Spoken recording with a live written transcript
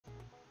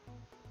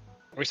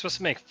Are we supposed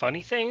to make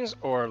funny things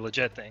or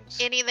legit things?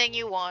 Anything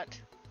you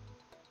want.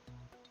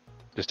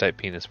 Just type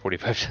penis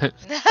 45 times.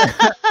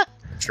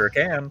 Sure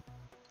can.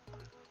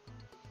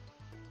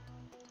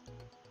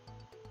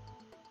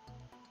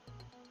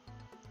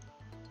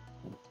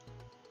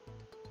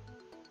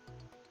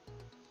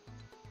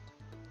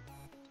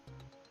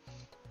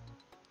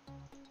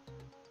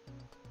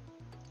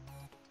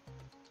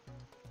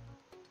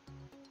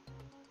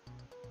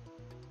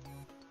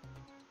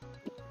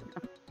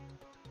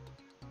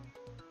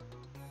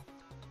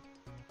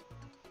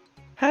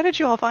 How did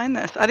you all find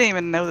this? I didn't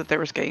even know that there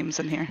was games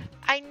in here.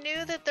 I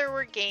knew that there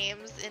were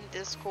games in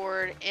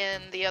Discord,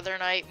 and the other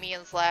night me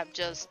and Slap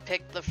just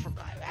picked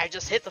I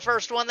just hit the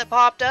first one that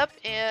popped up,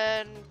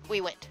 and we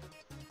went.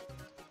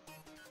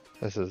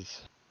 This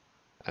is...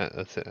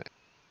 that's it.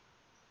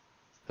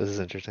 This is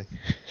interesting.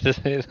 To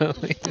say the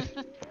least.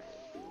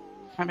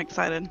 I'm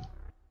excited.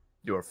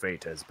 Your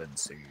fate has been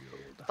sealed.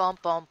 Bum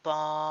bum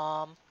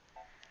bum.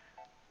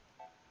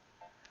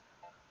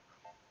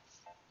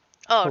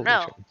 Oh Holy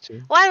no.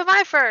 shit. Why am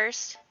I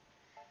first?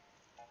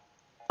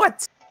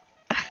 What?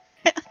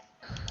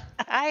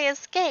 I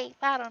escape.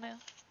 I don't know.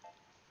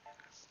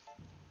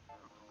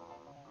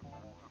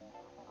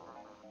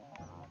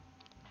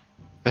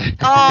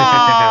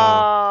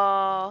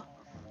 Oh.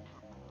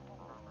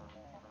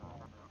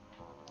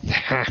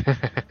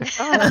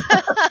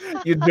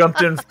 You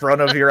jumped in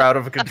front of your out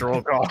of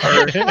control car.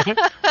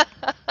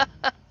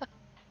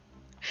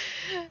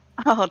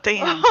 Oh,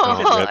 damn. Oh,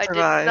 You didn't I did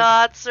survive.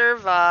 not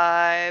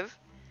survive.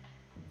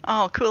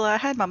 Oh, cool. I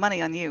had my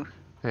money on you.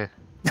 Yeah.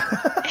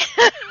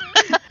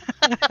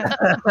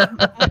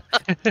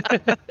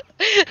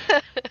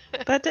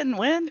 That didn't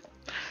win.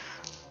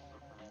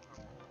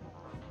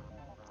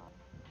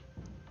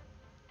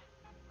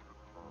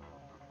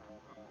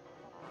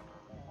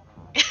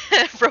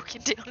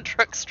 Broken down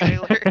truck's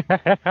trailer.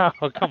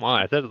 Oh, come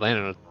on. I said it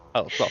landed on...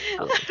 Oh, soft.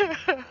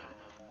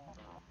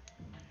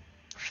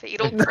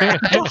 Fatal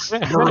crash.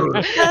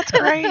 That's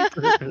great.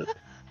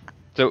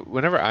 So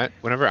whenever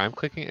I'm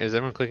clicking, is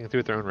everyone clicking through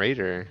with their own rate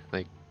or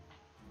like?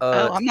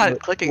 Oh, I'm not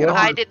clicking at all.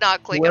 I did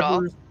not click at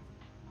all.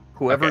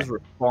 Whoever's Okay.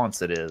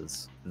 response it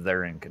is,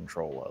 they're in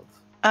control of.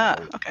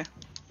 Okay.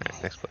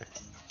 Alright, next play.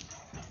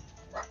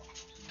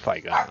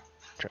 Fight God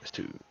tries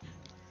to.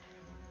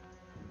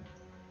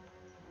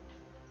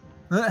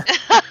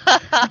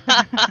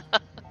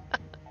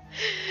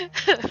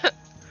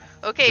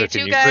 Okay, So can two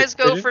you guys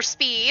click go it? for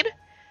speed.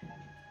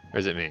 Or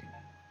is it me?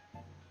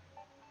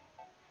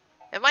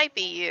 It might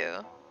be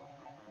you.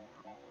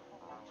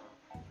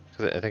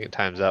 Because I think it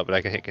times out, but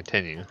I can hit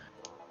continue.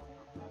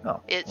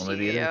 Oh, It's well,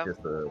 maybe it you. is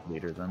just the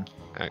leader then.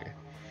 Okay.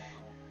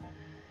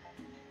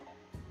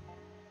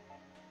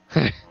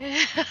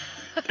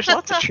 There's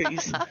lots of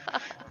trees.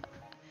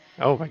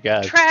 Oh my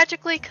God.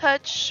 Tragically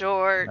cut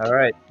short. All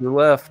right, you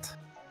left.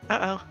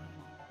 Uh-oh.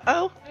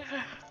 Oh.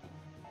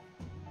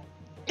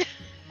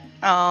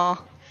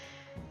 Oh.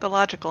 The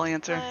logical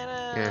answer.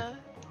 Yeah.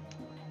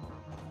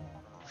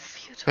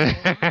 Futile.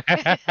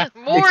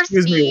 More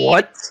Excuse speed. me,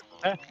 what?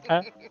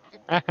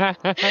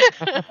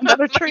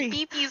 Another tree. My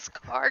BB's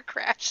car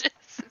crashes.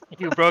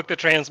 You broke the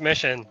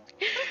transmission.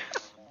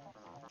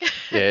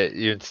 Yeah,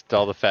 you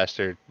install the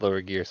faster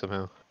lower gear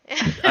somehow.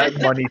 I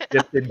have money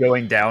shifted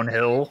going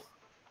downhill.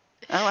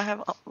 Oh, I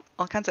have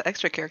all kinds of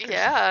extra characters.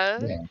 Yeah.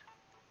 Yeah.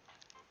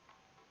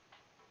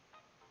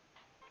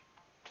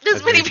 As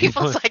As many many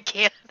people as people- I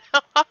can.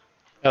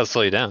 That'll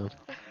slow you down.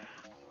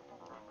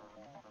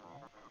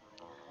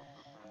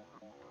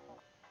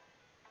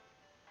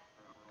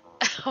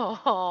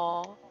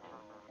 Oh.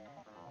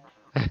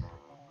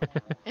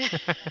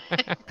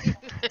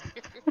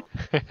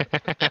 Oh,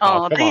 come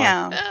on.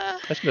 damn.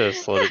 I should have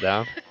slowed it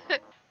down.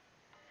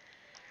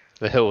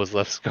 The hill was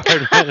left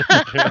scarred.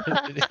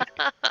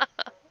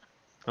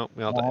 Oh,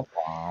 we all died.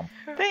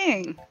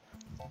 Dang.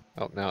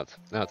 Oh, now it's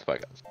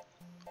Fight Gods.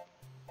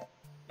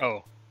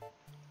 Oh.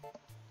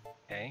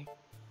 Okay.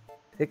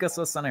 Pick us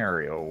a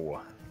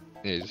scenario.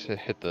 Yeah, you just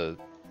hit the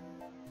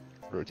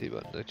rotate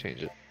button to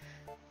change it.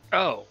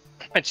 Oh.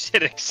 I just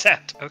hit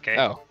accept. Okay.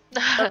 Oh.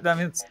 I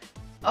mean, it's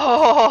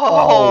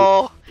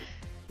Oh.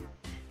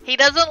 He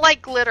doesn't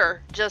like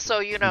glitter, just so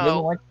you he doesn't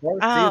know. like sparks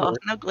Oh, either.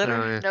 no glitter.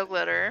 Oh, yeah. No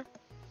glitter.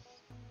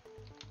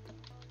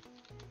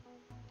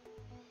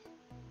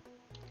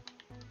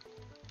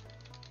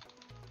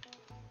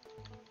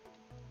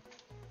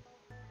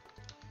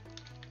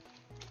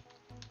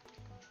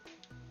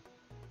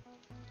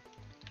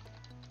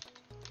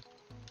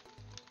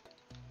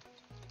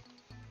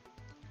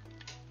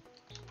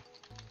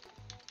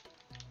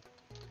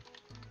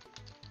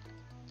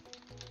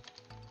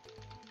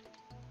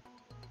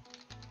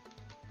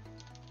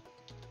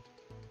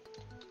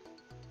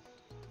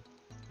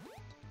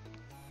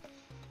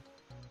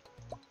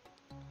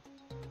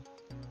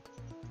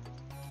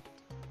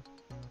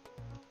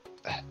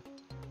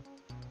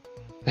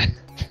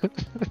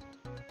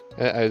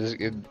 I was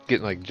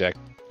getting like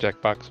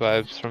Jackbox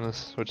vibes from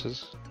this, which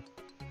is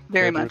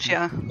Very good much,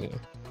 yeah. Yeah.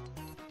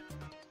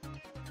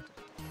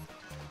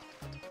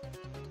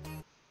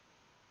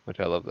 which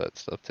I love that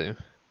stuff too.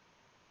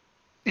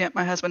 Yeah,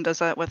 my husband does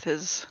that with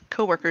his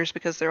coworkers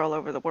because they're all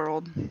over the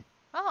world.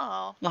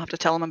 Oh. I'll have to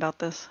tell him about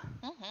this.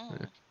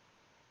 Mm-hmm.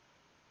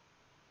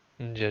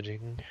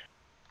 Judging.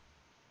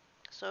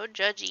 So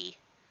judgy.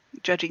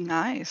 Judging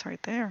eyes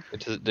right there.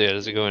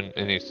 Does it go in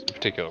any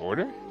particular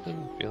order?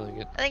 Doesn't feel like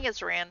it. I think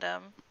it's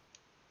random.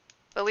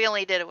 But we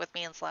only did it with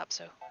me and Slap,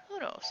 so who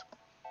knows?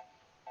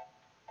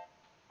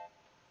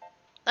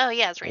 Oh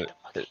yeah, it's random.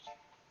 Okay.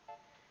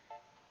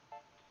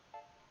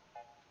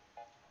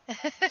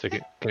 So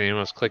can anyone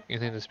else click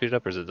anything to speed it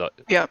up, or is it?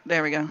 Yep,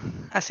 there we go.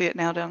 I see it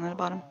now down at the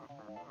bottom.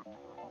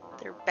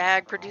 Their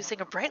bag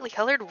producing a brightly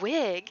colored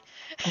wig.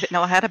 I didn't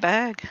know I had a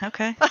bag.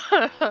 Okay.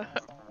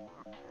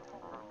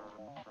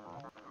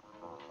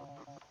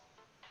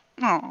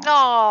 Oh.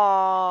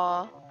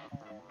 Aww.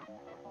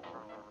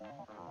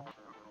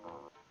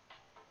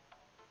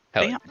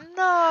 Hell, Damn.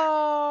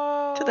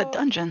 No. To the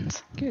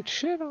dungeons. get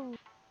shit on.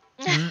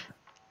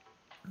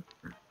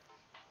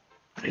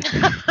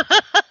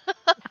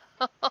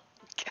 Oh,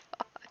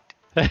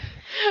 God.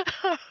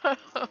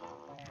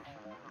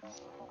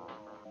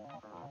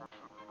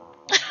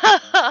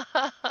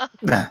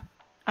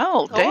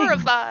 Oh, dang.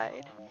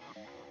 Horrified.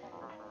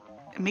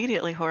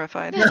 Immediately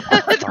horrified.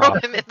 Throw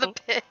him in the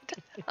pit.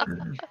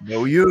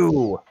 No,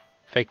 you.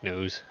 Fake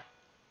news.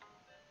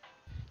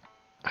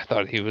 I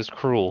thought he was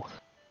cruel.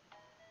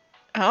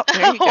 Oh,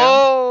 there you go.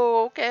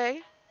 Oh,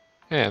 okay.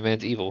 Yeah,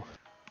 man's evil.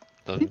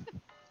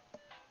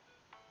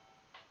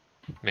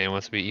 Man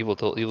wants to be evil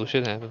till evil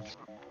shit happens.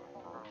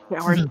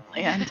 Coward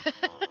land.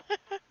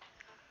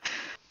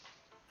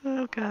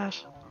 Oh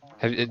gosh.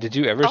 Did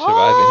you ever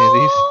survive any of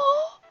these?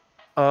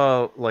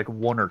 Like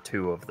one or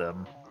two of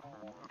them.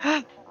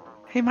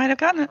 He might have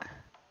gotten it.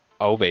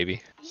 Oh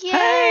baby. Yay!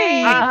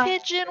 Hey!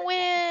 Pigeon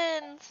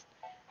wins!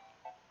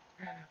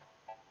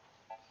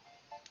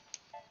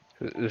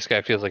 This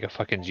guy feels like a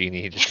fucking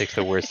genie. He just takes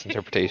the worst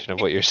interpretation of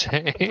what you're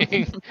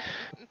saying.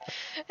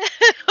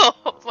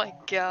 Oh my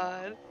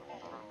God.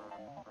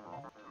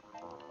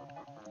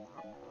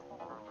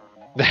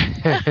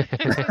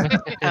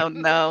 Oh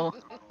no.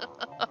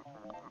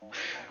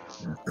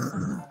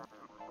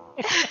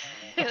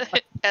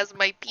 As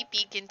my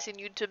pee-pee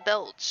continued to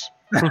belch.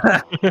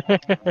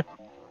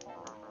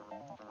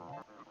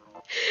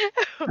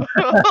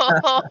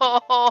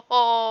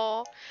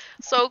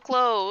 So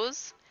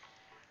close.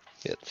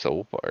 Yet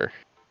so far.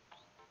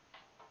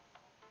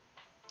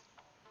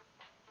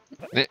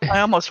 I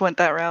almost went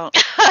that route.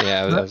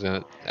 Yeah,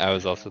 I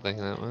was also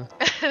thinking that one.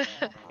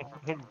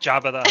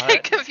 Jabba the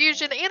Hutt.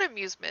 Confusion and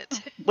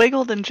amusement.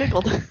 Wiggled and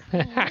jiggled.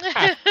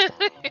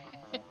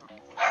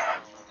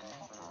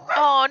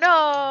 Oh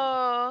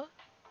no!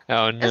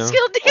 Oh A no.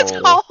 skill dance.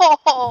 Oh,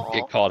 Oh.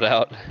 get called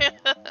out.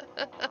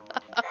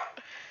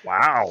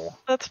 Wow.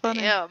 That's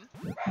funny.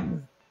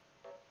 Damn.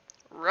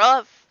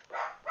 Rough.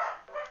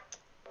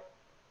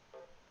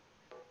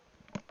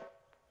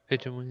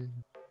 Pigeon win.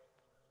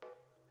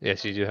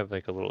 Yes, you do have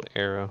like a little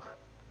arrow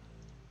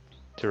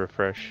to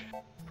refresh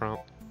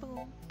prompt.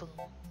 Boom, boom,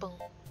 boom,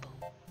 boom,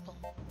 boom,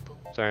 boom.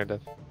 Sorry,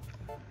 Dev.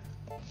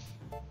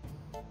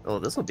 Oh,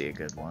 this will be a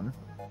good one.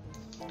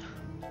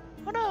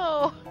 Oh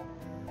no!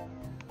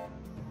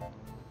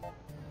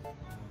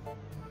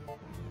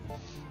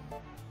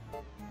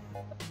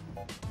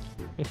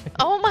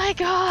 Oh my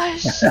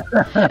gosh!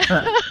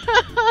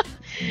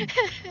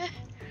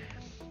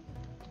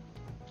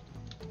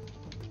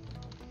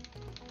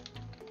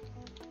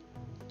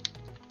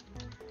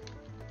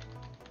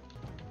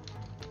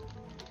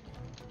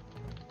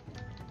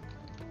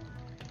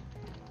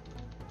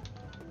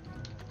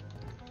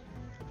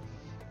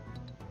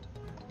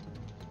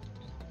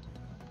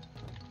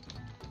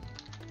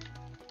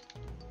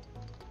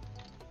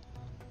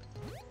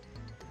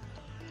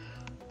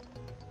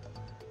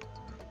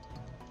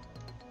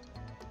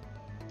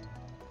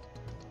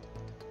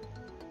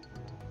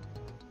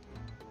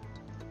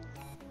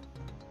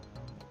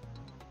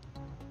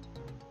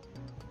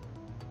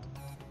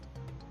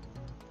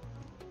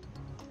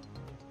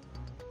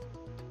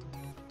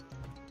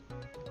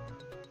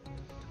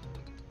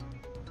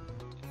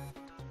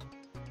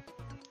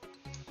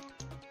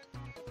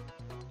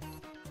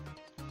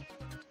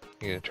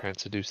 You gonna try and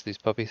seduce these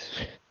puppies?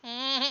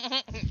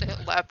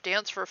 Lap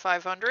dance for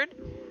 500?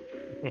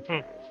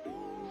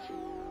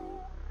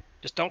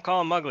 Just don't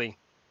call him ugly.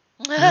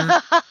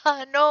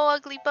 No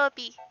ugly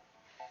puppy.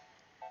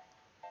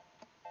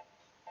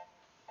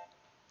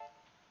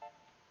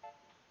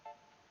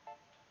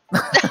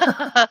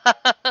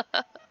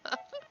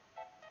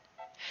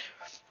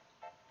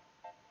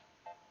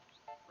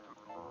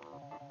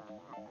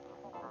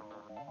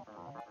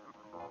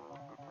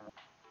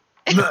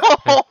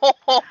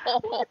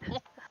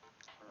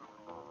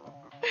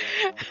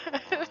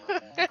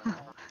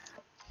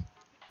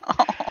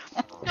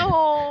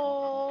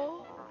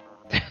 Oh.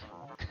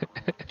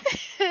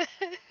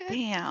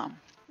 Damn.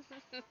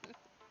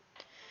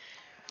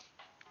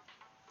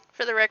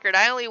 For the record,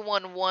 I only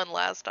won one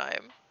last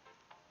time.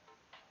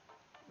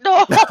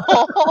 No.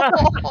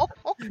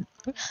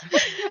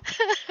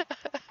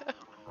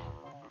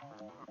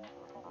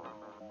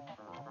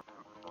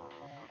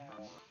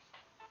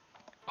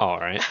 All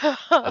right.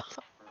 That's...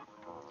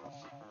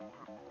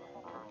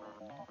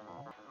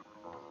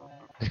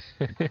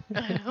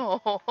 I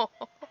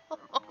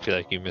feel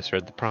like you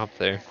misread the prompt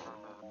there.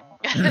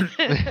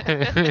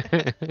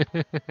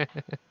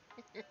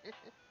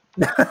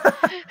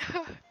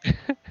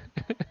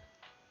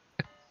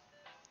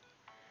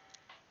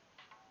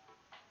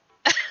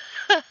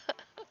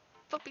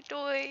 Puppy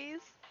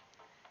toys.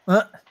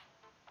 Uh,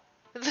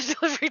 The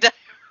delivery driver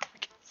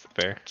gets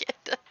Fair. kid.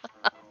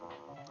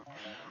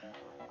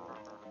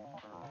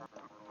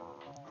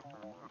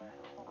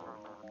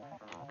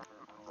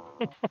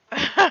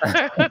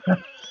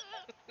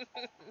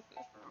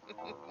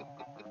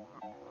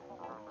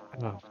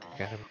 Oh,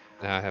 God.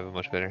 Now I have a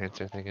much better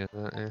answer thinking of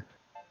that. Yeah.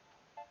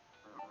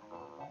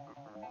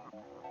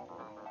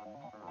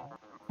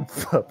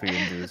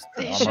 Puppy-induced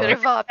They trauma. should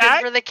have opted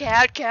for the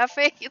cat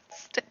cafe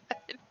instead.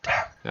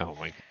 Oh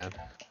my God.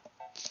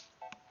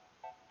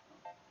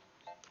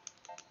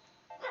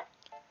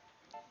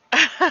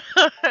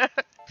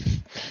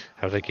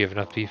 Have they given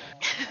up beef?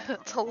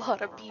 That's a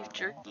lot of beef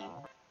jerky.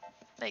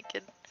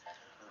 Naked.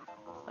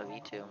 Love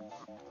you too.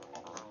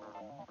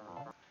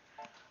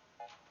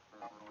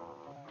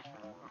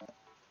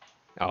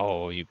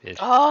 Oh, you bitch.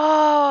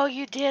 Oh,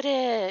 you did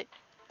it!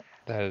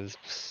 That is.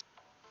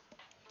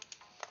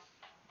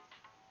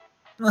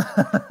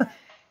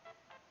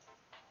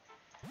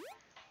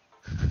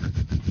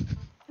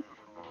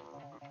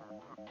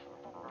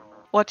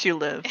 Watch you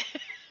live.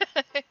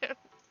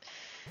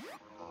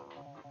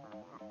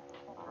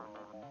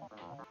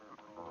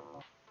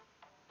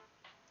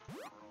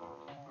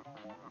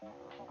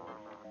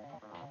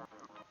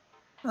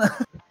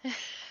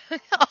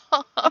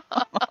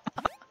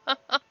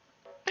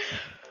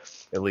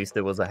 At least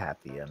it was a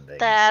happy ending.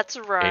 That's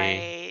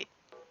right.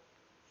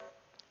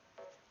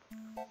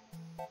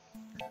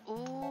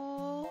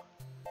 Ooh.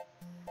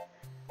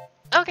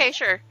 Okay,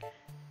 sure.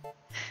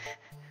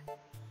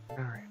 All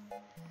right.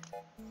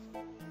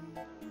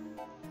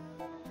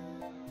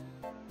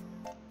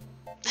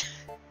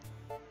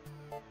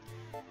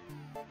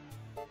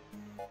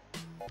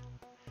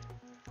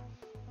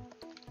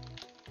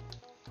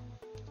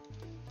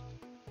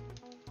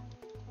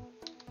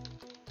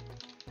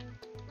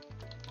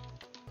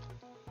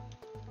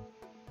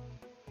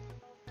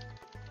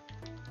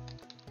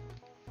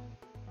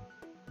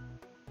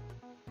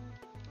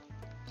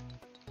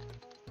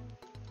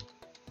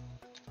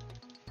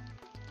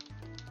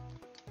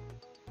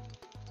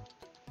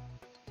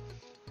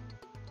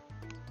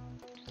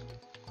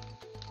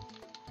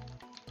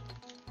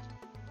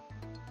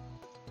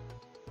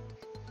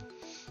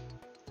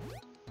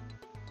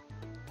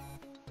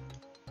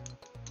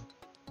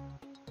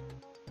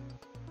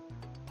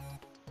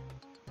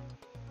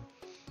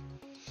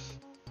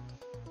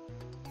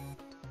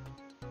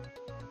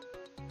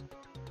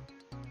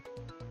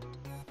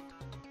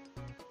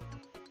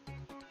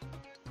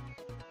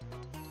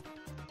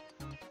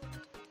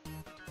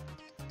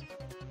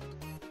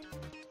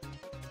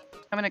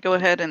 I'm gonna go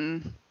ahead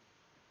and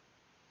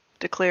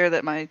declare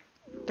that my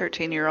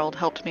 13-year-old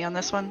helped me on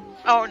this one.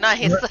 Oh,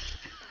 nice.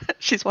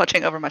 She's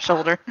watching over my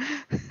shoulder.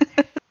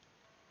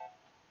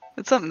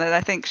 It's something that I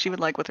think she would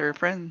like with her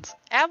friends.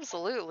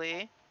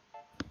 Absolutely.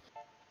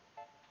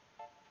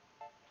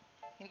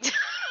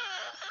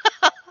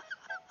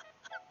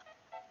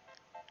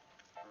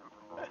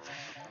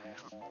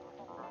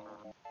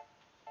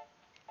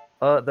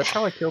 That's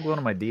how I killed one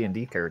of my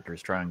D&D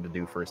characters trying to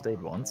do first aid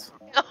once.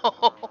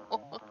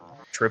 Oh.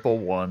 Triple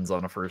ones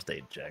on a first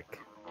aid check.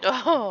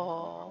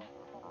 Oh.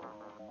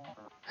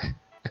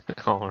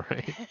 All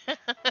right.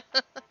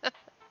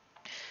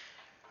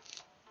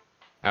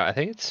 I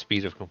think it's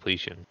speed of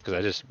completion because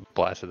I just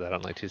blasted that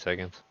on like 2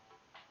 seconds.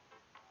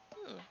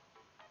 Hmm.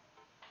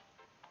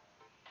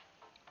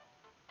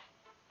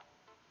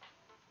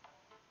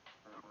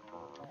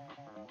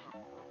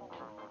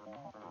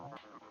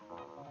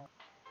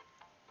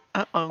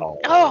 Uh-oh.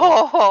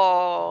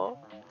 Oh.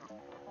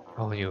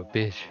 Oh, you a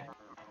bitch.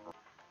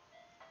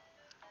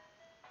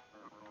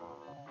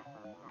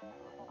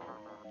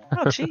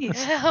 Oh, jeez.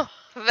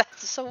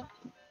 That's so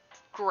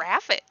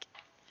graphic.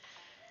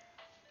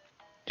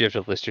 Do you have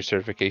to list your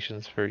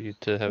certifications for you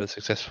to have a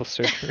successful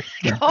surgery?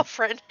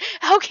 Girlfriend,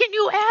 how can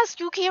you ask?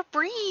 You can't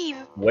breathe.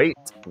 Wait.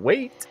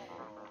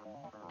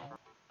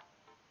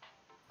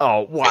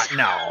 Oh, what?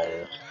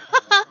 No.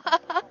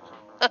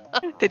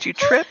 Did you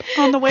trip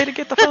on the way to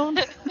get the phone?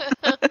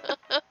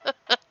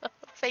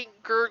 Faint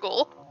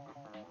gurgle.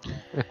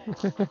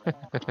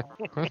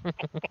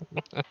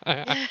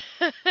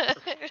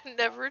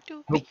 Never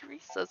to be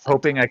resuscitated.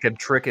 Hoping I could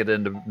trick it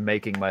into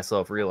making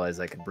myself realize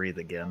I could breathe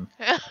again.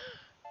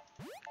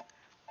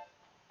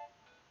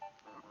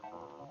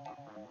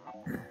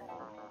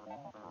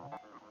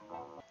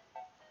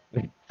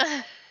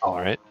 All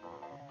right.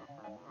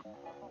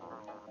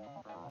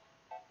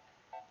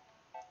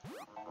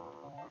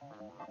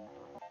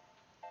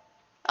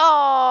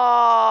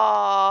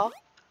 Aww.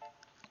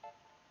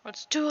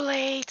 It's too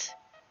late.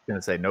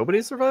 Gonna say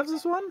nobody survives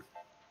this one?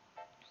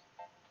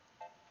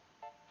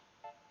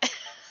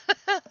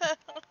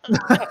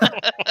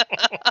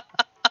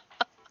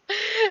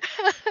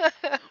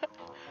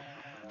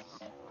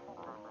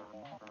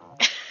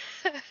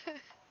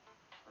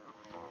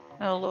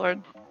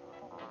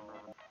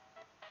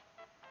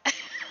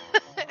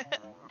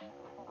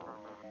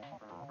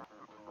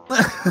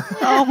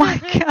 Oh my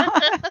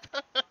god.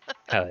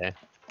 Hell yeah.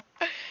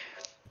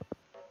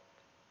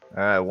 All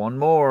right, one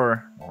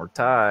more. We're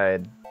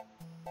tied.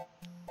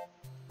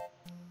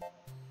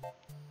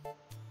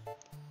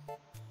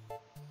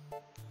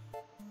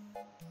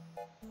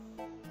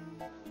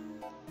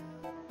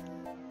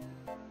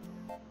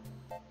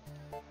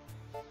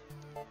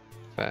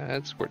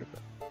 Bad squirt.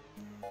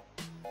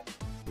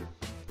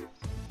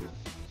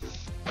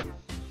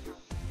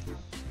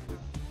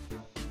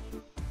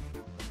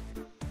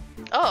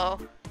 Oh.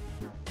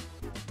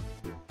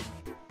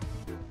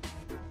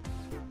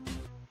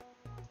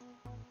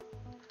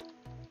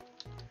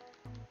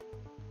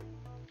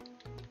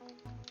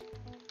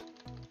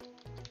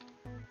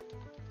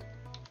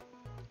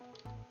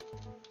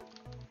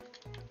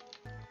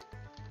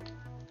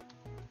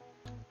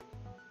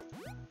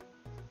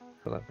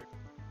 Clever.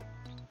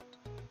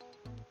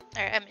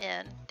 Alright, I'm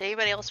in. Did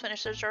anybody else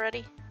finish theirs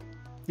already?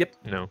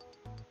 No.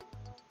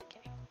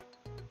 Okay.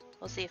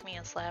 We'll see if me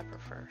and Slap are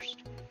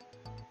first.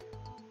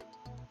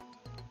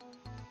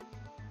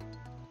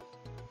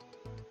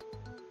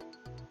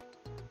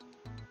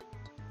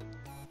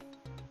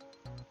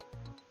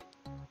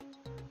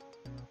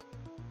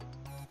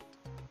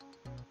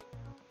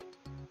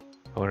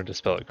 I wanted to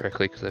spell it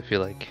correctly because I feel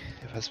like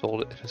if I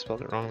spelled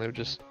it wrong, they would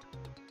just.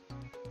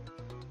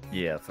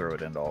 Yeah, throw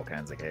it into all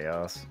kinds of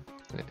chaos.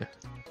 Yeah.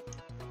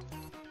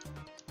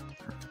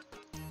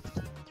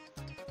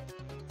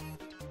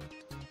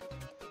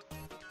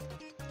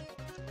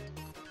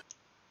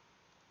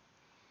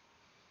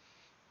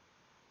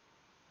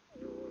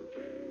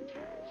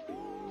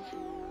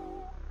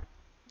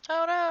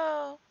 Oh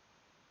no!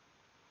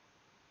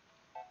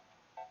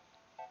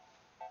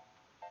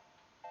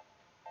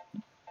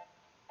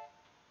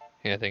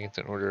 Yeah, I think it's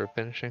an order of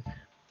finishing.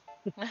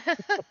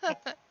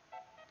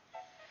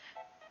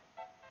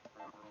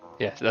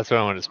 Yes, that's what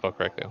I wanted to spell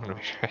correctly. I want to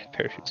make sure I had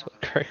parachute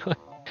spelled correctly.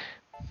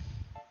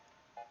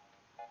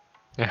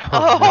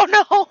 Oh God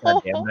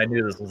no! damn it, I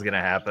knew this was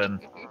gonna happen.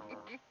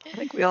 I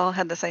think we all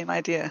had the same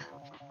idea.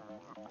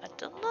 I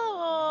don't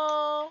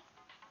know.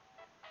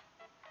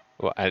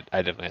 Well, I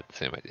definitely had the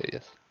same idea.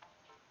 Yes.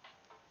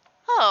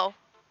 Oh,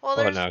 well,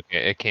 Well, there's. no,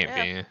 okay, it can't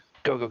yeah. be.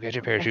 Go get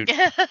your parachute.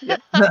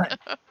 Yep.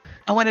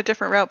 I went a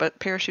different route, but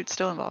parachute's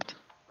still involved.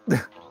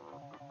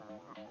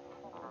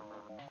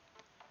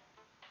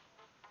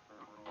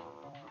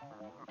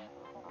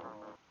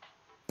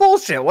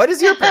 Bullshit, why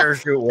does your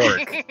parachute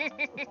work?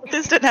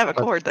 This didn't have a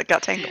cord that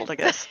got tangled, I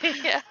guess.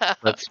 Yeah.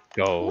 Let's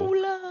go.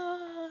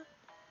 Hula.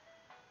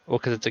 Well,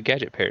 because it's a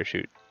gadget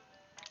parachute.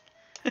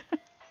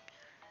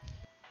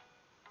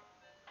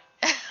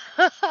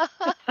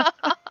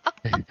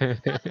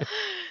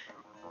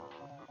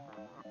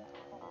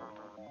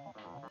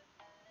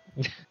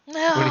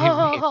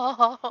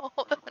 No.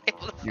 What do you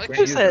mean? You Fuck can't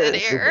use it.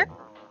 here.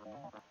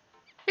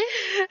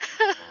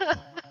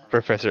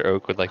 Professor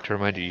Oak would like to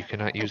remind you, you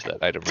cannot use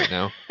that item right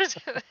now.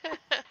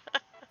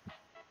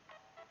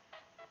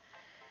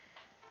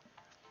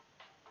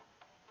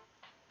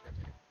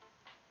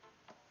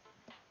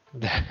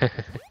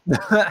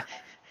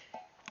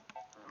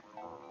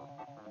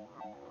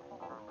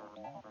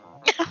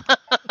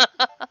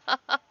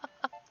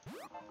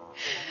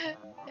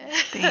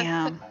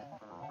 Damn.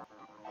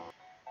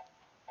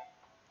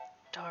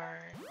 Darn.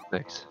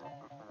 Nice.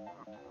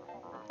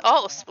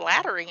 Oh,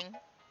 splattering.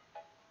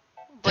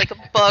 Like a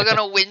bug on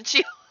a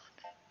windshield.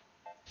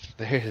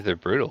 They're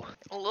brutal.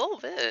 A little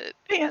bit.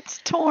 Pants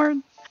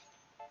torn.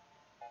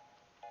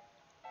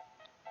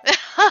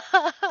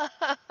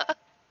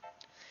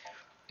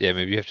 Yeah,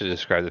 maybe you have to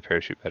describe the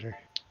parachute better.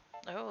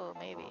 Oh,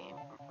 maybe.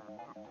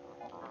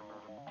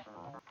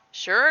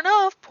 Sure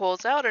enough,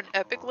 pulls out an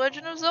epic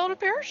Legend of Zelda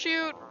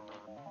parachute.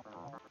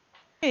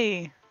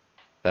 Hey.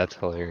 That's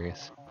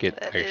hilarious. Get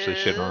That actually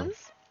shit on.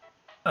 is-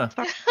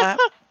 Sorry for that.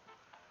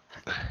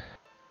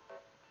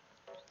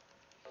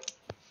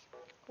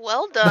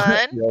 Well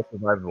done. You all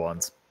survived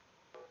once.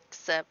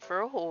 Except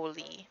for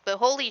Holy. But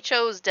Holy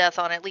chose death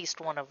on at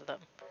least one of them.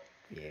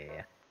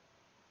 Yeah.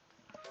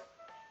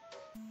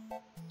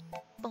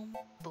 Boom,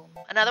 boom.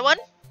 Another one?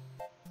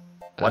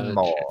 One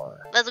more.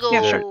 Let's go.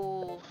 Yeah,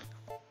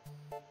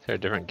 Is there a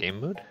different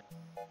game mode?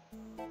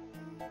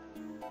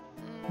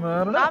 I don't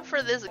know. Not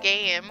for this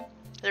game.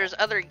 There's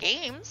other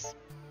games.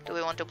 Do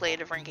we want to play a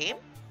different game?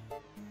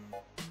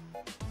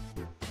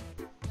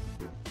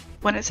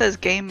 When it says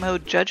game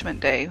mode Judgment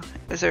Day,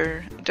 is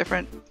there a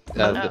different?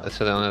 no.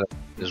 So the only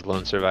is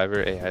Lone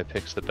Survivor. AI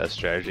picks the best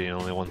strategy and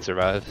only one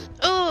survives.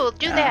 Ooh,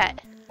 do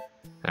that.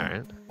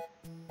 Alright.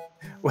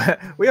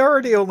 We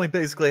already only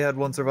basically had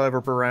one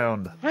survivor per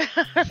round.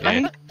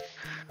 Right?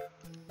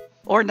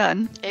 Or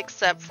none.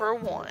 Except for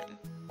one.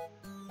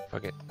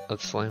 Fuck it.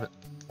 Let's slam it.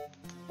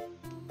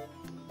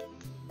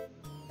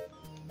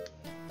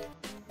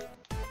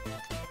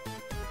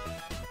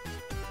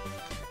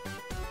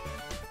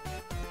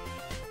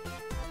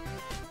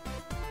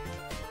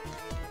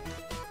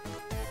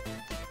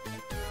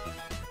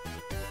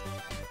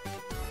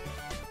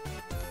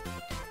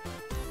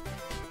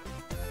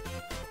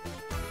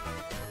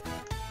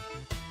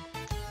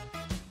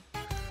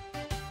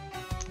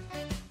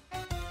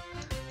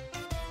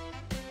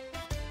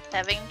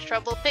 Having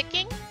trouble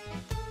picking?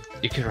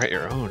 You can write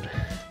your own.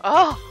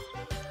 Oh!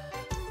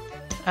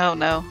 Oh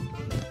no.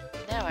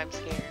 Now I'm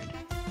scared.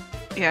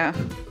 Yeah.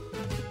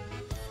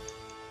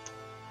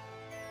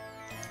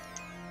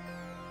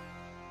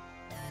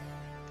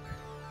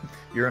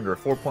 You're under a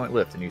 4-point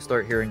lift and you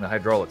start hearing the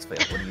hydraulics fail.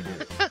 What do you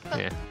do?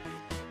 Yeah.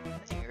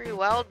 Angry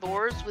wild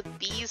boars with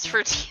bees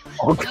for teeth.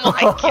 Oh, Oh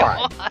my God.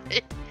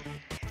 god!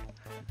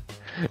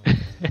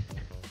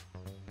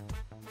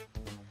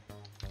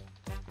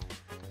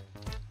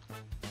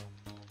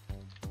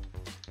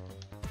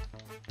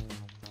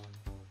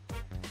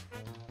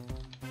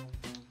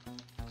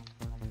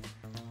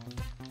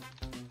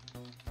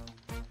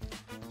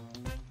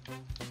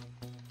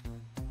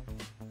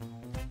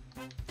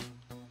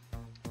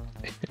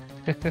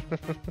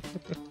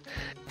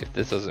 If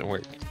this doesn't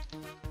work,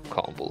 I'm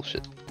calling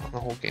bullshit on the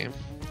whole game.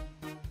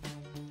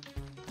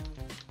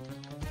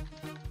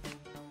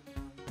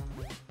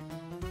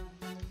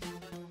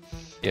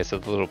 Yeah, so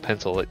the little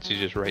pencil lets you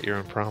just write your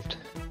own prompt.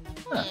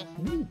 Huh.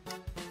 Neat.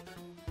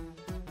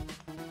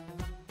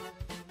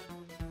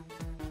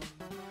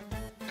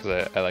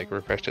 Because I like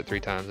refreshed it 3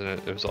 times and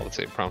it was all the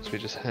same prompts we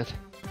just had.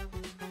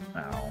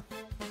 Oh.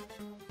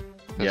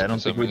 That's Yeah, I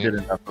don't think we assuming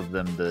did enough of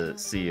them to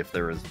see if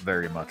there was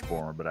very much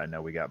more, but I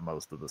know we got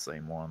most of the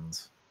same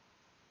ones.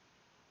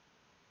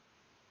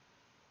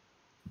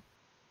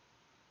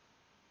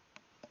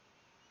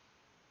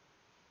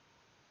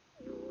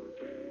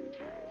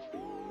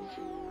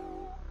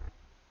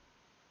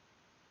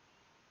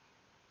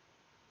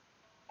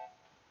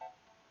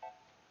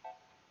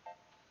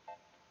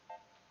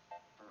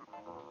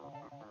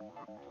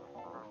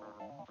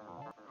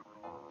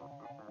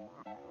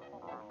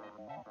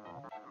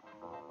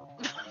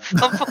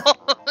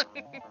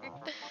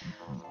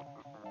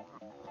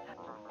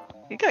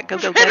 You got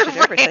go-go gadget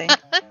everything.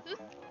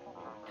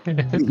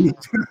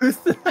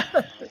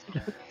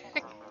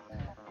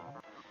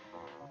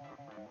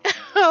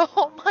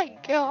 Oh my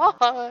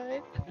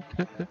god!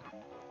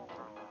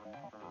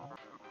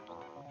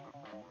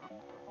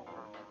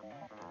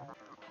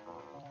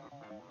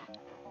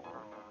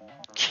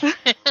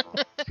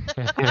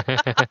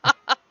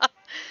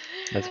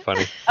 That's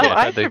funny. Oh, Yeah,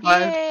 I tried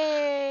survived.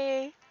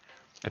 Yay!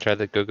 I tried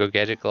the go-go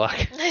gadget clock.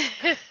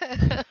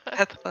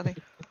 That's funny.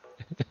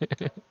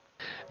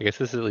 I guess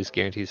this at least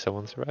guarantees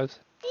someone survives.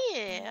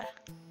 Yeah.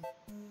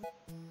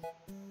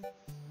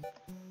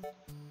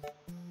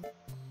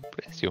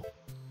 Bless you.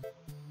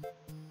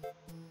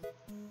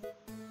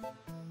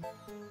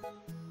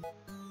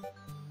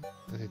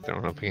 I think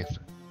they're up again.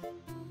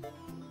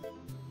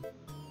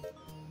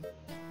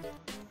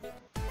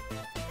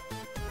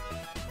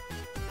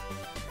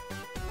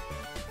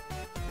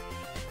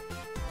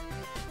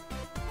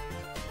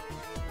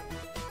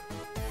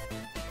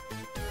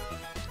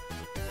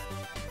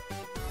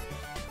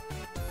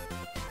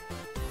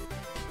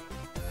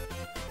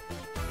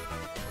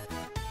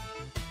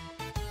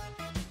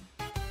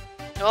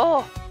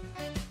 Oh!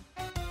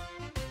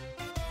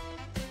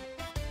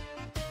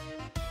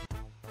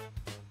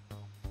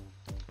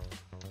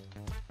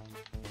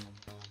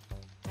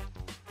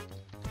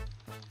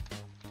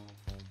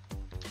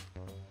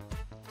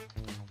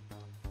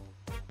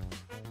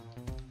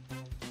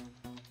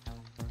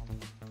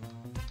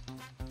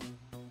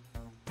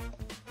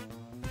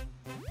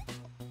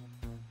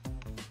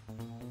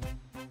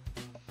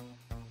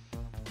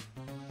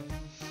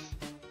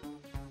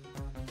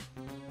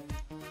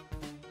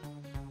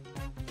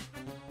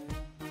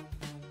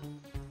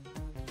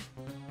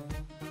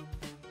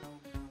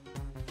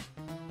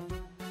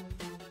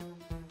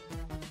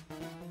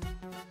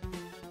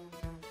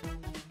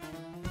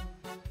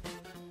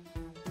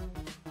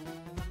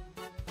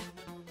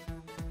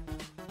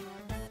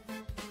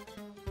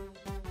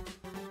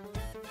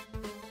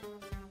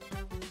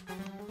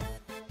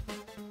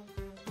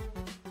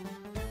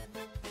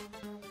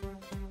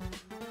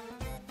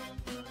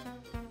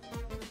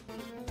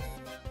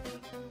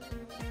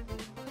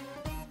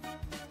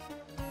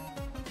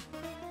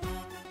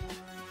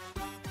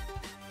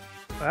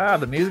 Ah,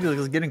 the music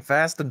is getting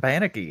fast and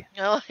panicky.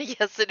 Oh,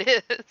 yes it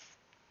is.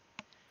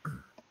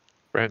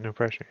 Brand no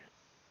pressure.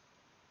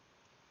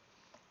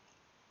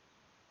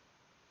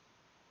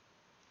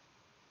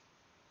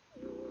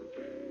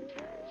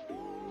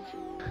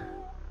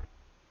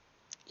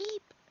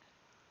 Eep.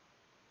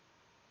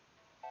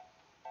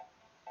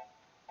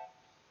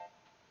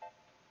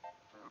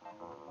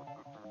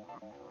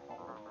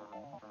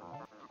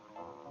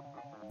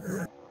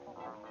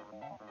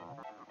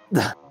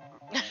 No.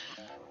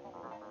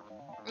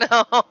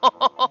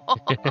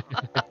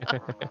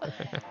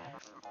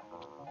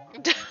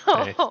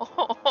 Hey.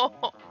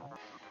 No.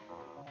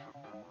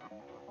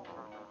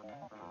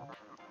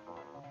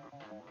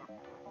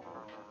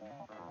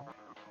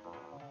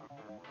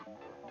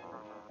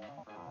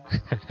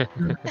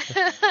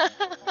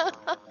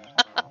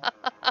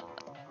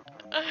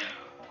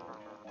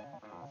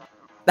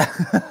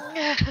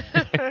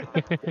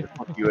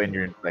 You and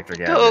your Inspector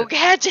Gadget. Go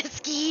gadget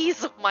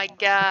skis! Oh my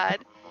god.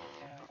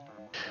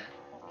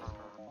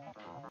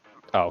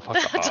 Oh, fuck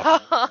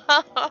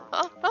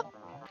off.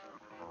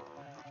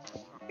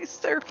 He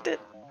surfed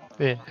it.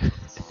 Yeah.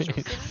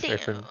 Surfing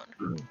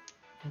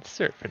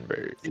surfing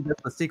bird. See,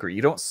 that's the secret.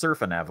 You don't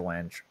surf an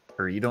avalanche,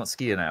 or you don't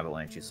ski an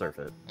avalanche. You surf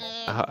it.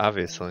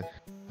 Obviously,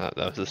 that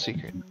was the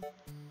secret.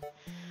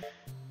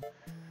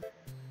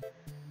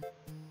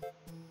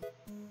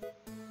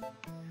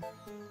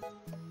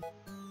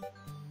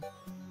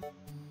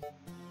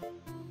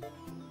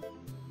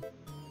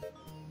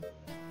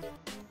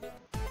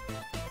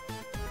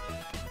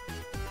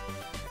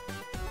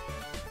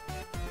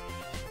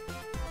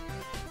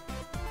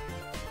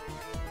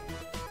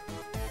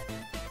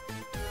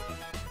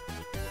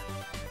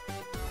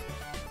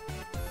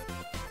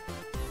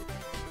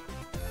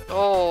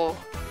 Oh.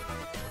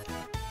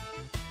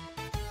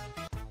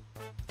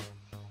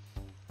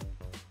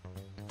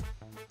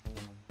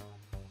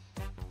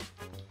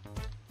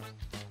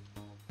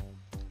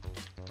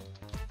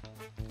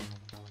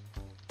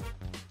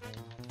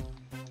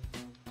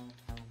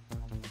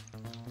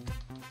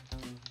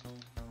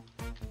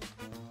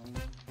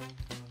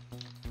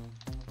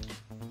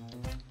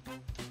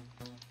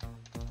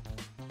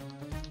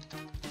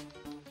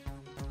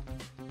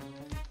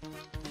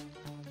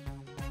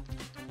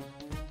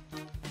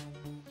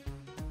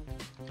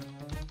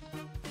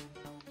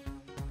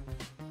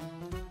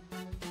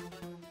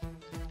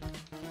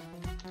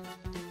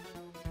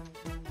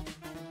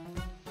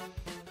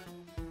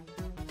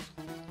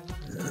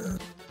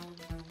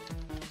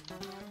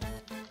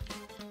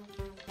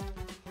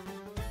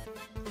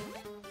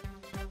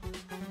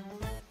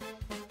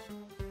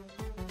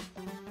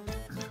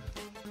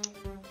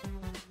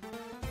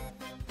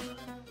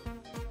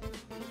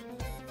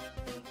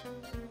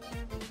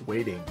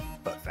 Waiting,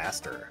 but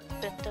faster.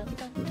 Dun, dun,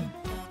 dun, dun, dun.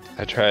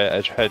 I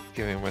tried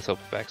giving myself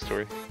a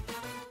backstory.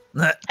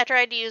 I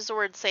tried to use the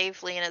word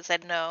safely and it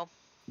said no.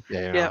 Yeah,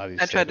 you're not Yeah, allowed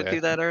to I say tried to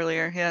do that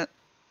earlier. Yeah.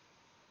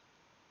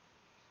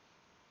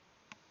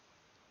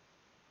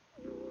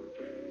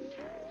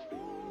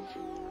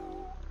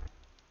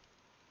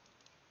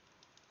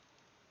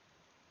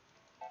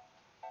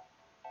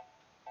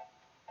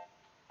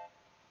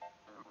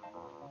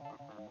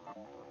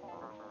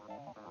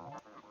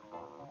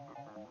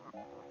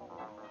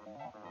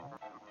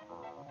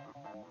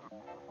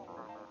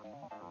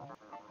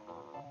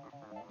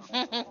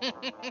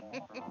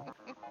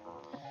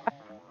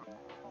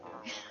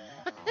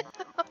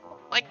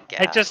 My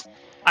God.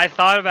 I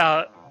thought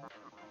about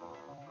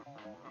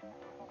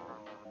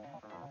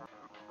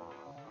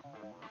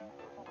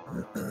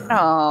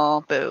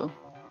Oh, boo.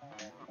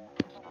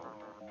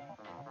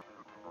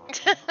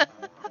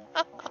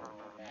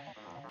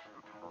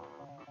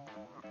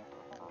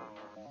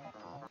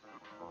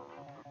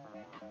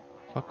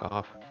 Fuck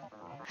off.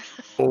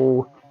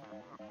 Oh,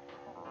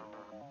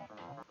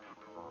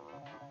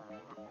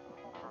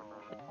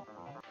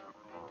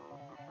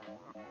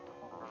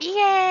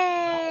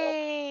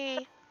 Yay!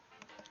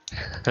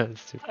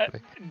 That's too Uh,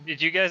 funny.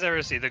 did you guys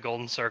ever see the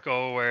Golden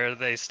Circle where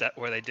they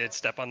did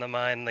step on the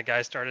mine and the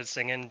guy started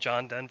singing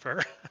John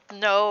Denver?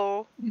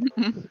 No.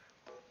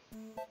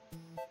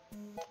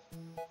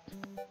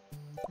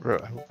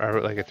 I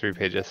wrote like a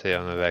 3-page essay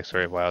on the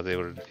backstory of why I was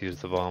able to defuse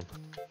the bomb.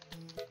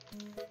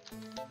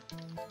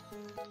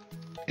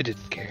 It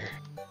didn't care.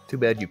 too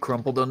bad you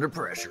crumpled under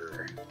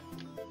pressure.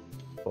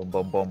 Bum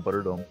bum bum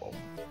butter dum bum.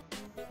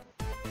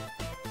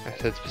 I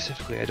said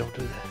specifically I don't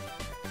do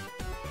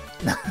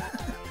that.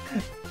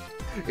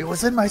 It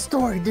was in my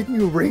story. Didn't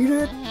you read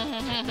it?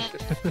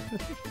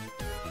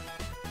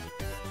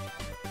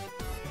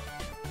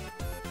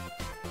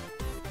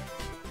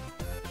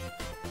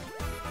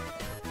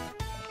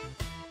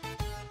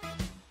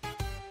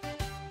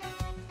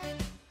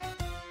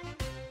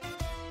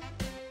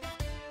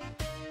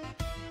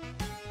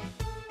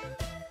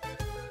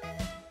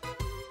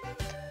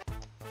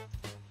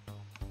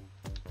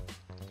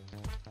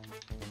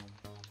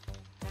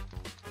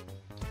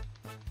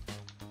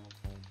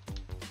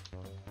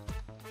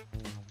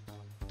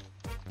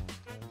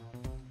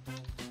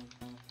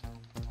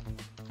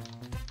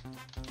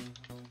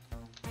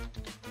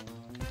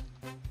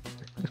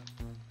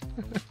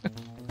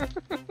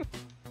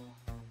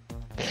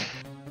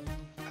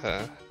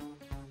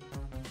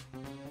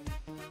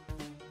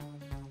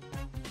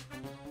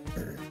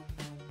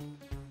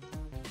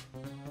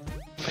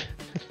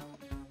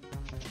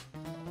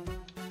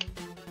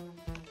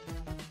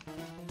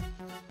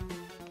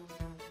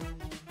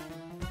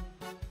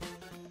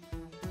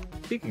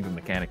 Speaking of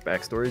mechanic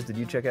backstories, did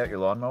you check out your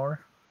lawnmower?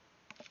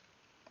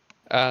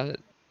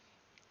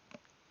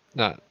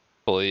 Not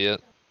fully yet.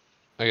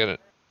 I got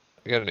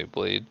a new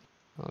blade.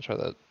 I'll try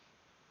that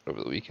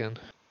over the weekend.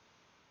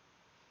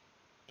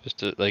 Just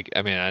to like,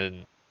 I mean, I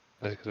didn't,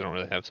 because I don't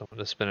really have someone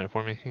to spin it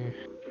for me here.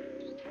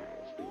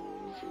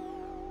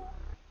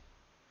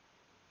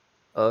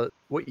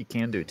 What you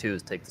can do too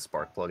is take the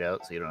spark plug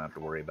out, so you don't have to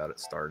worry about it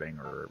starting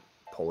or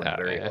pulling Oh,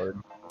 very yeah. hard.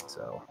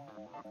 So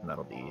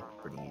that'll be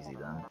pretty easy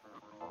then.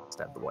 Just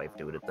have the wife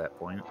do it at that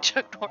point.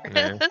 Chuck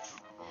Norris.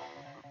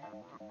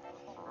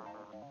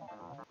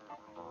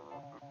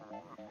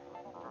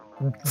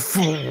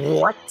 Yeah.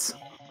 What?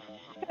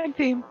 Tag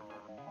team.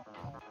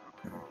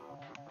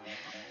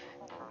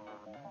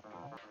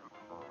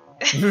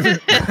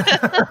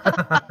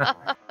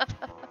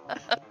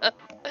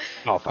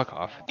 Oh, fuck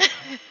off.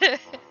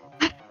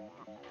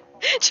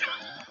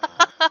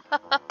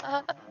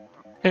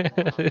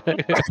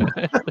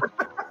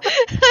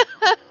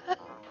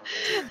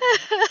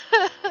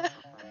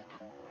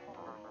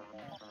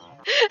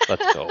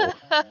 Let's go.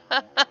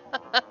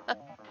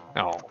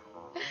 Oh.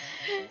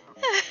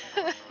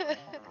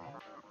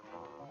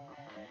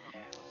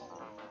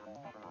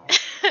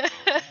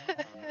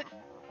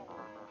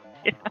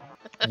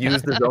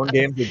 Used his own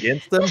games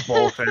against him?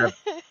 Bullshit.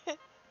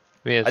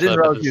 Me and I didn't Slab had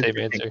realize the he was same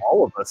picking answer.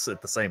 all of us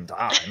at the same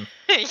time.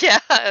 Yeah,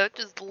 it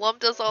just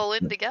lumped us all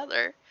in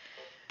together.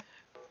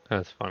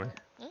 That's funny.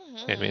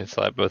 And me Mhm. and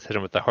Slab both hit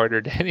him with the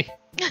harder Danny.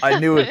 I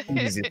knew as soon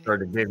as you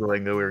started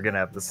giggling that we were gonna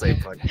have the same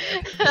fucking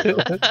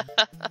answer.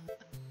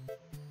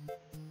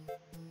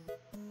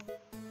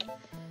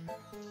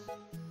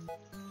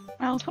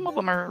 Well, some of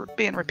them are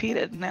being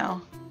repeated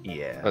now.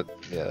 Yeah. But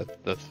yeah,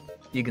 that's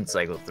You can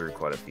cycle through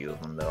quite a few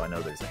of them, though. I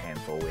know there's a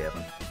handful we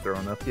haven't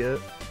thrown up yet.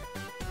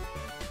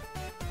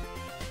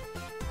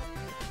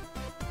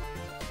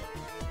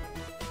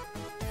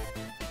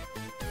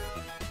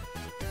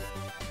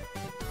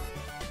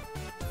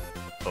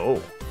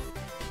 Oh.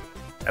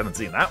 Haven't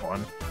seen that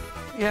one.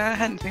 Yeah, I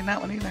hadn't seen that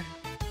one either.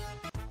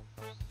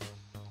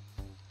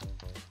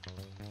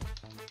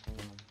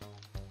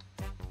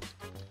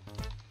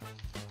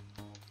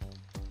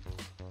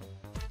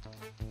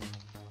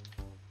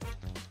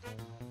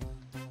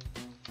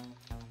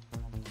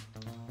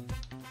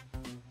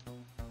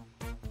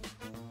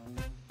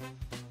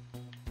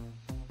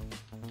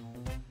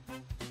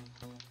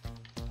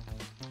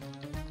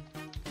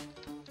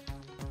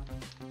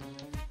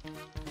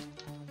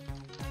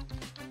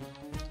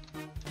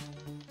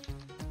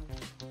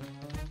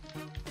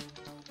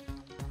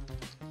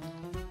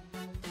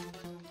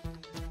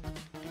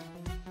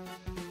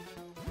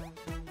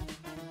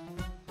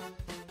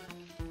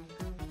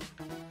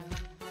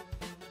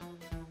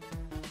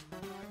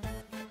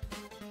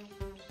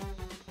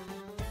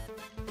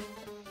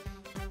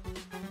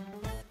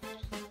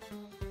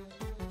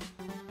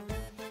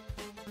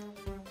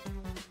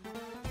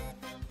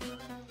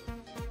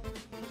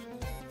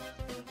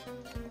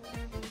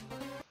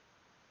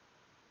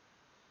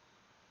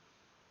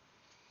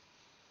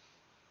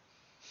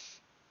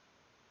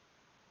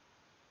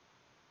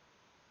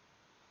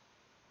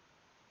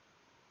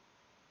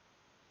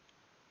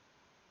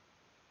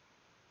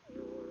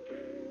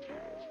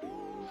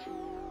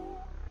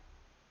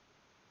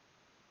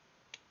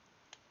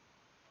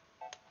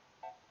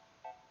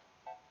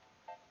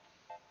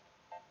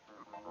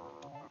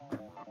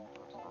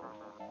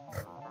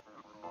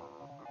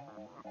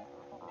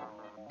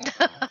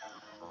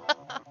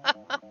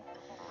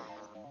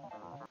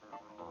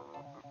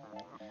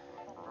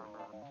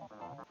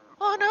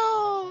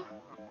 Oh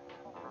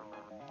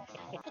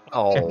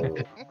Oh.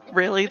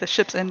 Really? The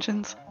ship's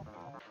engines?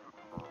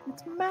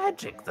 It's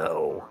magic,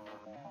 though.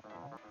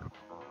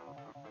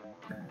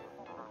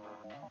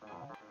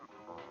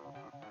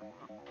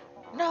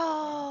 no!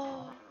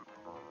 No!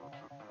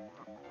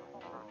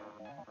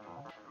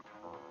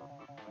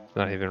 it's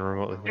not even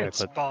remotely what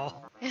It's I put.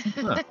 ball.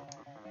 Huh.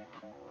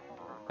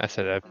 I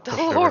said I pushed The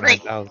over lorry!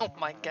 9,000. Oh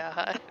my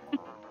god.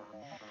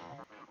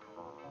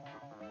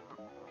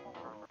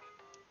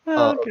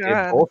 Oh, Okay,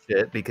 God.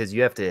 bullshit, because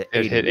you have to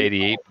It hit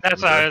 88.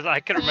 That's why I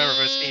couldn't remember if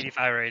it was Mm.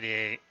 85 or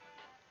 88.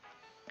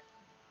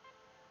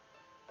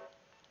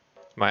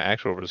 My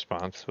actual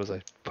response was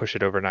I push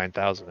it over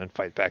 9,000 and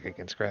fight back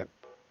against crap.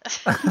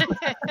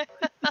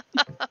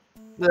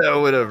 Yeah,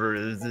 whatever.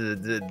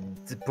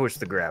 To push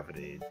the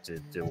gravity.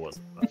 It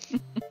wasn't fun.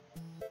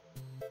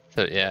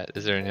 So yeah,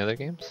 is there any other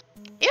games?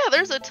 Yeah,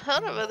 there's a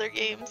ton of other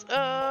games.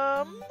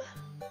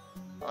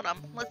 Hold on,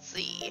 let's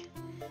see.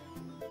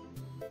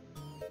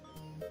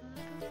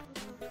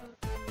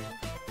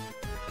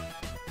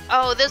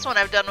 Oh, this one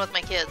I've done with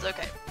my kids.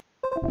 Okay.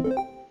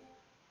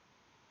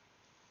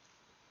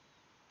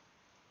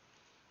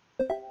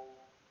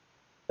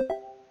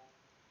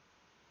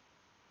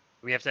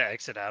 We have to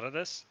exit out of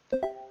this.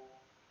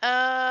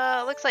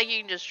 Looks like you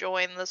can just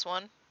join this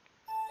one.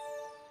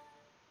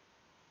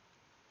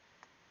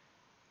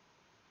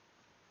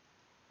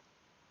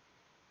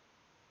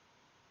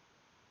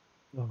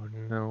 Oh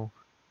no.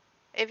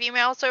 If you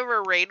mouse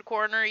over raid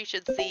corner, you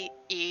should see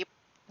Eep.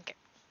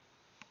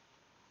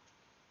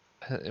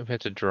 We have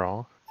to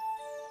draw.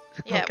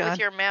 Yeah, God. with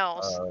your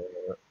mouse.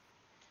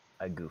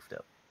 I goofed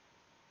up.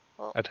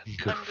 Well, I didn't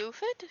goof.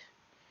 ungoof it?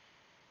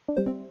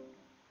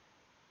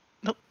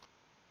 Nope.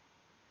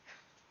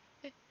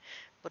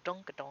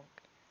 Badonk-a-donk.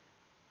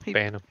 He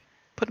Ban him.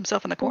 put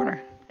himself in a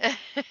corner.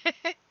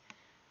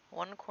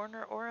 One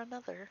corner or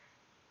another.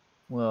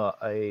 Well,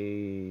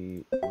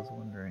 I was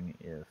wondering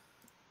if.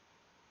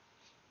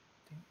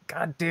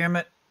 God damn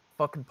it!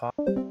 Fucking pop.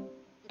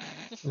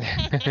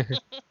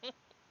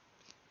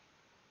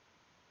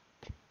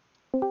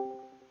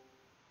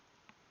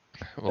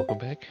 Welcome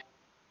back.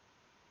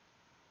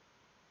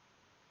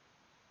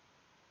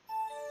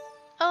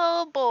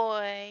 Oh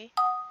boy.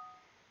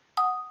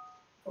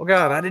 Oh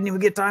god, I didn't even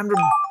get time to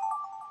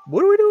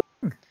What are we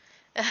doing?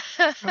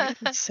 Write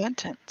a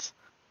sentence.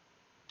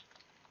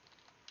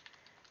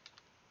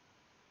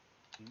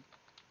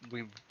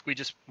 We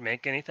just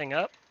make anything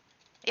up?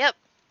 Yep.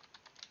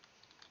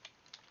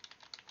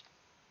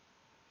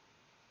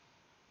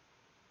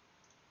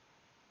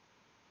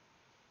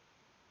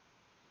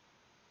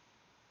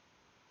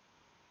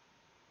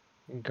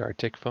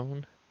 Gartic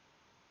phone.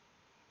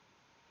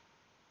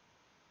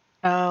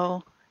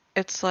 Oh,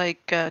 it's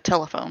like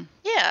telephone.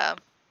 Yeah.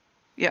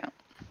 Yeah.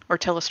 Or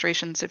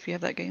Telestrations if you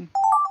have that game.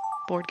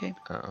 Board game.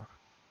 Oh.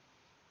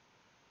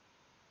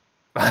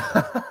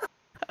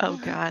 Oh,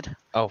 God.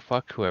 Oh,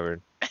 fuck whoever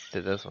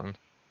did this one.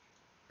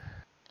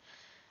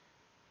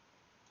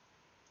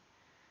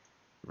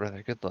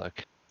 Brother, good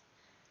luck.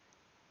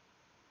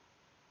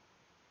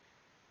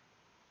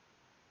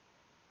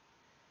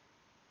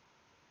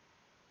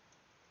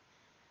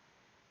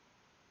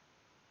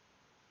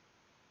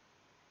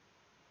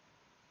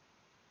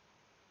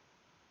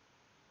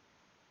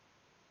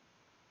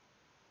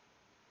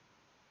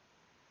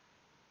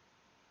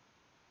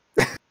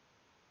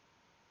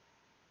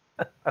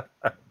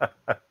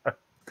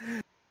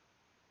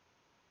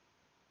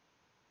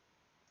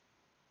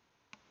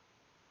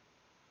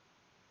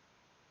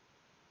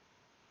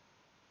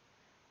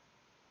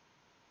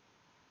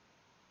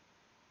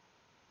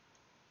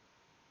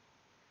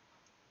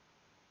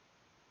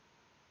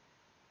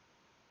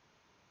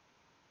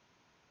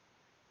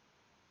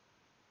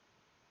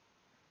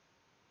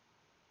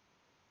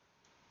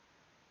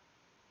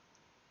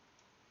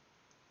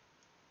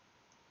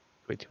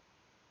 Wait.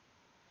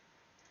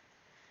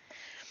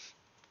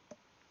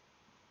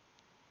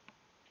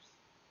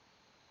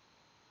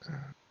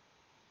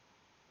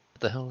 What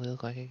the hell do they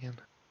look like again?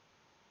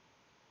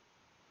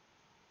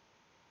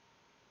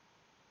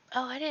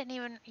 Oh, I didn't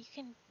even. You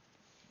can.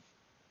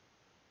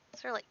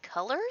 Is there like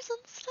colors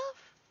and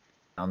stuff?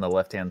 On the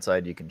left-hand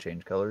side, you can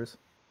change colors.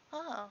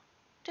 Oh,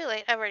 too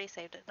late. I've already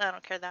saved it. I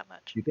don't care that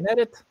much. You can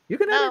edit. You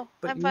can edit. No,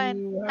 but I'm fine.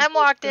 you have I'm to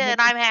locked edit.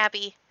 in. I'm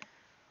happy.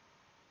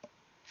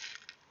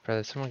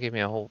 Brother, someone gave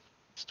me a whole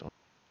stone.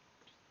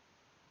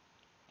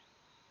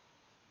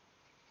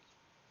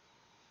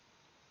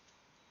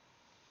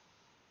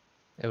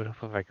 It would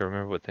help if I could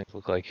remember what things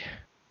look like.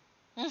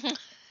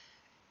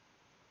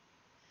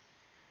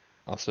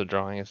 Also,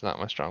 drawing is not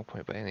my strong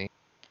point by any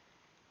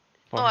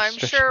Oh, far I'm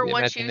stretch of sure the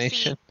once you see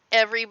imagination.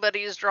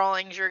 everybody's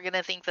drawings, you're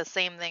gonna think the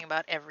same thing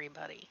about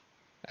everybody.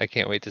 I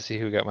can't wait to see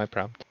who got my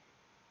prompt.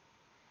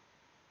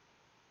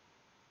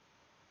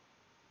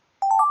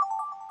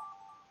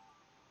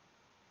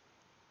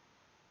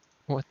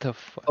 What the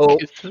fuck Oh.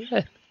 is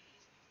that?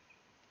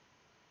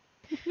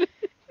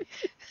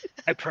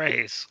 I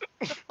praise.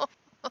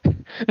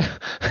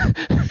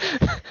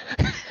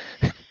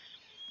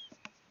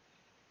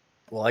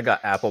 Well, I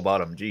got apple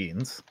bottom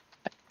jeans.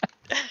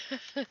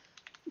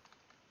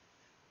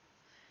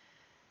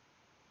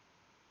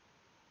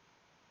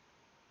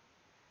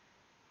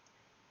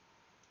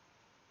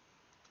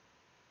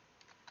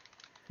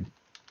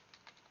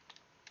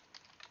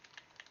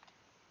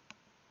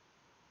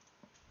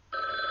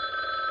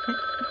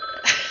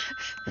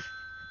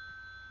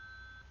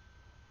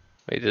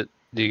 Wait, do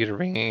you get a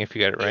ringing if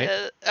you got it right?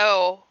 Yeah.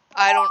 Oh,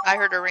 I don't. I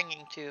heard a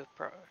ringing too.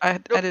 I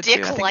No, did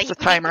dick too. I think it's a lightning.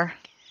 timer.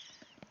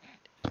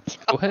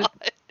 What?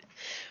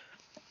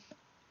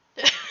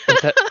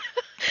 Was that?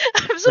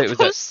 I'm Wait, was that?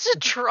 supposed to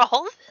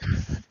draw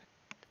this?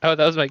 Oh,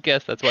 that was my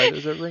guess. That's why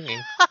there's a ringing.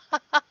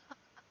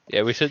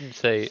 Yeah, we shouldn't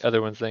say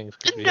other one's things.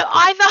 'Cause we No, have to-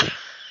 I thought.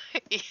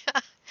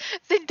 Yeah.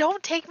 Then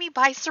don't take me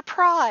by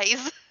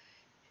surprise.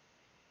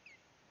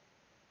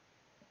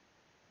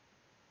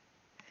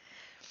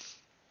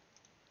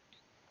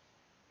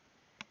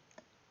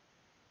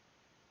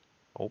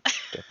 Oh,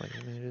 definitely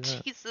didn't mean to do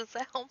that. Jesus,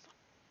 Elm.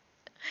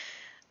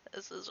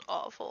 This is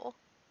awful.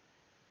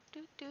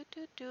 Do do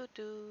do do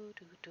do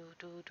do do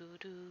do do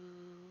do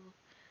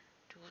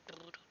do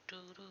do do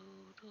do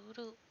do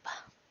do.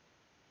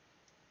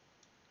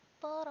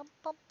 Ba-dum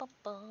bum bum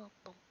bum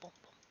bum bum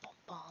bum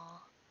bum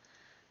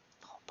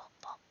bum bum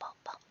bum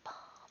bum bum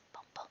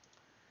bum bum.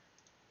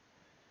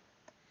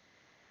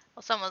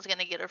 Well, someone's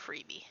gonna get a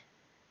freebie.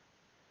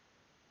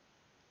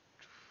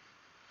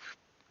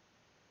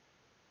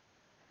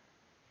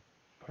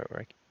 Part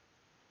where I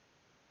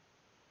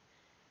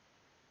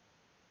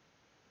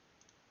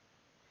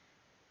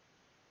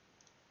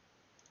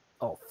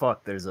Oh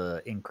fuck! There's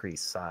a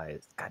increased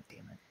size. God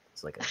damn it!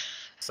 It's like a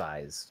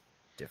size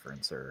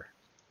difference or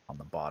on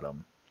the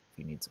bottom. If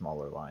you need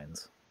smaller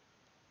lines.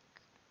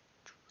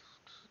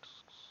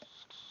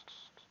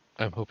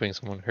 I'm hoping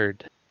someone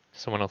heard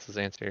someone else's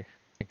answer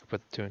and could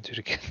put the 2 and 2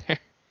 together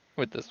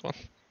with this one.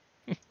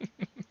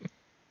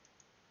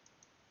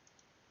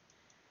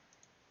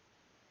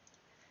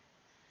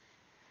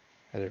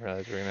 I didn't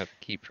realize we were gonna have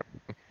to keep from.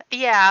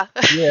 Yeah.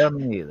 Yeah,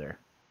 me either.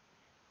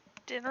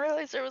 Didn't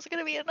realize there was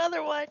gonna be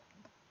another one.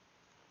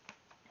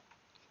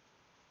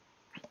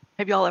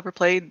 Have y'all ever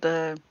played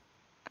the,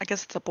 I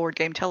guess it's a board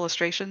game,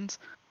 Telestrations?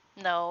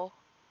 No.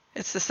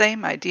 It's the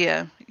same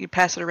idea. You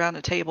pass it around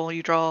a table,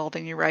 you draw,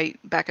 then you write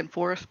back and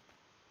forth.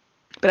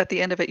 but at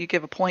the end of it, you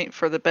give a point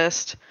for the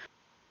best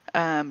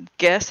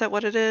guess at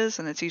what it is,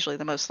 and it's usually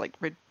the most like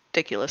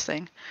ridiculous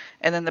thing,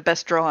 and then the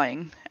best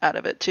drawing out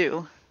of it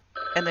too,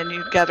 and then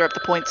you gather up the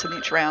points in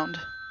each round.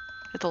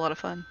 It's a lot of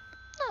fun.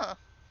 Huh.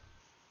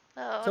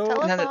 Oh,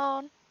 So- And then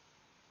telephone.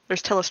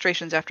 There's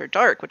Telestrations After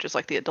Dark, which is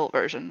like the adult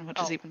version, which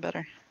is Oh. even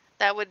better.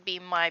 That would be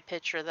my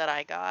picture that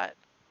I got.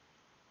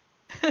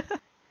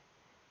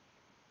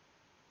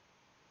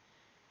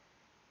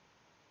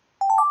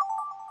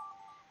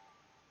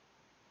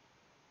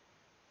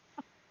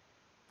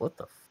 What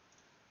the?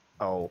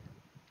 Oh,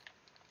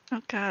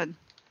 Oh God,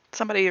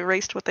 somebody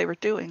erased what they were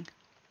doing.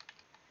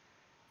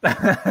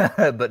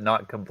 but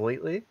not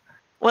completely.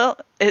 Well,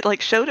 it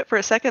like showed it for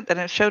a second, then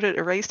it showed it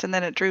erased, and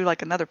then it drew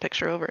like another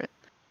picture over it.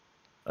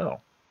 Oh,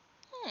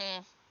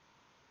 Hmm.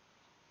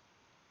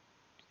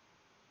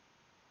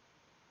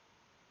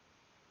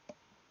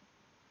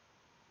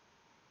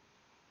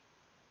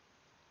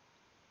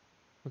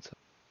 What's up?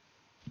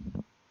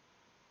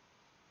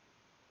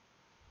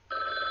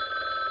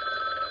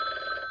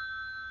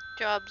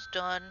 Job's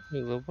done.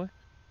 Hey, little boy.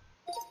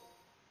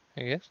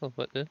 I guess little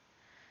boy did.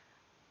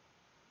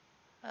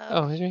 Oh.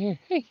 Oh, he's right here.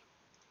 Hey.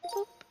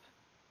 Boop.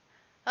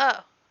 Oh.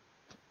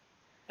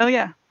 Oh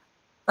yeah,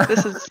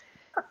 this is.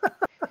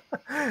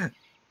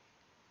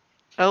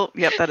 Oh,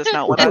 yep, that is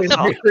not what I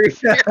saw.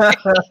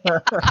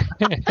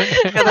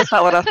 Yeah, that's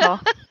not what I saw.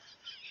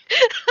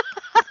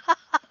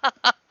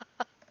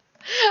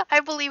 I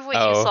believe what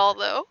you Oh. saw,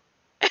 though.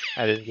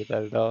 I didn't get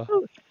that at all.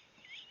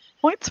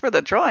 Points for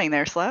the drawing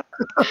there, Slap.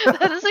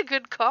 That is a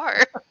good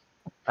car.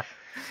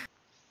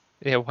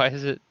 Yeah, why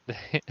is it?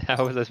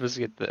 How was I supposed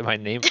to get my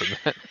name from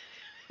that?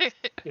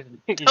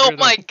 Oh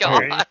my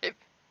god.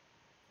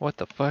 What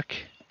the fuck?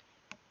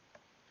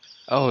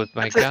 Oh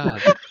my That's it.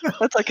 god.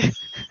 That's like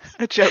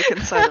a joke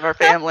inside of our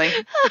family.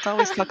 It's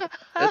always talking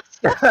about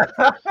this.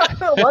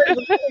 why is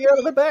it coming out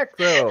of the back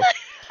though?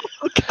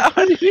 Oh God.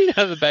 What do you mean out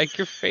of the back?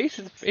 Your face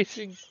is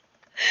facing.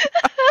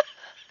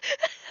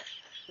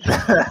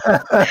 God.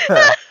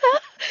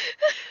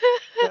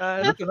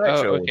 The Tonight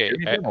Oh, Show with okay.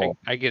 Jimmy I Kimmel.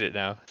 get it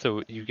now.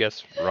 So you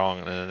guess wrong,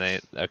 and then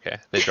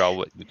they draw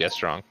what you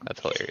guessed wrong.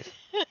 That's hilarious.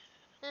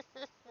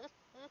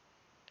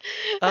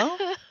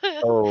 Oh?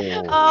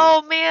 Oh.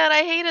 Oh man,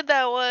 I hated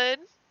that one.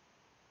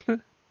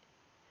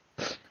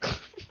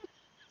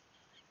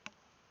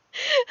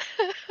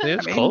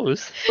 It's mean-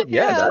 close. Yeah,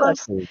 Yeah. that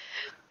actually.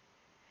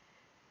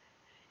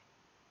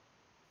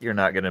 You're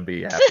not gonna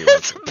be happy with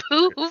It's it.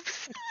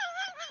 boobs.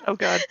 Oh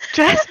God.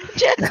 Jess.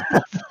 Jess.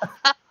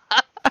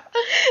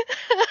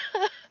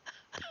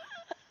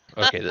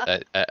 Okay,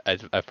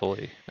 I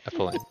fully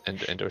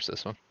endorse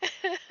this one.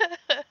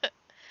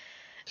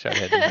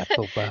 Shout out to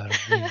Apple Bottom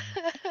Wing.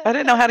 I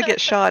didn't know how to get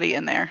shoddy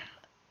in there.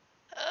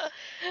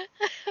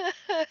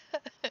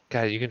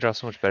 God, you can draw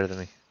so much better than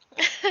me.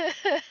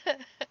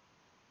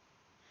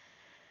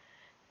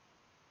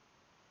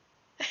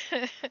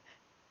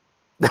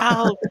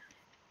 Oh,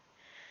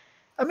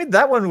 I mean,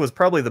 that one was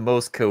probably the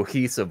most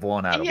cohesive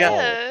one out of all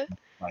Yeah.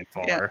 by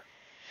far. Yeah.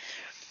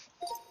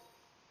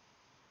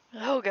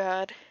 Oh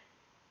god.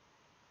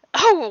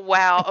 Oh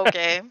wow,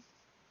 okay.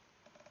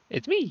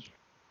 It's me.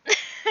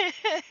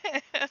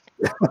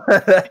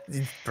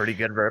 Pretty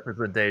good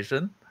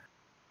representation.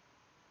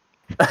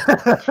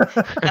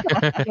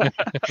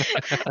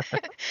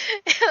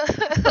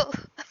 Yep.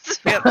 Is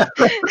it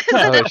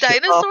Oh, a shit.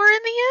 dinosaur in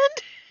the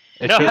end?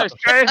 It No, I shows, was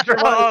trying to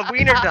draw a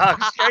wiener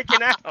dog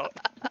striking out.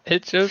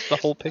 it shows the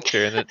whole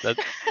picture, and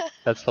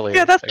that's hilarious.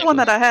 Yeah, that's the one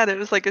actually. that I had. It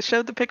was like it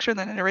showed the picture and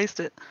then it erased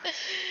it.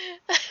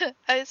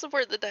 I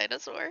support the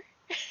dinosaur.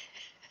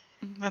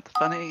 That's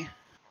funny.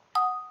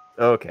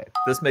 Okay,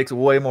 this makes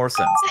way more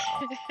sense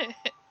now.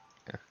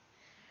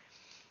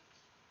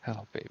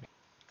 Oh baby.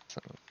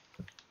 So,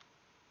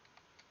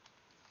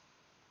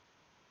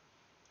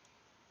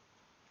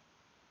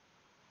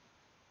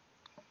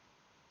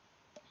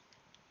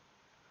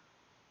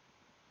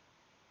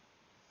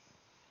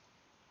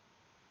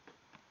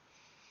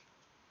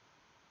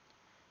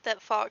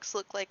 That fox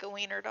looked like a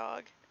wiener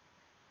dog.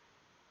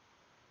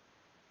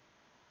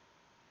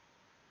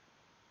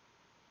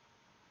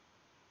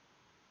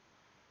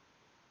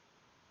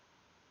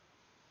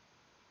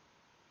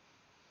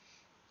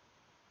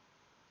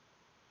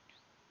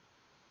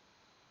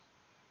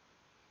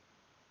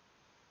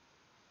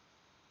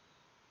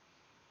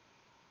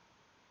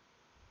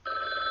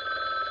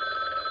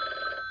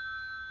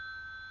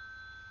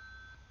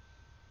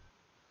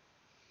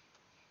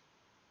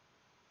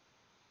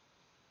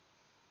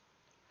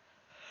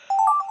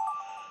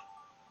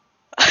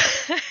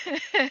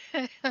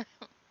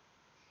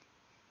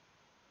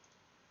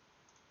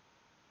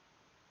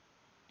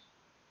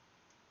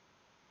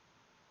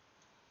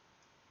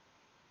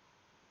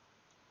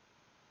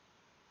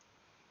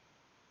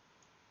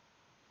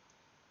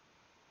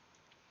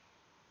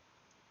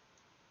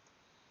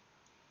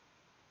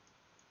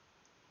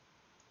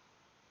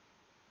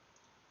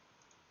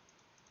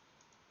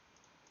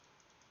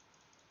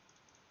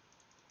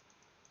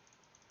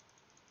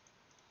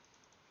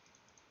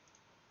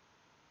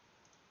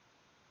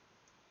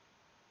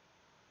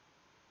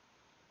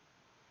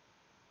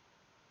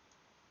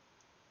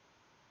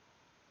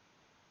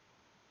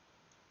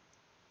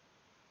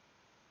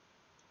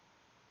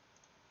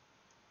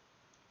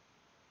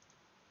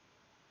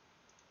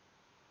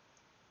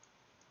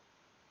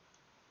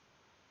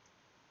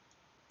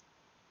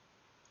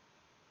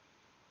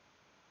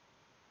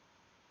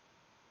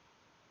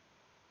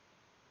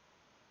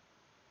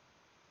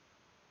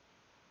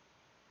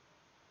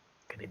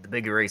 I need the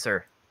big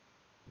eraser.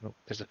 Nope,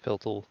 there's a fill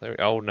tool. There.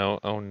 Oh no!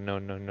 Oh no!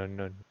 No! No!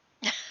 No!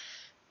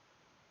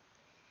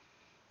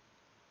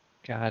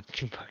 God,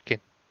 fucking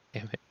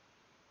damn it!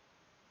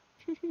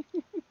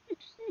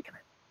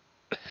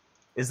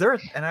 Is there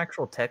an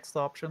actual text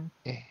option?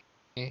 Eh,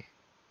 eh,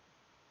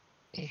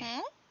 eh.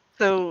 Hmm?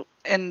 So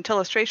in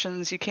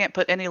illustrations, you can't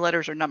put any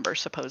letters or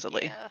numbers,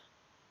 supposedly. Yeah.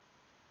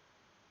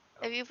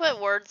 If you put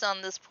words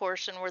on this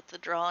portion with the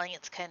drawing,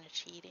 it's kind of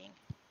cheating.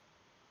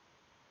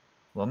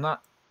 Well, I'm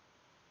not.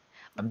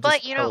 I'm But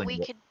just you know, telling we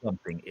what could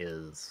something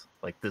is.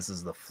 Like, this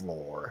is the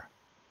floor,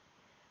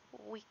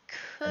 and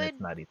could.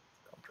 it's not even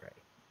spelled right.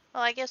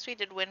 Well, I guess we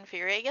did Wind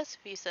Fury. I guess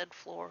if you said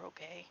floor,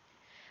 okay.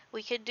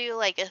 We could do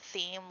like a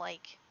theme,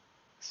 like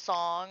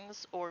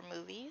songs or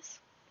movies.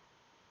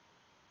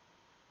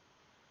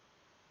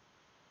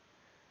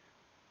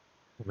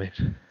 Oh,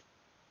 man.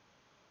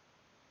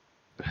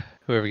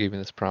 Whoever gave me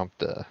this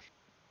prompt,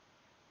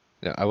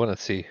 I want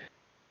to see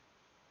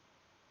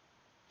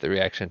the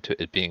reaction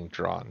to it being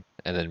drawn,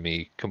 and then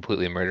me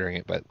completely murdering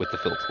it with the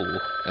fill tool,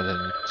 and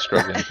then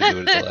struggling to do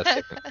it at the last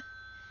second.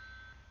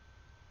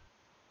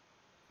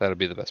 That'll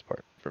be the best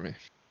part for me.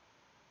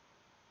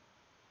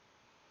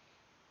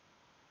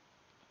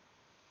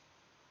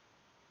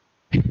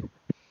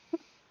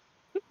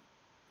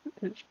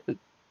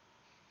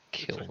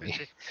 Kill me.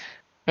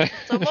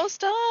 It's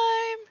almost time.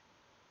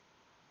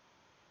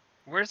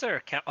 Where's their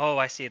account? Oh,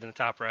 I see it in the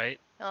top right.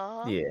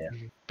 Yeah.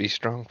 Be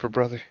strong for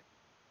brother.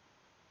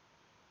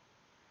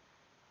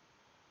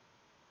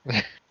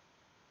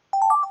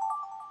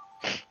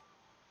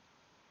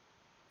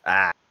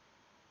 Ah.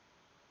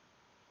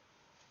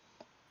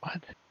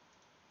 What?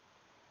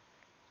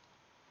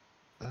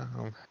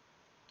 Um.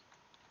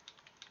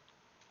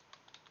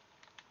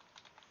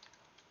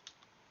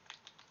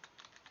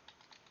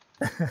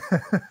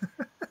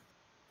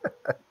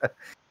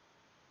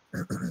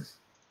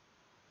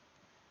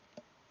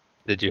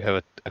 Did you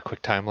have a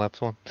quick time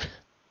lapse one?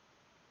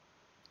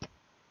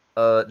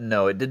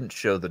 No, it didn't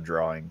show the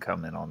drawing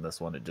come in on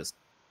this one. It just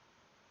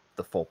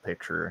the full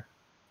picture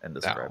and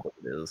describe what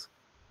it is.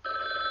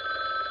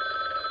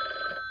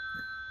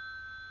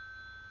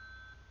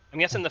 I'm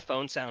guessing the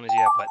phone sound is you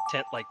have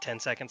what 10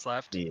 seconds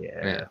left.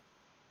 Yeah.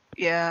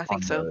 Yeah, I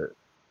think On so.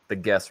 the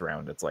guess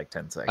round, it's like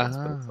 10 seconds,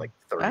 but it's like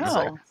 30 Oh.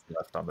 seconds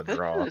left on the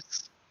draw.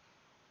 Goodness.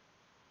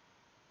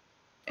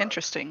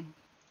 Interesting.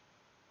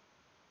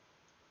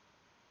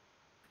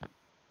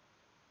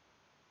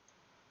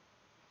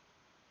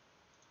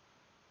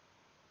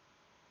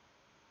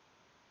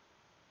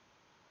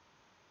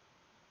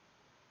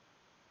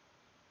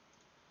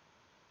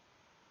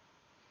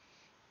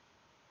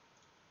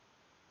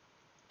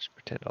 Just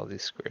pretend all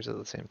these squares are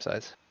the same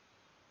size.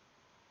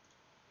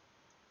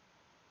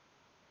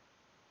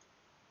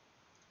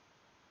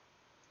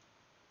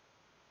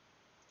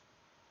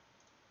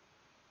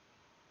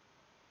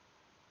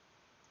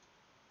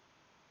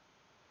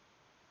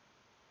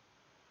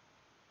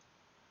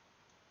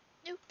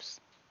 Oops.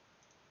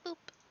 Boop.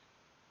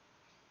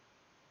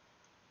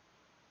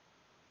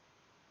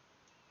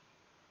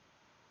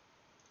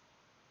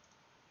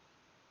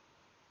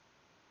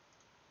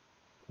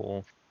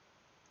 Cool.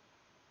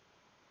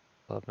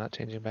 Love not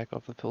changing back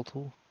off the fill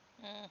tool.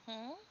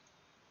 Mm-hmm.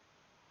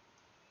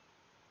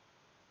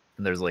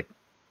 And there's like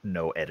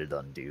no edit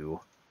undo.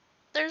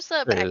 There's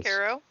a There back is.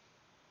 arrow.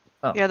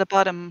 Oh. Yeah, the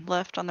bottom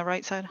left on the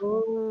right side.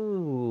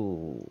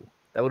 Oh,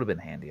 that would have been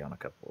handy on a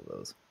couple of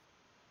those.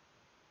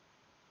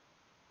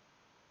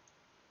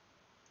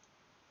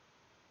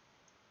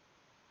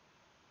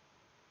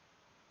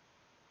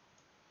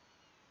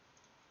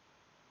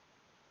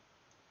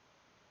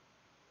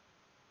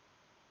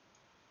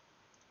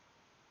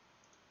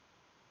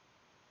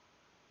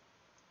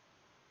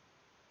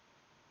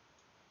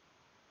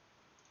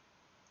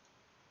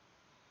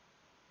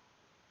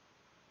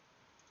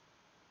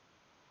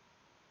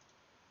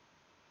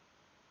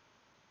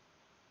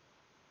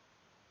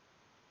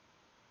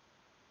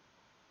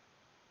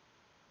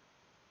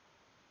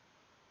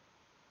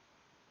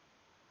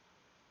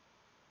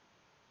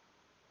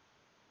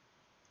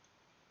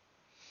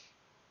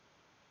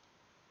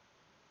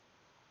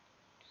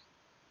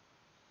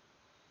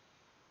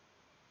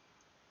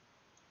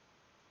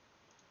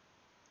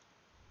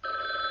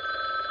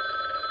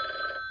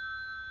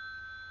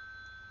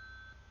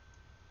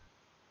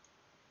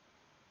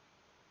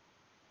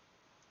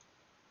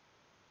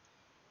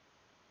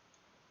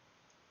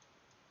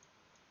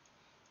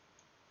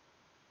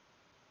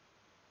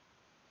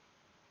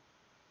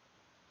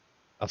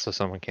 Also,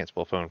 someone can't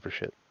spell phone for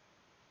shit.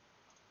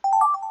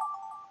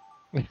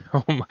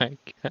 Oh my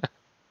god.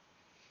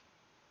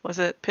 Was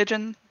it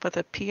pigeon with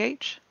a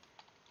PH?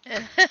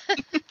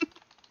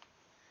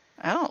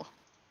 Oh.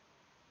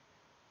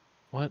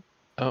 What?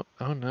 Oh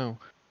no.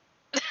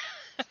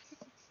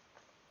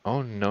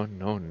 Oh no.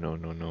 Oh, no,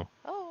 no.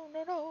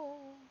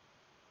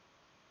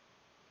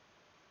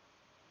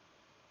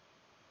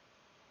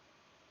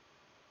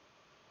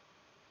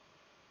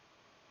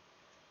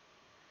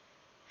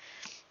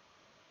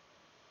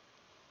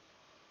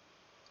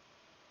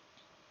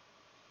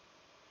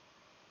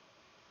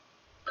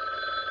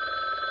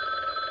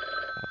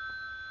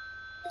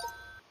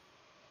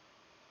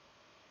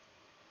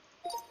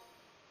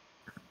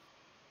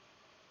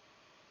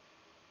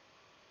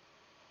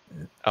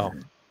 Oh.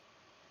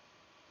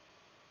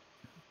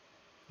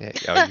 Yeah.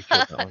 Oh, you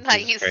killed that one.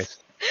 Jesus Nice.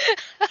 Christ.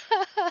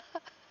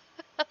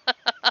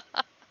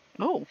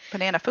 Oh,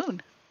 banana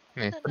foon.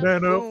 Yeah.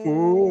 Banana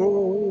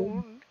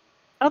food.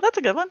 Oh, that's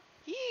a good one.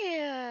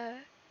 Yeah.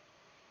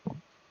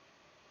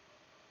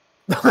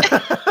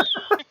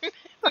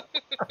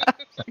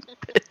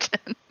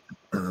 Pigeon.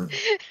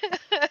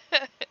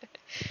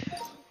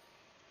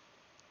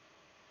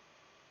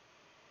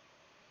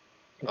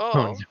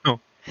 Oh. no.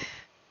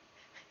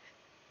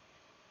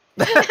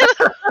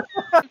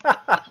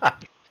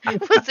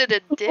 Was it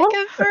a dick at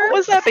What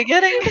was first? that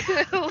beginning?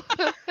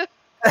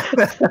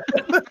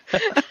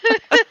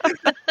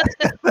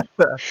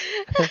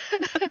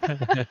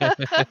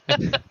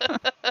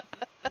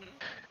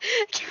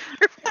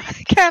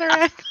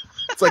 Cataract.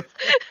 It's like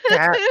a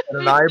cat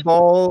and an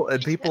eyeball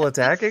and people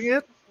attacking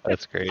it.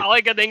 That's great. All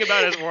I can think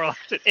about is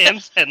Warcraft.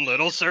 Imps and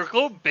little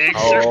circle, big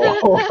circle.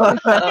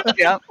 Oh,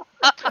 Yeah.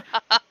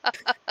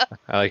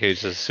 I like how you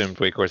just assumed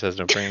Wake Horse has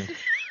no brain.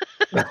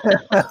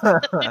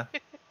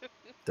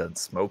 done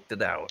smoked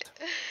it out.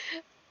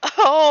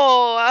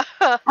 Oh.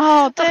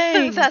 Oh,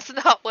 dang. That's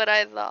not what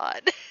I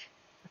thought.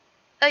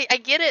 I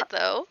get it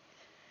though.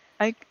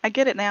 I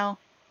get it now.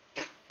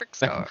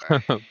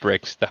 Brickstar.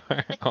 Brick Star.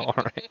 All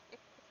right.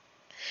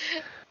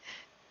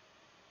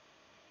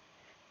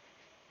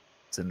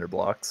 Cinder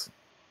blocks.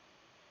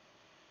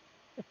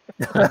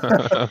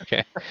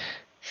 Okay.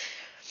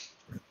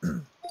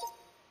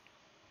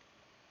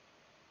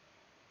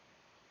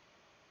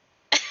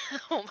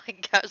 Oh my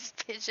gosh,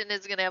 Pigeon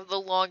is gonna have the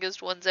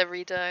longest ones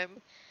every time.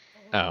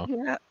 Oh.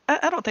 Yeah.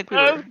 I don't think we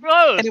Oh, were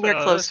close. anywhere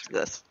close to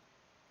this.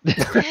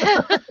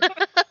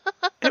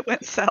 It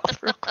went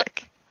south real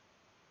quick.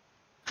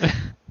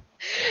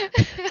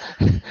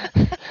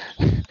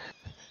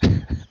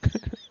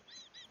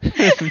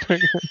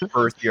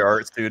 First year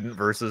art student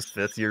versus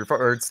fifth year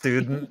art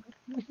student.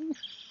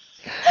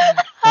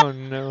 Oh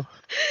no.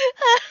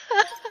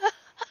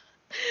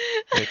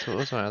 Wait, so what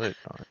was my other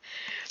drawing?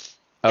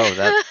 Oh,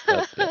 that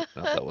yeah,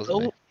 no, that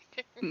wasn't me.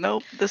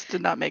 Nope, this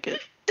did not make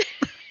it.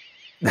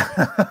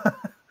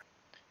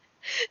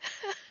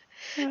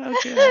 Oh,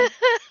 God.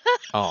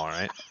 All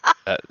right.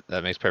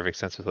 That makes perfect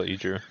sense with what you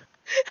drew.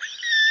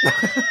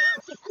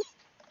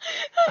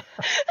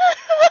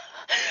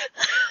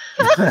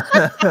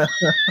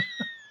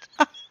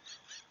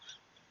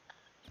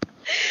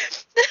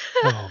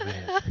 Oh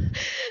man.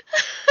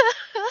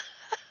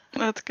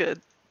 That's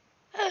good.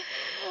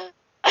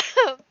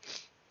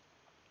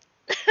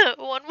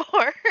 One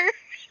more.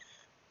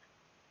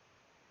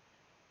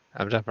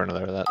 I'm down for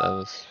another of that. That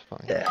was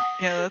fun. Yeah.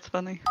 Yeah, that's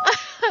funny.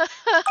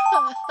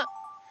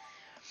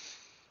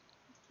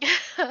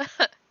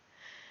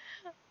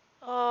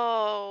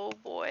 Oh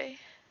boy.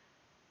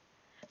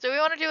 So we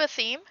want to do a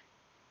theme?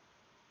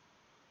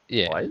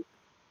 Yeah. What?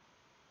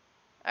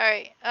 All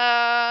right.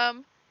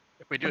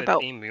 If we do What a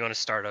about- theme, we want to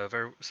start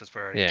over since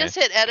we're already. Yeah. Just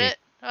hit Okay. edit.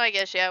 Oh, I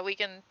guess yeah, we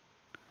can.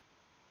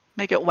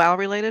 Make it WoW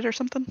related or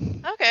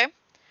something? Okay.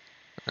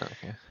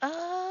 Okay.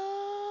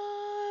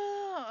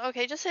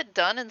 Okay, just hit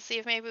done and see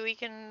if maybe we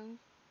can.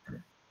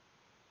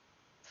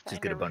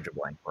 Just get a bunch of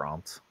blank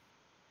prompts.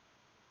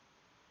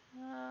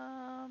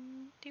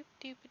 Doop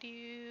doop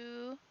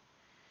doo.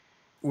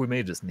 We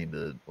may just need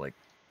to like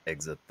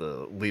exit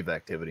the leave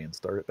activity and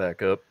start it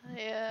back up.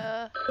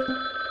 Yeah.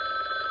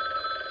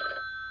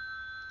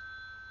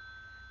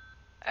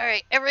 All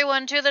right,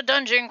 everyone to the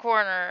dungeon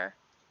corner.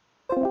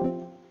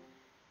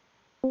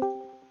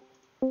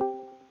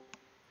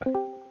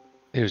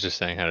 He was just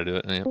saying how to do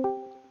it. Yeah.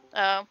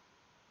 Oh.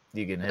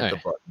 You can hit Okay. the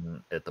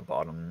button at the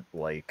bottom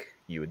like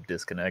you would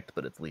disconnect,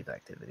 but it's leave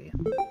activity.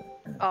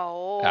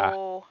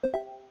 Oh.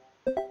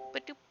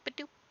 Ba-doop,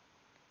 ba-doop.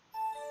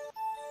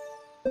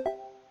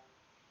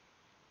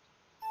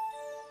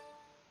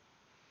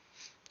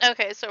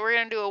 Okay, so we're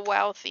gonna do a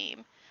WoW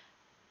theme.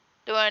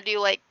 Do you want to do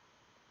like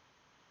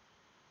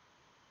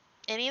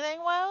anything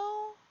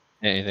WoW?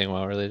 Anything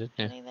well related?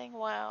 Yeah. Anything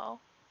WoW?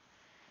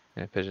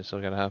 Yeah. Pigeon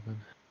still gotta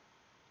happen.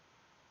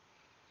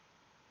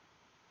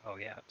 Oh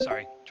yeah,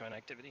 sorry. Join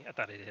activity. I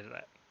thought I did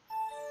that.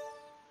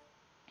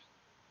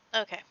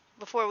 Okay,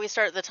 before we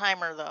start the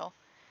timer though.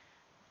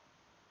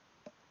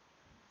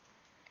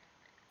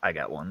 I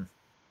got one.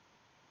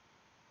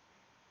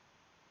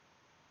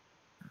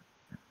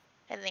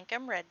 I think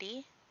I'm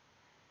ready.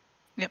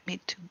 Yep, me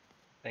too.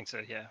 Think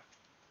so. Yeah.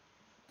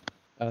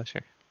 Oh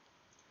sure.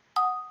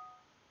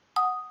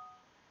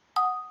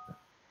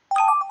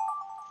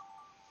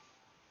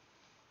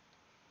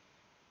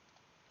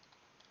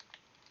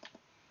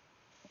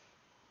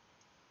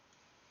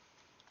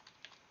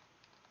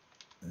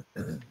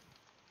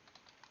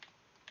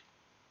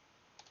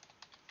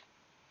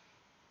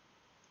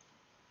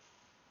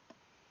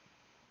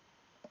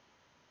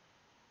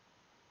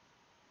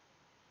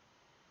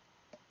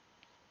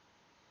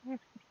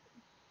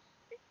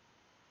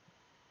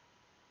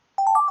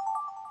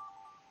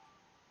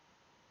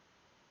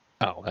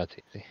 Oh, that's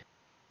easy.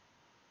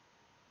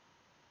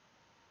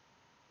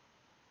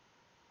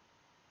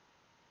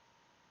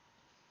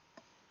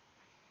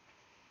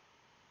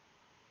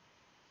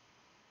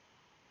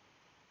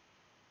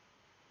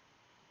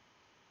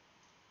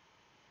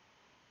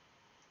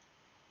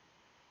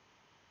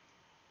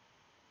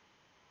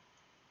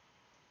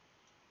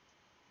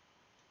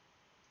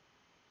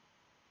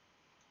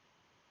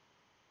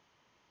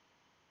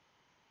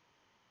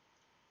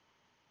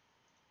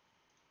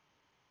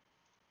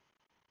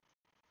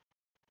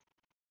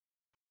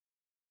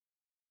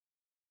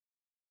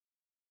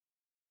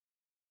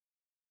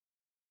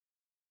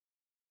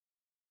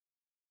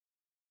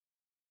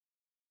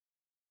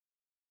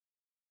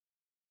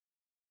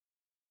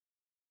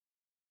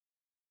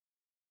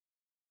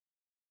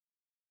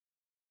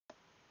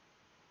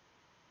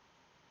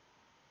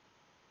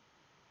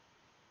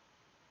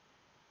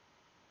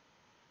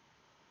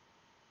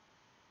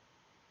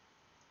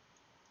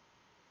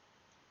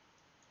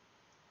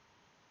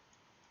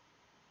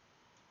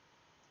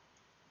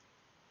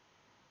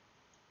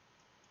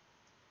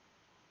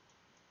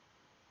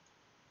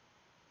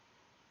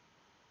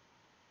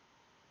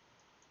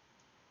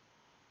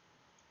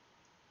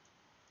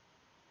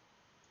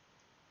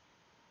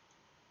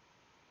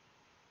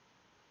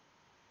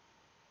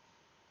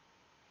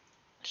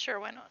 sure,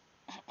 why not?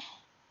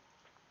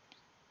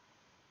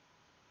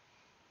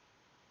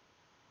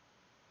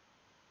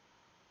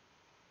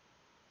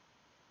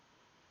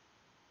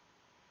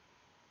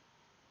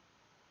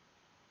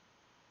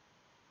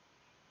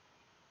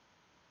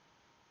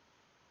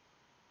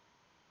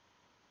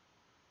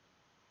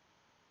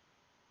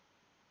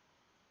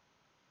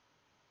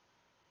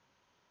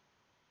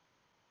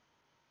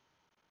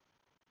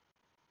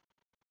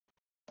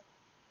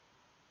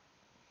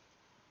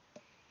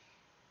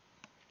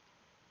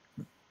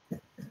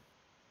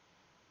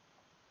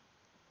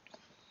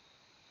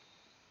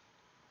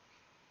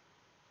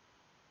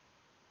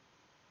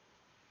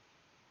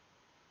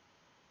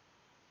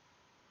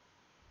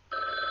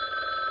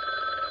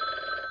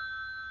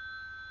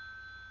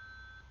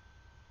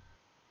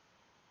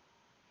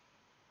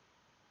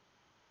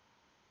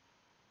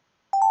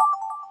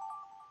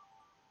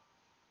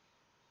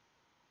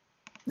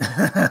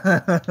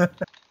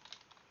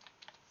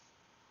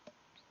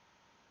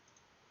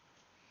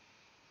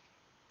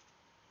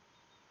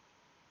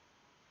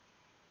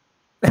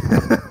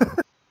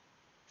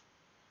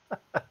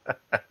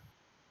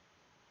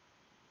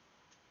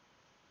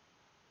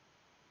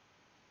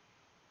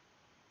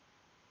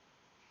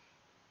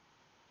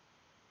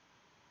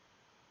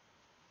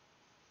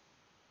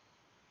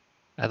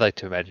 I'd like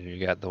to imagine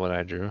you got the one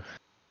I drew.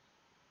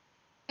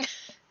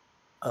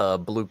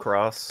 Blue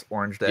Cross,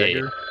 Orange Yeah,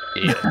 Dagger.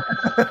 yeah.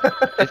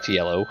 It's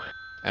yellow,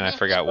 and I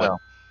forgot what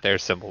Well. their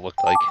symbol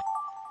looked like.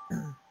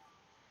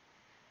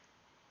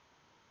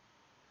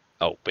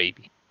 Oh,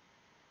 baby.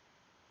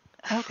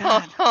 Oh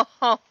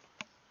god.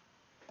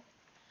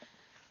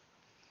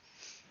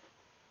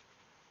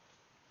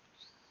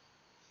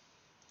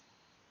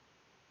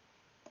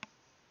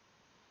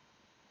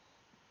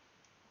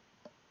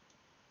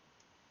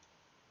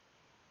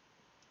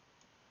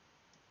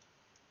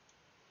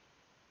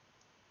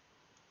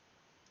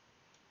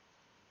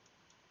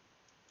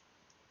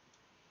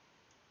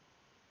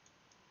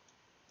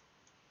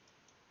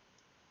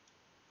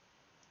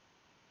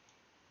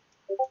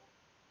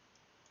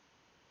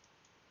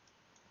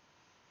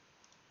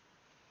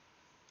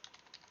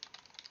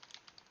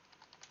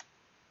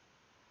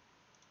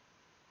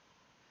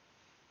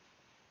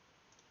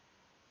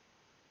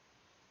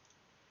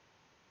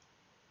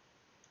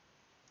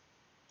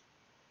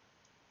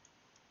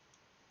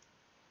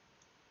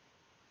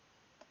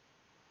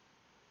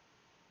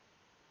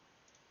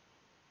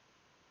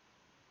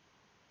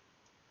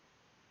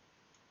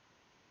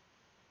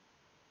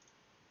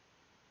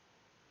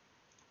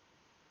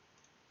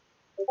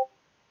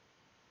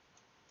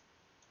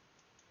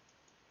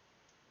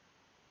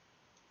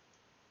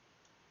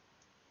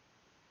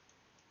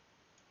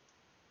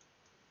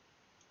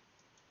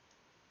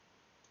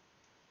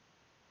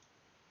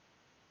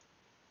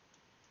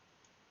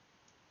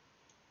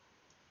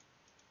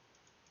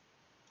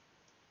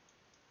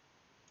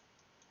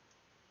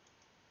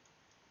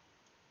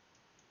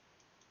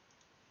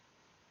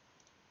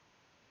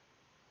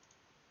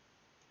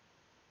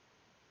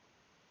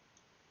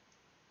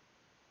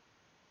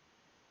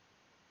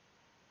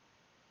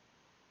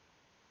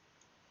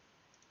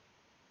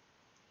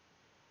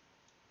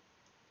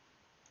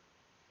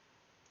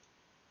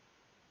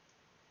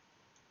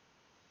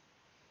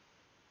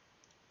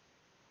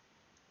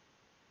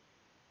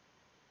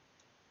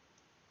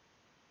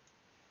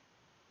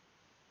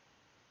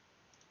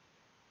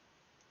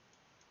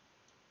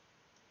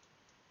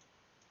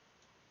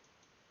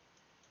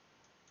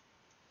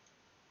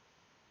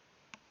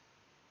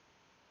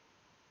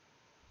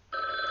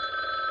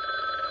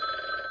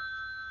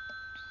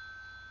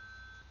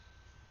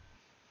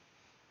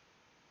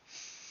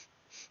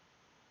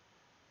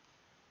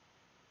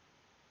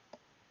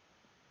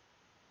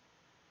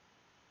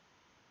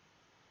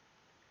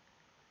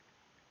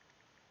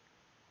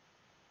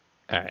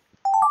 Alright.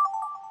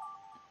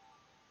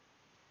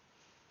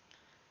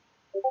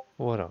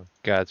 What on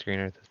God's green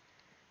earth?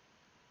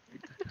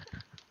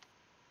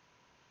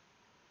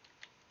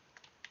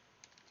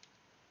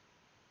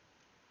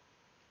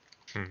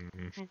 Hmm.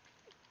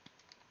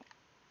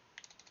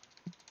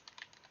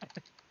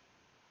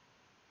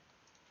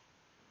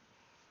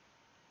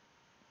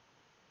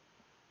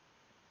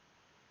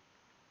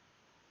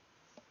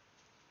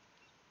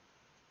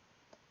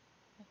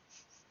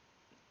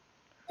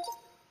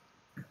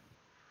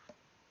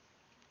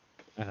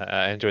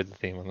 I enjoyed the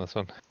theme on this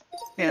one.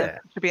 Yeah,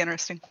 should be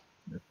interesting.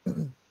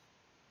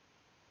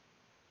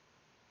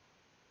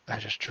 I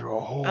just drew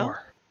a whore.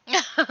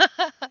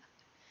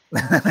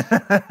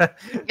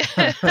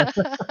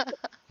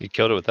 You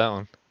killed it with that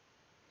one.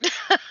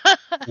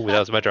 Ooh, that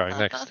was my drawing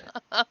next.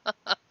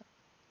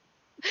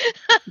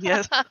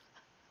 Yes.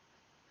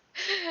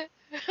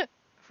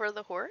 For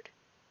the horde?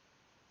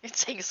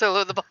 It's saying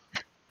solo the boss.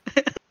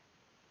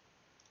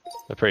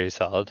 They're pretty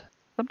solid.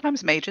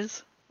 Sometimes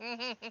mages.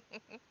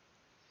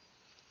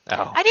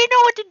 Ow. I didn't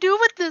know what to do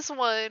with this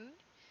one.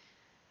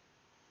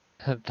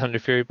 Thunder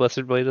Fury,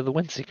 Blessed Blade of the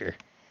Windseeker.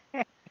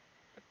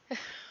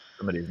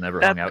 Somebody's never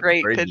That's hung out in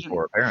great, trade Pigeon.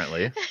 before,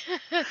 apparently.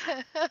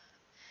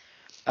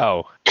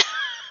 Oh.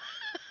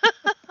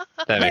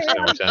 That makes way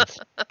more sense.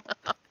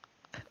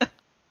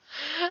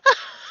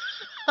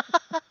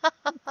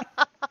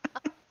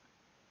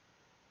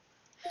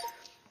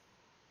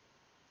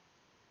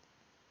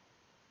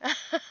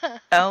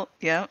 Oh,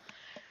 yeah.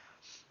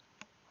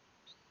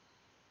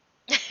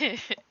 Hey.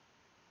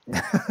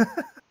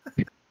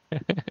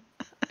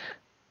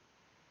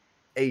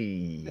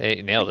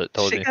 Hey, nailed it.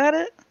 Told She you. got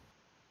it?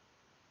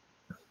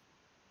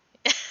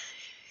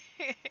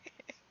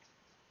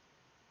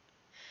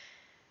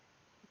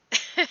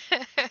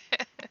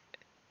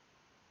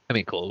 I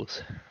mean,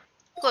 close.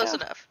 Close Yeah.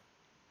 enough.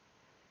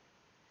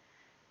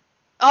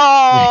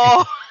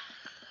 Oh!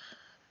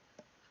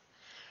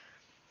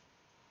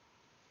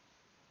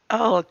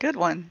 Oh, good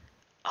one.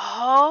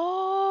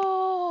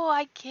 Oh,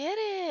 I get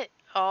it.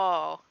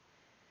 Oh,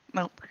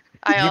 Nope.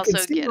 I You can also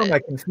see get where my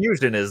it.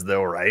 confusion is,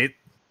 though, right?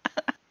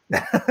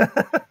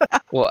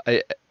 Well,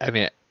 I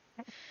mean,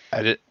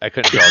 I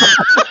couldn't draw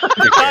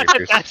the God,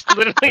 characters. that's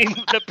literally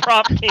the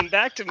prompt came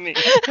back to me.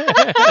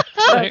 That's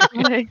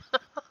funny.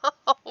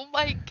 Oh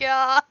my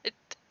god.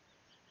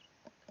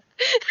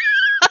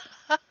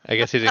 I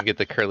guess he didn't get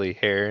the curly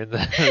hair and the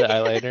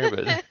eyeliner,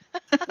 but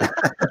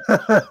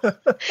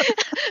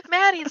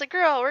Maddie's a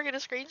girl. We're gonna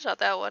screenshot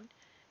that one.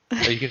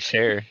 oh, you can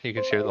share. You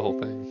can share the whole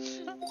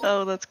thing.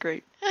 Oh, that's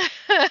great.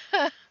 I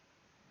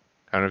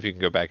don't know if you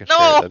can go back and share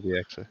No! it. That'd be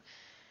actually.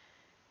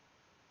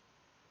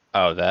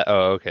 Oh, that.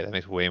 Oh, okay. That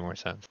makes way more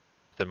sense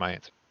than my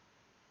answer.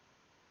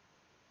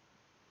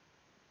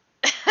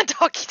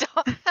 Doggy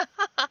dog.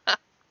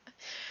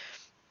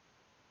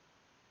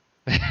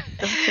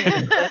 Don't think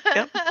of that.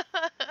 Yep.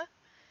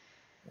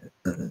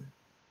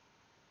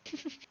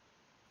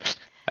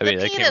 I The mean,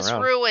 that came penis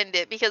around. ruined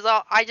it because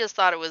I just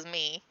thought it was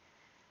me.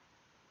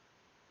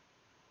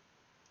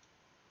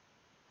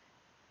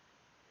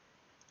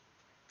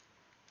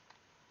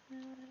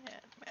 And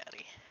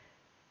Maddie.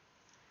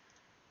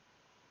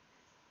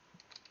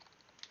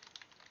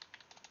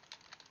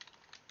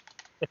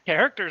 The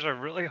characters are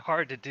really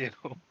hard to do.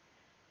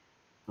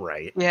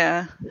 Right.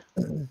 Yeah.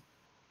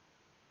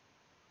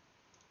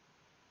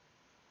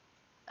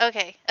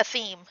 Okay, a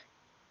theme.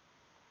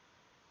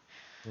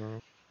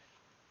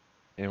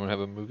 Anyone have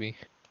a movie?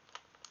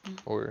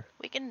 Or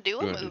We can do you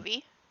a want to?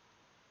 movie.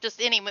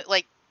 Just any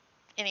like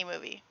any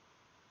movie.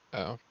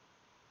 Oh,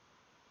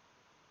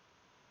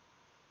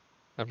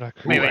 I'm not.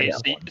 Wait, Ooh, I wait.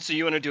 got one. So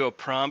you want to do a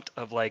prompt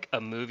of like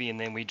a movie and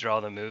then we draw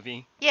the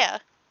movie? Yeah.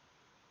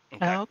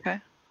 Okay. Oh, okay.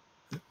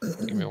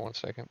 Give me 1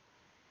 second.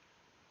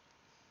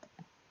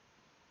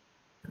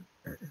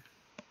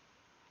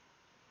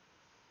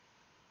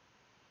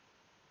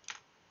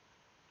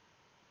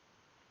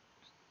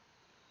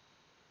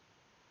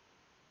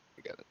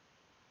 I got it.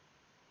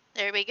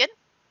 Everybody good?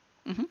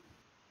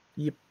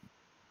 Yep.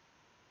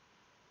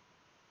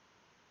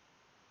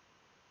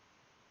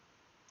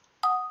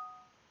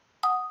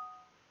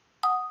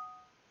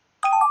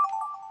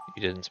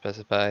 You didn't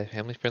specify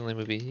family-friendly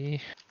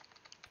movie.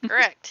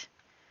 Correct.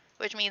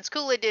 Which means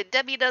Coolidge did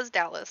Debbie Does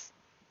Dallas.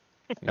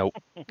 Nope.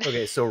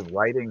 Okay, so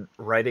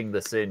writing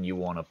this in, you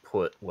want to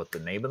put what the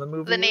name of the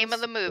movie The name of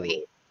is? the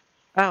movie.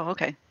 Oh,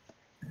 okay.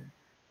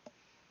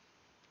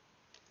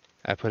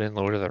 I put in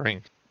Lord of the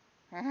Rings.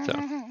 So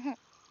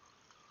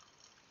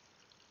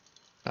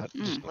not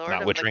just Lord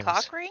not of which the rings.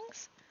 Cock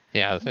Rings?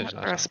 Yeah, that's Or just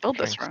I not spelled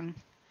which this rings. wrong.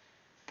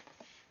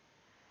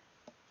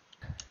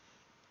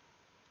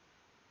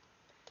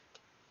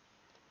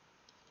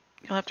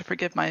 You'll have to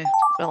forgive my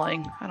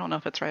spelling. I don't know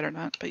if it's right or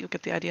not, but you'll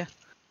get the idea.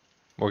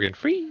 Morgan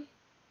Free.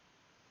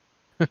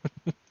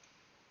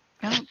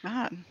 Oh,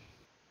 God.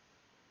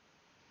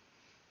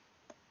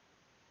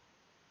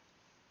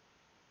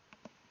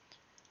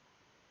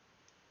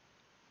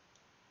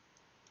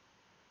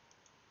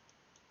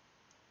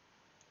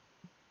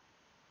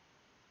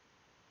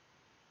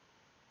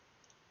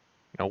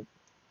 Nope.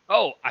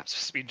 Oh, I'm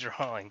supposed to be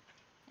drawing.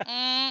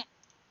 Mm,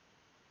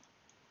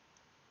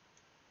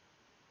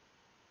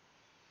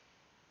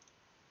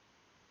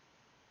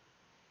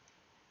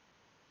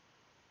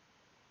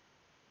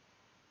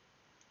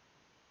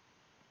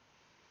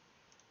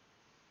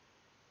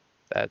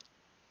 That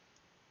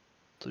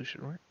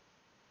solution work.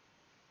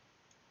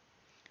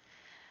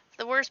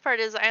 the worst part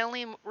is I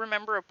only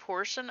remember a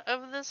portion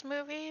of this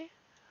movie.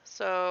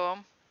 So,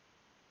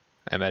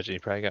 I imagine you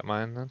probably got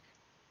mine then.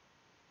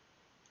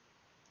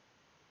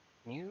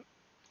 Can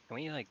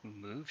we like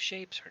move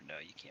shapes or no?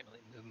 You can't really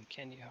move them,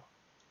 can you?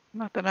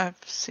 Not that I've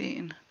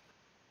seen.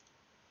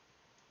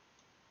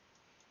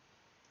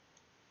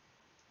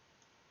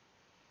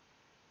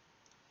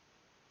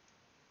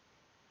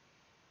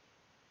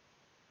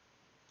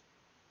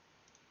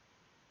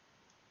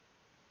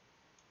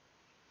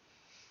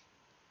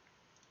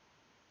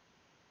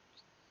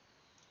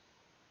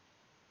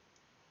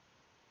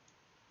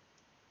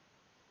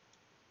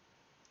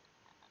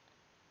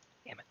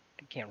 Damn it!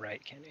 I can't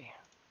write, can he?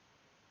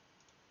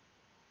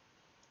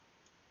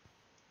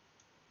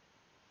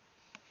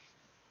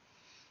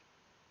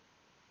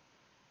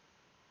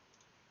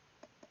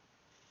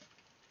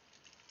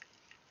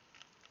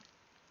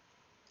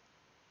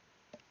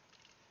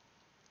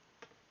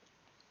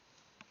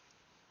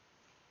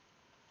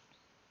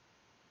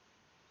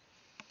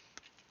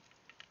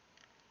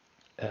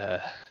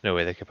 No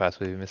way that could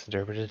possibly be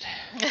misinterpreted.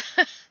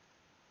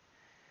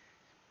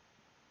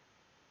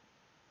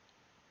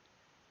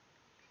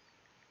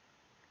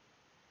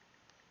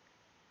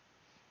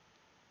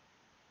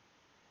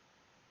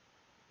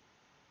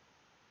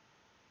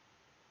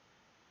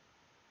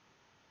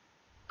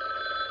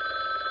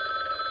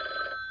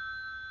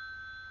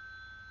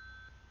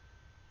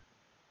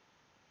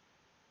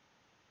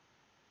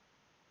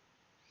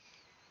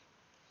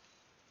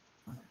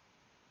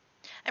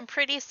 I'm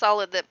pretty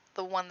solid that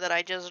the one that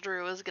I just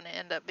drew is going to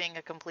end up being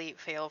a complete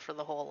fail for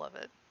the whole of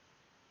it.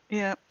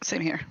 Yeah,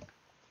 same here.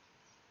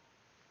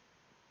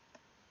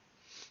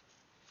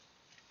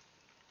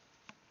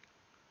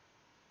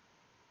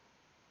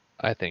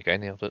 I think I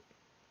nailed it.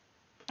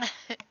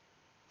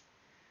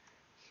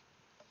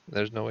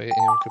 There's no way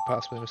anyone could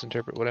possibly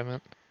misinterpret what I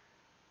meant.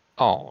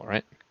 All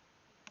right.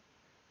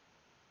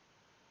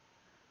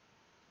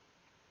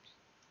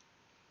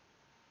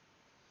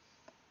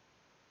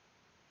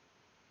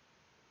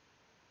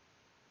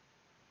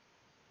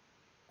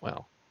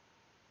 Well.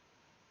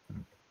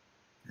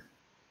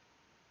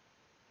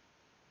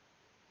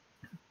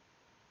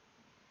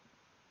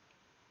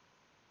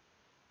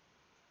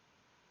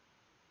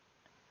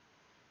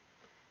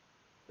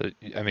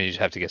 I mean, you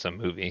just have to guess a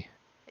movie.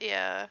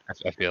 Yeah.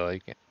 I feel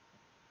like.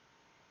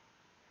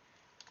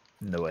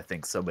 No, I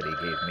think somebody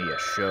gave me a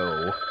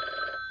show.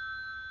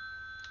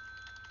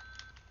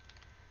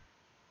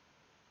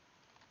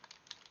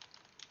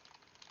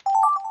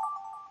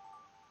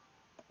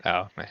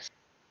 Oh, nice.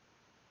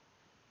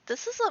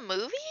 This is a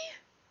movie?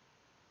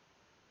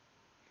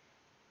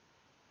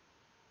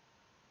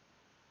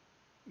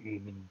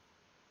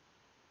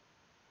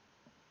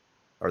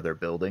 Are there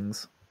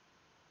buildings?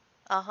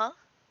 Uh-huh.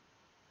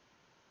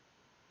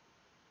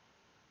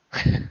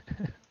 I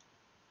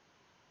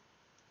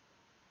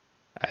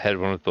had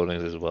one with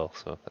buildings as well,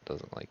 so that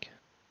doesn't like.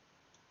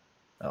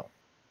 Oh.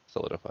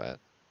 Solidify it.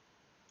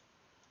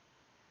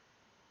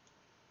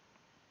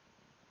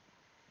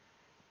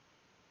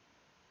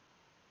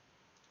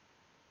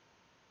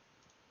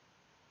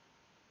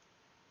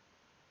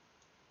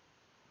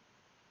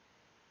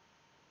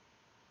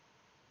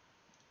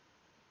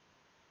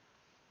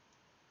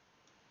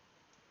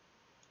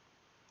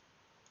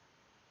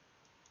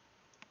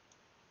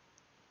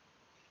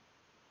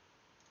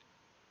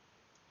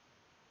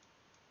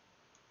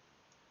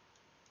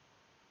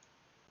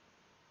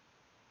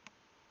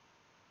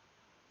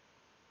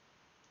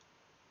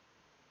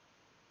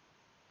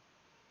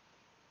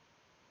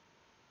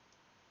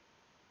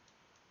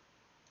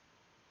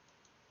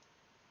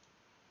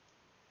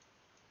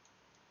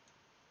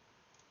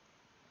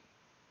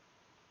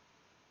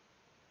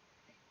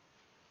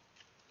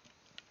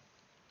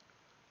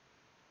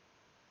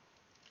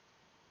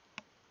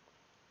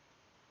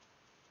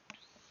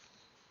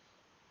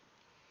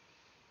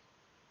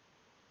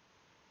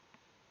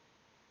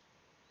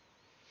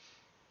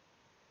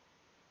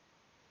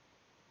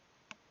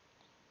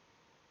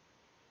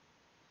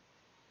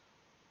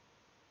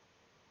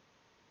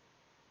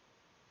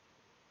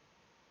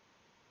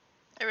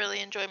 I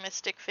really enjoy my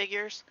stick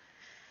figures.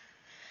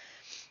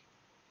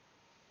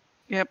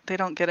 Yep, they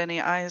don't get any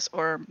eyes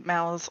or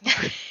mouths.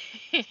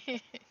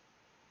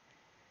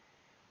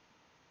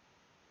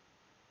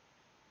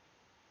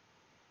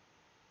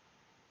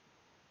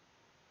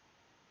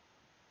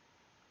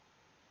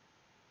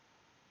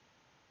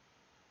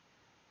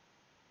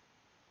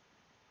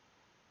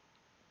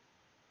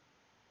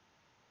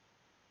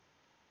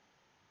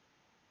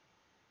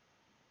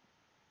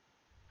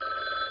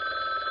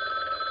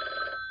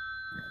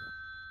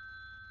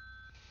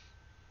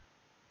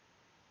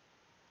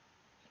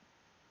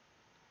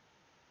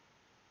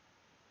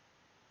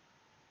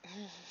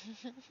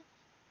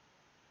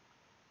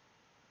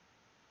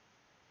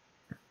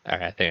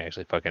 Alright, I think I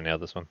actually fucking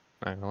nailed this one.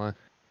 Not gonna lie.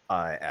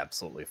 I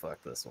absolutely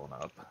fucked this one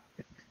up.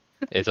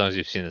 As long as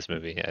you've seen this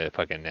movie, I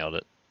fucking nailed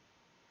it.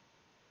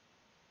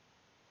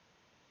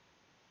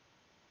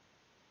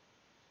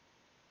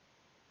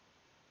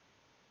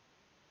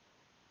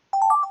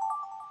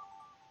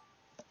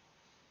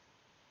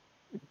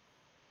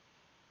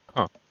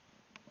 Huh.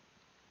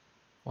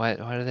 Why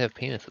do they have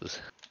penises?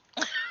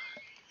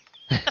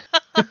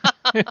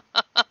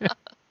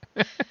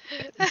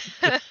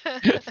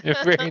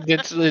 They're very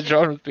intentionally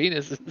drawn with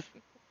penises.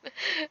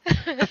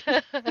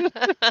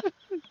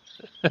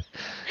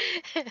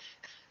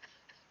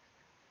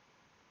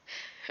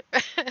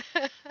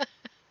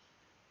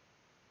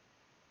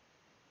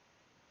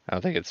 I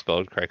don't think it's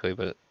spelled correctly,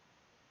 but...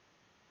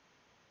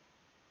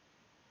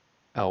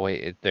 Oh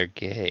wait, they're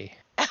gay.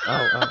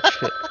 Oh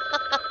shit.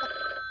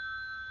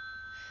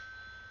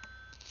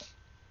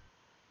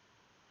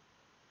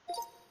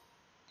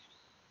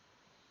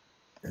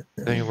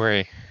 Don't you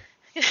worry.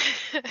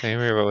 Don't you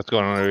worry about what's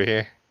going on over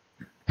here.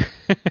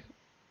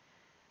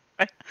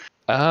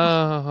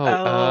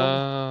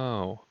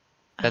 Oh.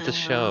 That's a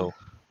show.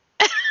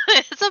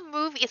 It's a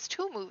movie. It's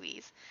two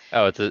movies.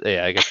 Oh,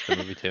 yeah, I guess it's a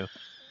movie too.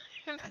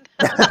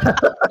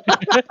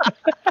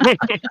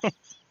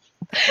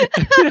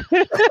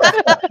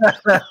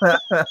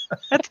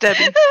 That's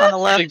Debbie on the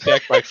Like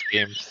left. Jackbox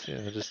games. You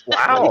know, just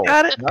Wow. You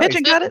got it. Nice,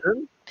 Pigeon got it.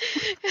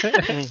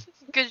 Pigeon.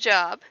 Good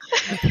job.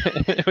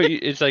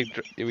 it's like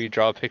we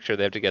draw a picture,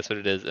 they have to guess what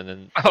it is, and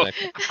then the Oh,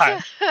 next-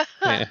 God.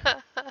 yeah.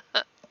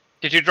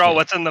 Did you draw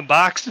what's in the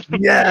box?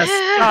 Yes.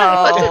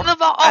 What's in the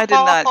ball? I did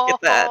not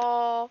get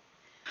that.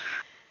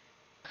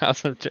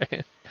 House of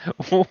Giant.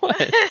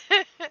 What?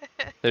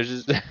 There's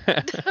just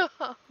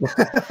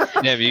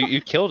damn,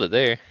 you killed it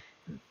there.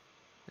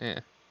 Yeah.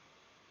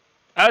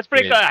 That was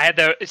pretty Yeah. good. I had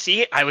to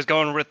see. I was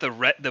going with the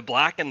red, the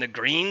black, and the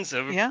greens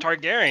of Yeah.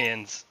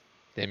 Targaryens.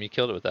 Damn, you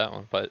killed it with that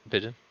one, but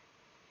pigeon.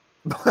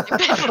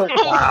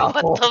 Wow.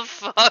 What the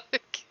fuck?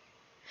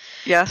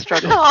 Yeah,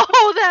 struggle.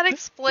 Oh, that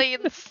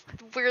explains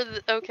where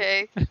the.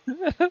 Okay.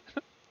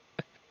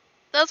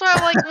 That's why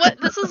I'm like, what?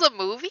 This is a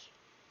movie?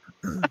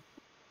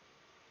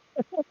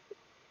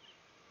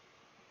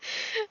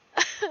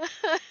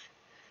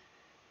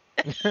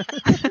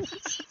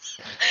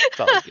 That's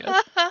all I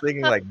guess.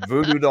 Thinking like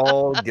voodoo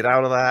doll, get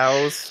out of the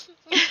house.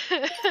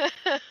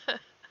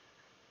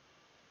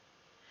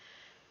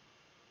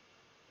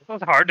 It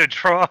was hard to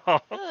draw.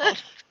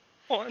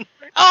 One.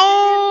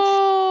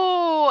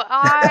 Oh,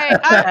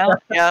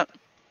 Yeah,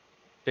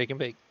 Shake and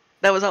bake.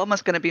 that was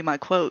almost going to be my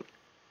quote.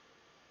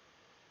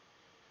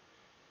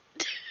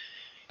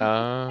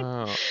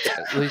 Oh.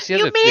 At least you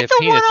they made have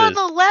the one on penises.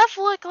 the left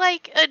look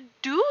like a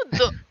dude.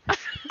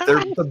 They're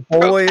the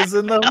boys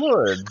in the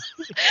hood.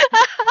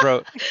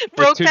 Bro,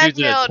 Broke that's two that dudes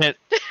in a down. tent.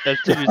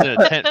 That's two dudes in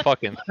a tent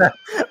fucking.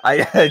 I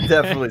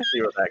definitely see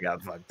where that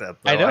got fucked up.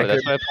 Though. I know,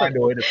 that's couldn't why I find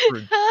a way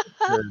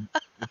to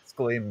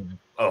exclaim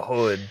a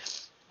hood.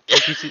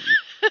 Like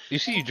you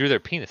see you drew their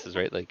penises,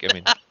 right? Like, I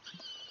mean,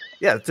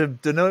 Yeah, to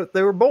denote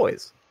they were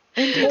boys.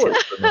 Boys in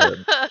the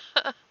hood.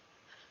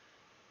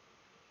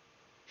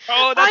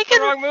 Oh, that's the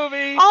wrong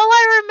movie. All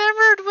I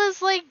remembered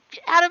was like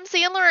Adam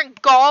Sandler and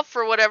golf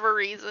for whatever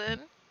reason.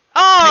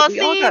 Oh, Hey, we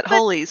all see, got but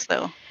holies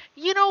though.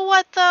 you know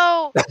what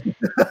though?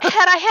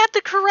 Had I had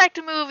the correct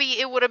movie,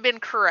 it would have been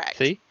correct.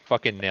 see?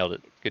 Fucking nailed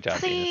it. Good job,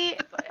 Tina. See,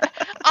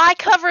 I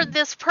covered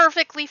this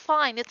perfectly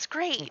fine. It's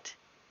great.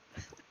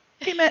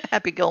 He meant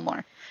Happy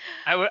Gilmore.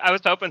 I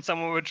was hoping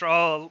someone would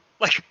draw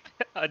like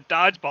a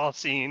dodgeball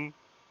scene.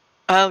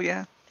 Oh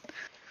yeah.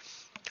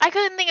 I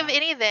couldn't think of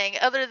anything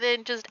other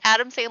than just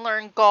Adam Sandler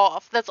and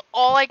golf. That's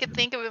all I could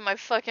think of in my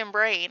fucking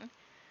brain.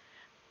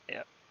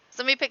 Yep.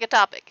 So let me pick a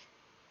topic.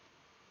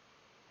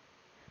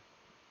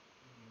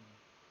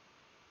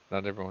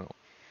 Not everyone.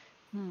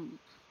 Hmm.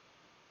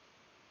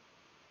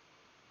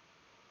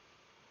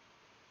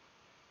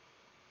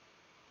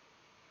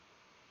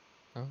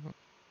 Oh.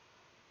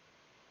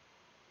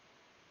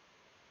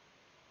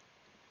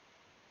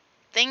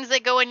 Things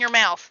that go in your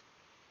mouth.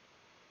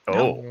 Oh.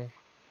 No.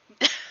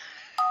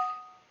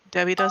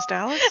 Debbie Does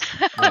Dallas.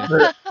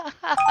 Yeah.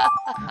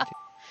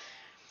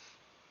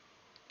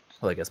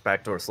 Well, I guess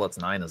Backdoor Sluts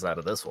 9 is out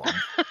of this one.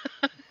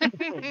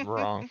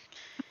 Wrong.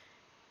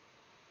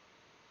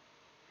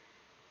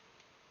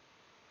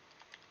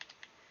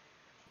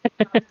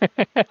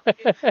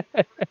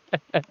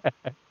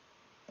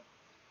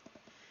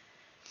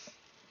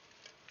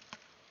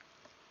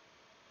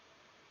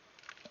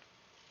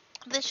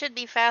 This should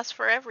be fast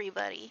for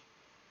everybody.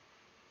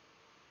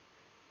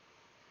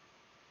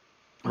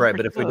 Right, For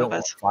but if we two of don't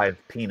want us. 5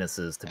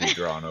 penises to be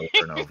drawn over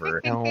and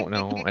over.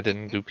 No, I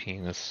didn't do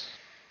penis.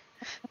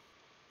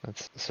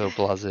 That's so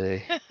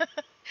blasé.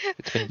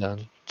 It's been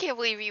done. Can't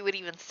believe you would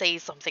even say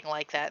something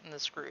like that in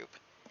this group.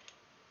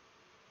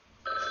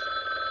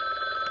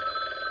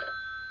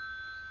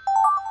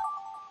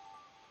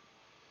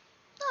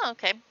 Oh,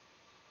 okay.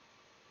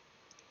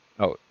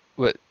 Oh,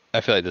 what?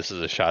 I feel like this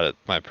is a shot at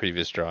my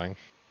previous drawing.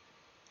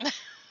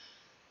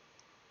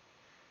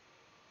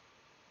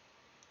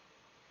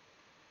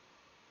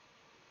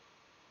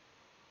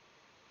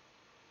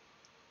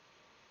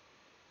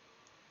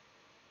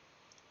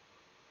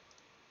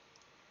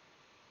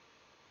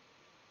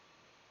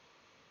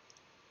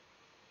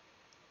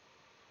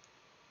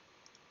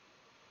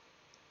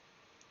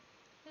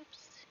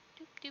 Oops.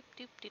 Doop doop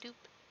doop doop doop.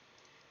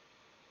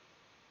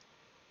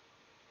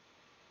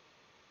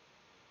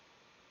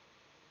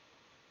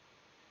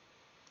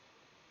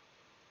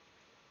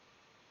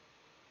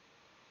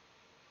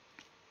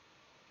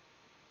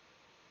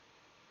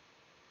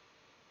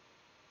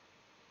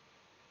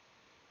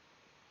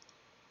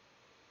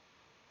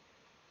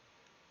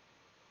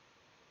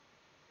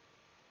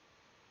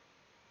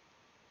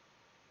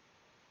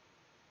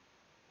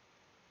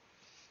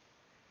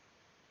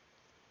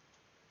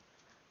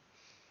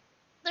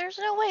 There's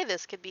no way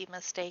this could be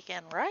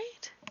mistaken,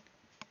 right?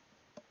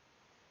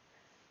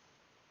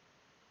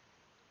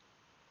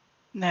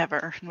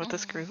 Never with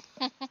this group.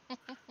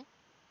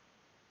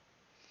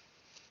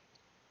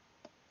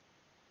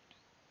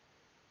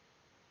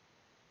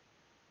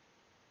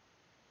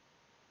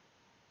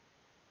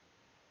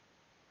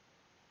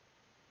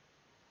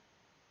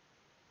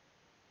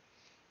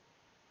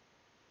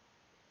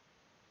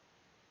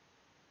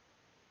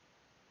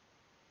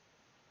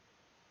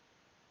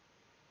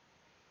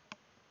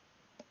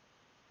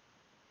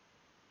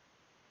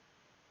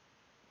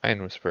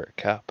 Mine was for a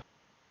cup.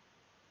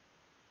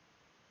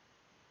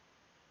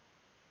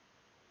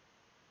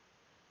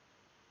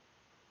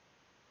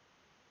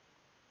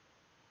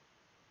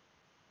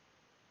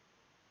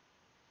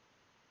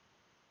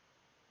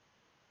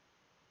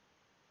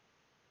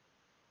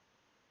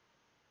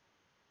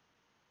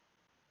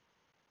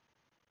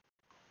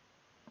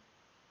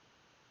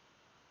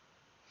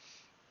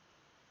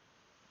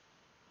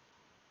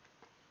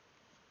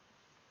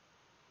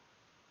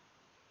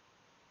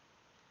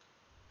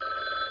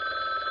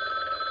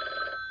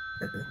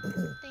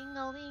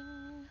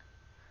 Ding-a-ling.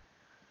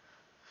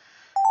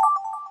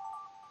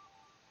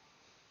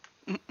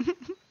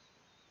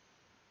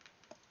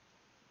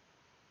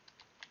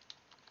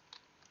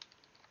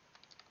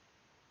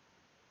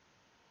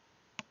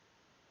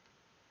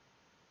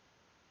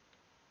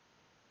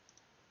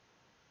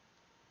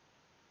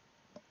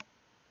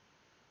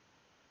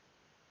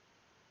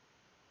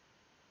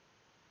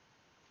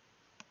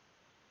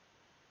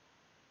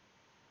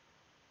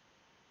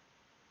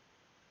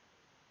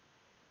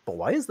 But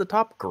why is the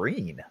top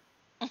green?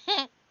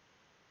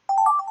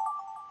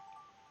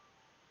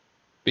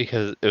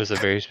 Because it was a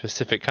very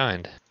specific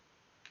kind.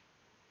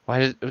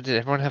 Why did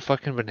everyone have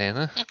fucking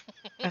banana?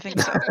 I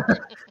think so.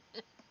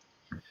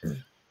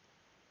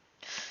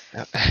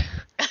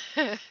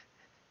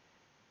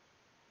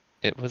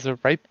 It was a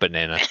ripe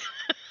banana.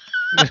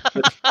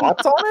 With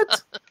spots on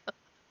it?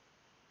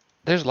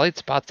 There's light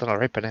spots on a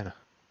ripe banana.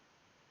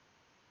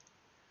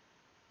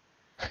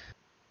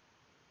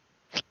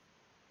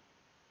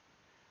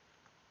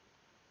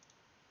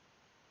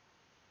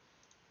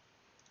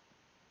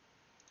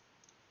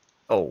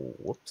 Oh,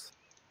 whoops.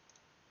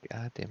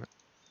 God damn it.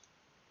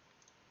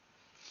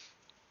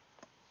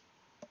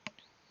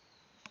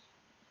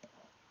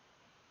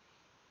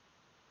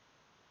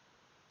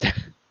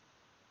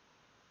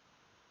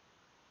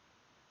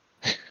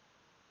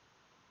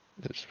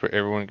 That's where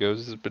everyone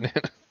goes is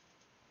banana.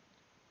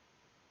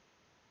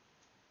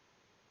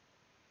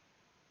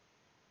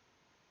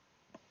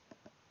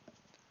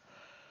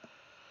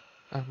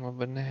 I'm a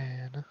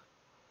banana.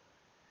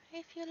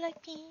 If you like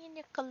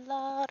pina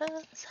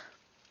coladas.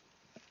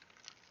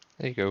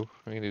 There you go.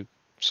 We can do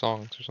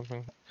songs or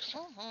something.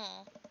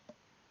 Mm-hmm.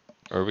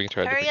 Or we can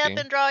try a Hurry different up game.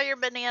 and draw your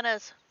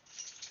bananas.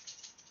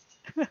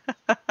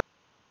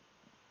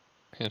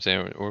 I'm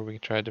saying, or we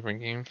can try a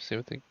different game. See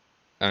what they.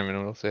 I don't even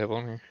know what else they have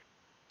on here.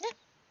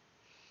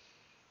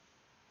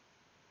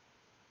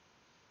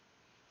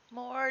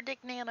 More dick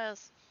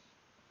nanas.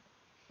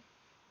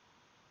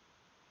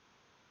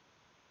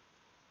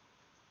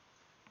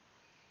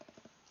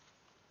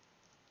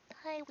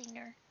 Hi,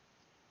 Wiener.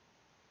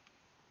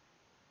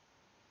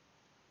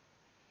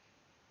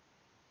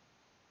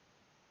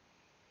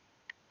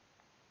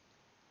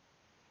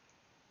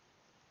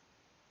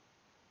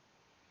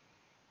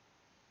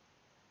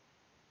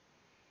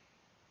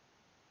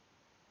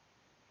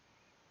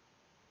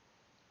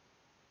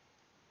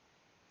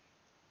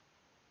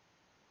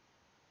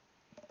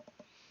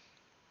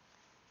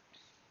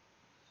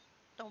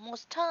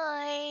 Almost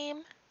time.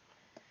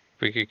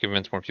 If we could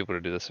convince more people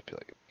to do this, I feel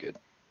like it'd be good.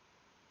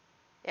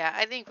 Yeah,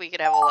 I think we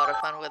could have a lot of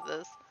fun with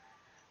this.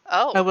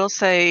 Oh. I will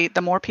say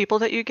the more people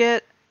that you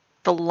get,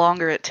 the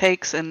longer it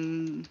takes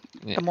and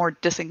Yeah. the more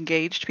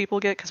disengaged people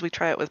get because we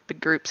try it with big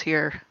groups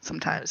here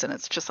sometimes and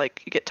it's just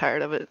like you get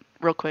tired of it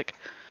real quick.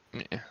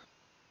 Yeah.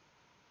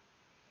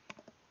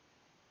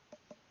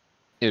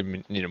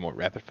 You'd need a more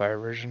rapid fire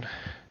version.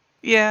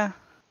 Yeah.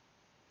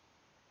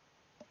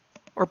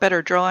 Or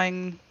better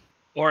drawing.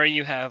 Or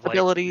you have like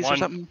Abilities or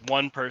something.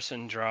 one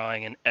person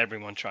drawing and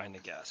everyone trying to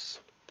guess.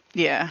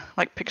 Yeah,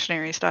 like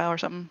Pictionary style or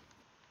something.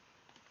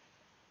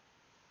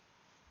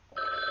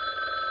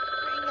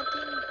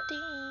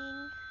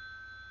 Ring-a-ding-ding.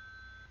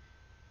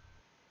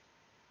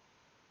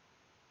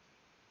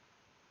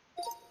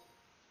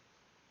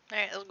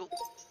 Alright, let's go.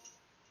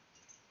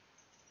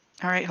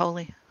 All right,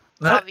 Holy.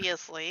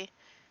 Obviously.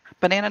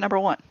 Banana number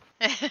 1.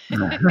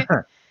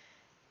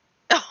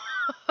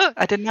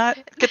 I did not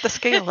get the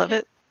scale of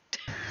it.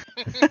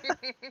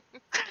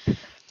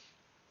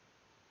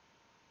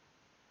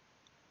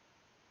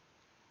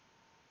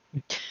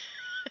 Is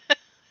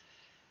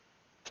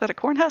that a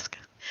corn husk?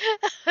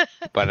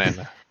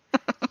 Banana.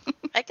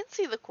 I can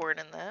see the corn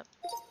in that.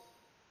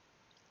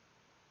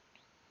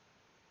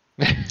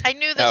 I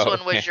knew this Oh,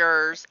 one was okay.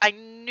 yours. I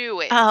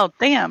knew it. Oh,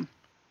 damn.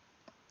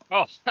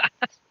 Oh, That's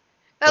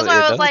Well, why yeah,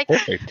 I was that like,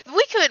 perfect.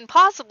 we couldn't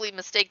possibly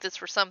mistake this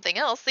for something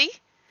else. See?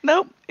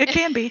 Nope, it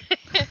can be.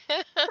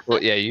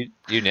 Well, yeah, you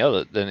nailed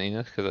it then,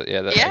 Ina. Cause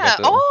yeah, I Yeah. got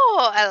the.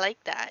 Oh, I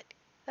like that.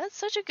 That's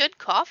such a good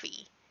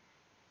coffee.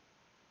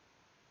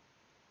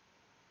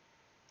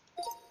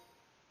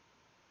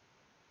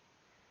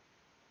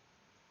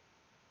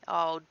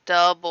 Oh,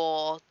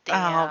 double.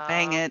 Damn. Oh,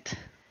 dang it.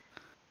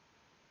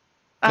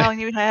 Oh,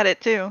 you had it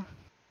too.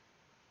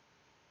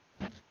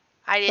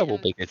 I Double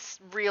didn't bacon.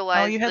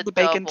 realize Oh, you had the the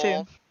bacon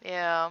double. too.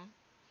 Yeah.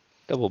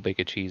 Double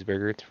bacon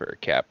cheeseburger. It's for a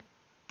cap.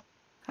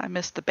 I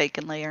missed the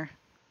bacon layer.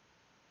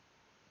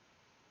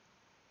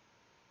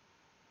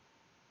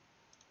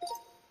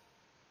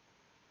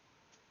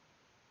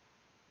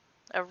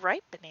 A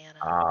ripe banana.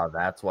 Ah,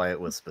 that's why it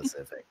was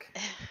specific.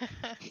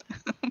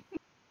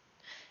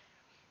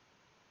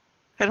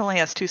 It only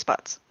has 2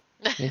 spots.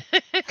 And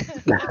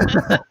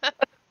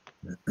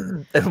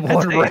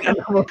one you know. random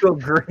little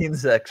green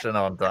section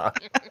on top.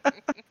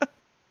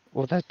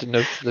 Well, that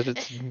denotes that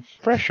it's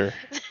fresher.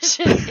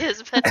 Shit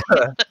is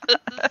bananas.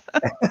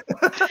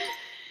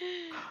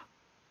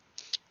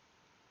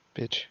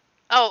 Bitch.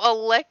 Oh,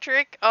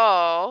 electric.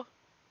 Oh,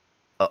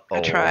 Uh-oh.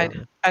 I tried.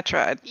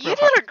 you real did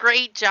hard. a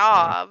great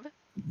job.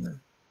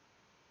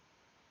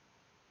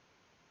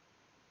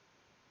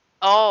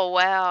 Oh,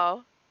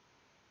 wow.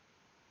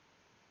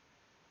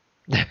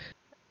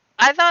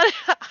 I thought,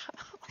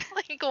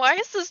 like, why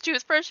is this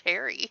toothbrush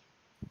hairy?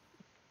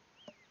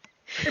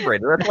 Hey,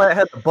 Brady, that's why I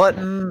had the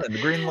button and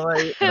the green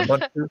light and a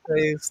bunch of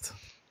toothpaste.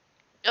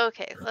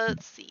 Okay,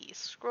 let's see.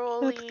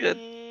 Scrolling. That's good.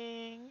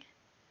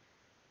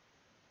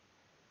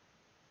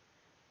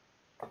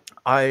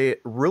 I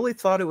really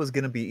thought it was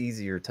going to be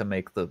easier to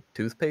make the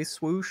toothpaste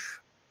swoosh.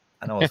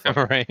 I know it's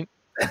fucking... Right?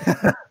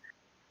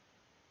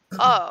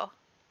 Oh.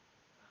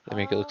 They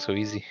make it look so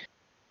easy.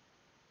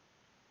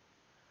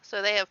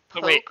 So they have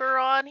Oh, wait. poker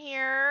on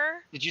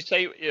here. Did you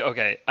say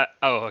okay?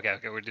 Okay.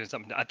 We're doing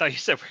something. I thought you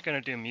said we're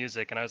gonna do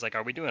music, and I was like,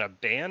 are we doing a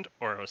band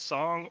or a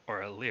song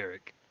or a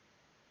lyric?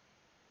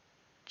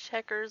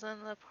 Checkers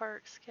in the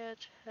park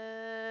sketch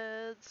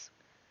heads.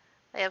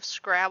 They have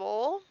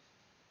Scrabble.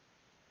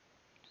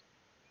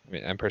 I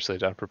mean, I'm personally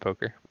down for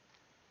poker.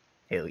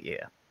 Hell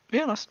yeah.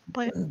 Yeah, let's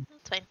play it.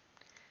 That's fine.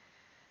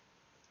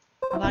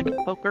 I like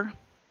poker.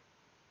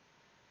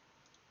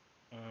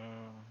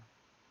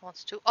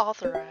 Wants to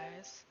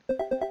authorize.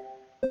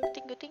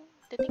 Ding a ding,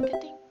 da ding a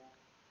ding.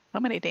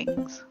 How many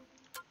dings?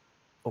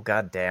 Oh,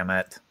 god damn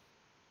it.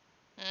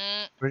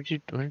 What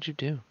did you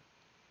do?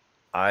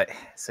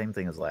 Same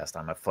thing as last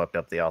time. I fucked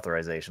up the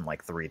authorization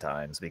like 3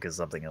 times because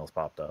something else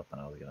popped up and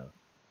I was gonna...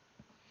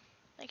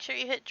 Make sure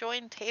you hit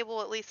join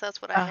table. At least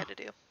that's what I had to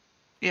do.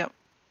 Yep.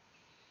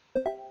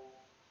 Do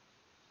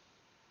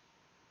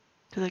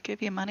they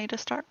give you money to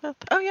start with?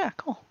 Oh yeah,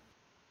 cool.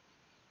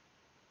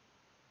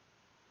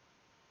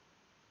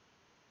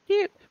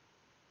 Cute.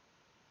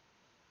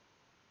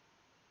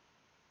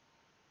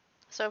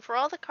 So for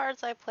all the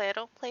cards I play, I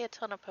don't play a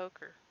ton of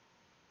poker.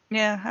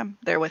 Yeah, I'm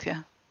there with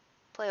you.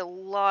 Play a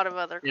lot of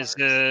other cards.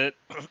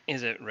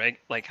 Is it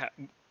like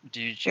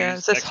do you choose Yeah,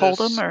 is this Texas,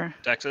 Hold'em or?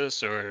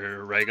 Texas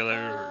or regular?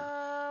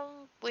 Or...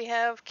 We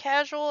have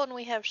casual and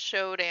we have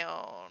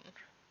showdown.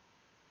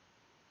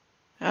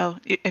 Oh,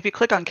 if you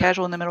click on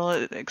casual in the middle,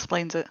 it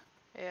explains it.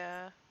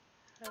 Yeah.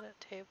 Edit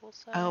table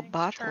settings. Oh,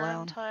 bots turn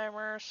allowed.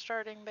 timer,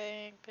 starting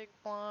bank, big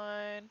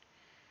blind.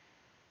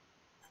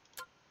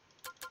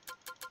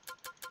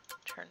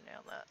 Turn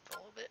down that a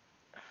little bit.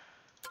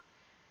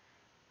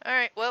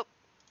 Alright, well,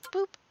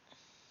 boop.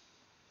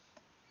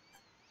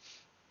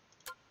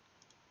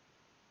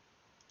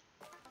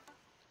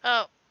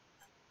 Oh.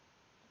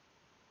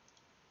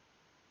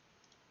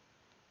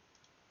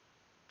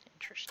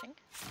 Interesting.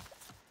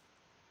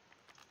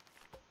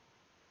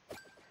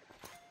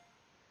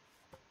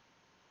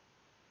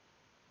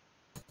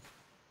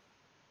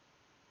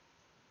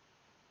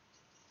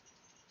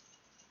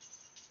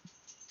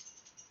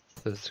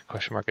 Is the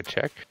question mark a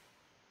check?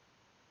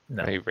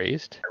 No, Are you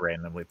raised? I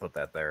randomly put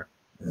that there.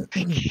 Oh.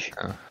 I'm just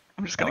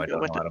No, gonna I go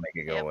don't with know how it. to make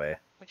it go Yep. away.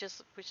 We're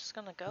just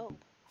gonna go.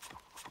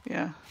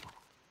 Yeah.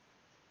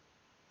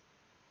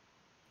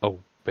 Oh,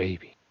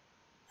 baby.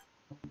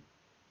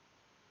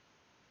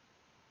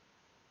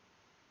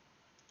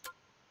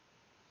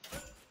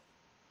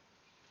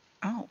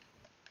 Oh.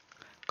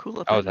 Cool.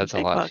 Up Oh, in that's a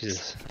big lot. bucks.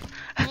 Jesus.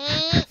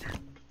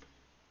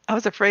 I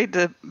was afraid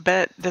to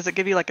bet. Does it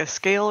give you like a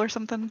scale or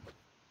something?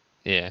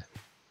 Yeah.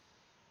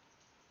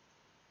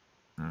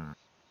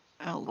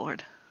 Oh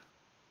lord.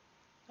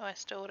 Oh, I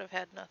still would have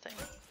had nothing.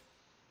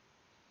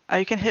 Oh,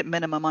 you can hit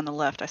minimum on the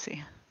left. I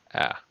see.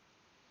 Ah.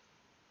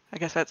 I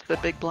guess that's the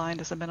big blind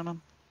is the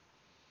minimum.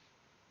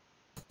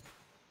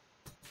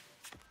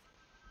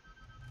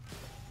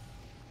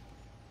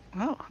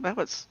 Oh, that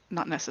was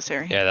not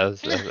necessary. Yeah, that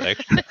was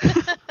extra.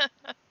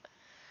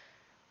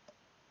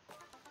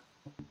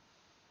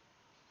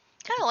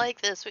 Kind of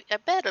like this. I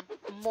bet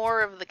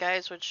more of the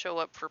guys would show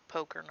up for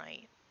poker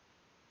night.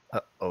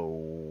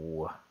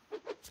 Uh-oh.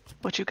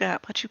 What you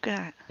got? What you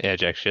got? Yeah,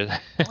 Jack shit.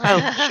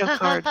 Oh, show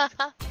card.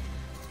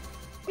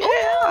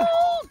 Yeah.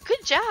 Ooh,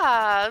 good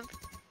job.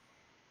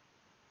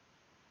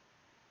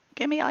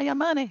 Give me all your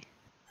money.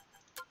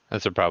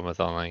 That's the problem with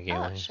online Oh,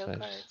 gambling. show So I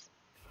cards. just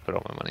put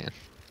all my money in.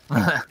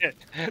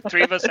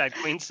 3 of us had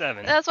Queen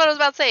 7. That's what I was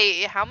about to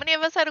say. How many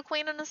of us had a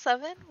queen and a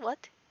 7?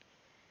 What?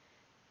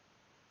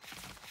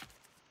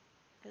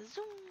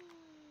 Zoom.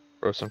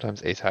 Or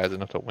sometimes ace high is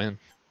enough to win.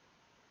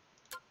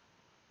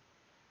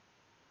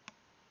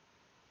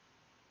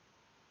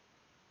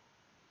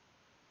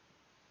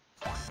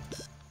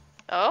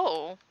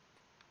 Oh.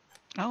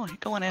 Oh, you're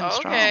going in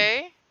strong.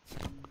 Okay.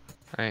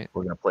 Alright.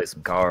 We're gonna play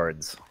some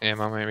cards. Yeah,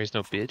 Mama Mary's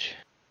no bitch.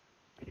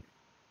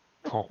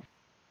 Oh.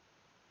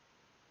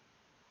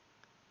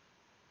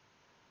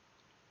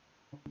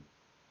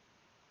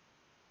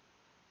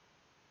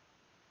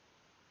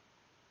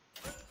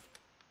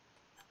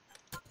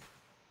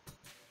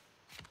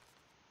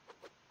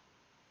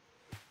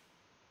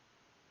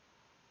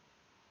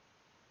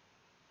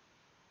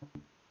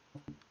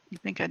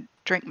 think I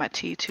drank my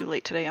tea too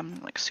late today.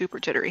 I'm like super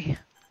jittery.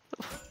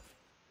 Oof.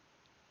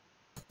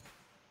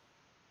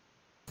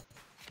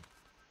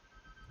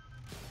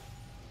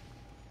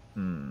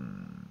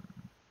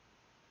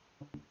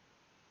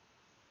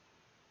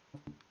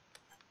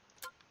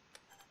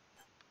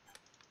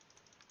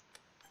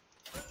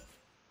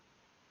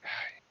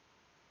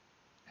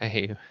 I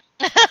hate you.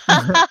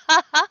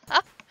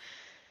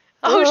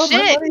 Oh my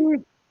shit!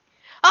 buddy.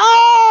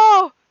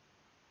 Oh!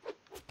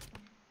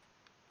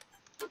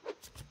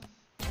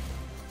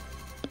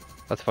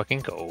 Let's fucking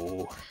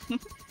go.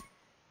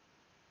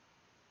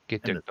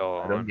 Get And the it's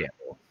I don't going.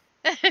 gamble.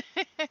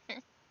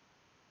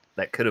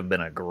 That could have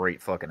been a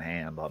great fucking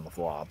hand on the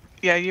flop.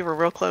 Yeah, you were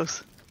real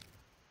close.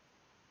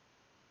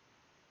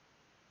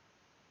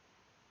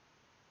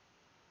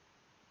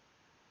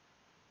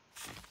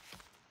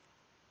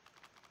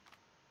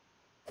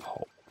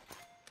 Oh.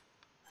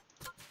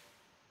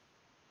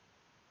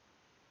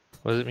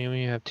 What does it mean when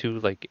you have two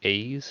like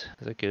A's?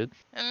 Is that good?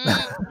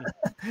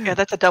 Yeah,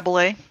 that's a double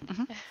A.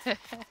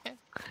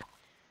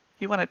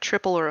 You want a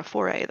triple or a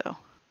 4A though.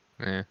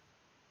 Yeah.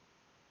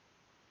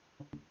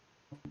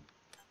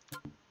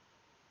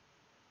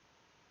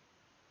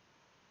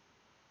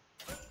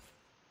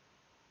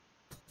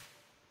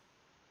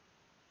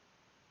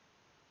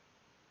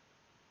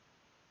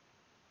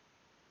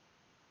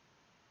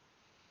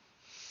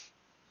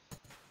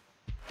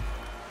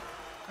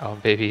 Oh,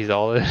 baby, he's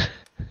all in.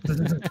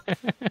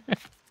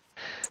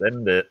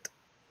 Send it.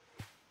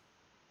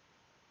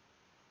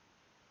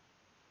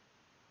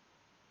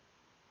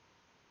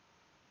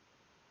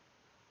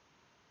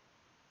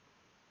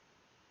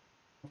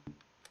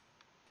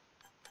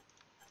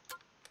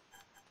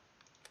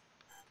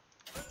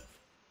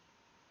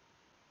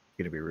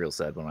 Gonna be real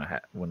sad when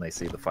when they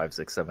see the 5,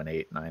 6, 7,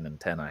 8, 9, and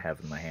 10 I have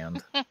in my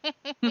hand.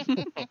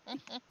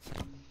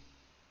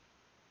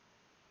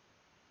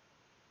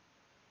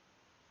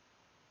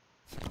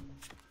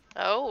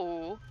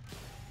 Oh.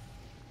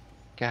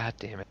 God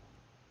damn it.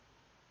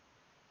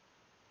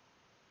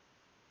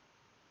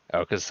 Oh,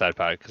 because side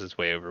pocket, because it's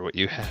way over what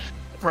you have.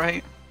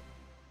 Right.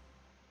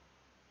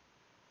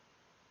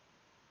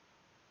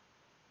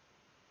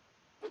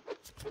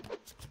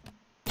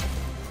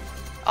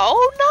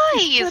 Oh,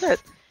 Did nice!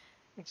 it.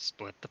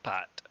 Split the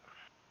pot.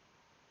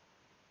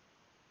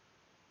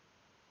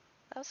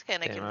 That was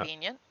kind of Damn it.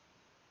 convenient.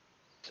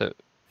 So,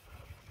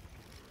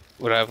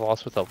 would I have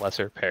lost with a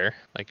lesser pair?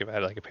 Like if I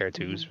had like a pair of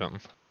twos or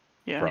something?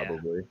 Yeah.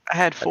 Probably. I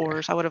had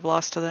 4s. I would have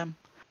lost to them.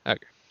 Okay.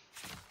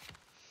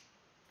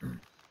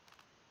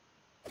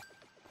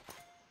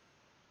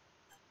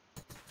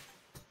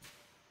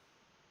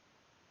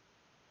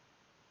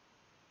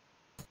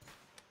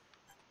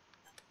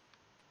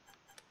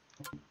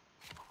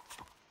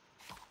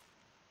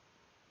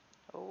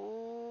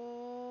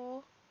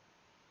 Oh.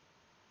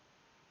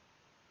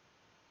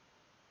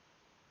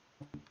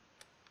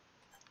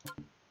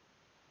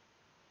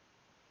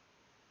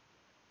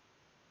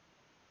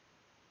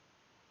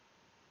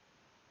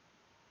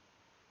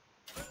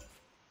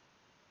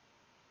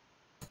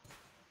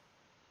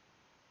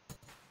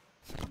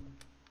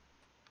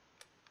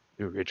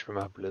 You're rich for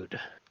my blood.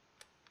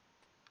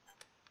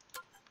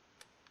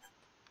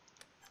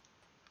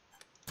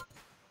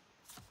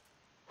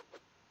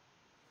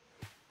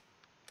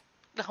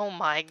 Oh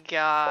my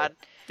god.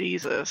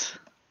 Jesus.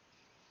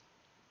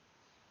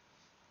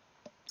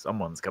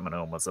 Someone's coming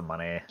home with some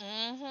money.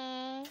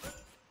 Mm-hmm.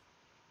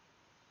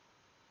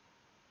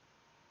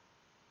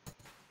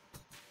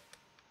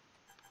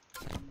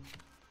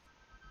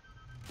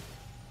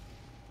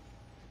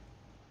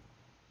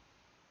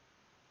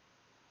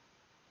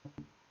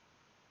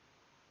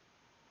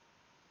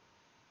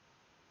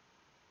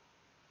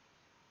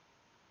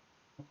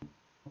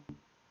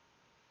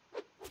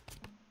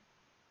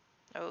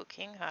 Oh,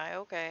 king high,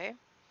 okay.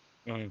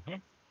 Mm-hmm.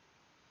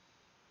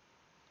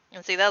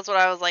 And see, that's what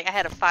I was like. I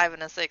had a 5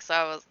 and a 6, so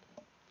I was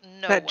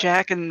no That way.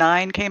 Jack and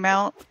 9 came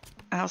out.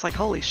 And I was like,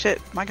 holy shit,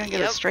 am I going to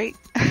get Yep. it straight?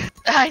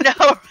 I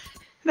know.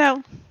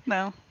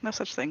 No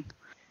such thing.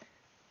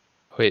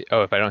 Wait,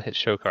 oh, if I don't hit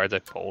show cards, I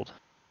fold.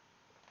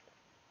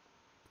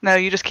 No,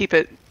 you just keep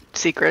it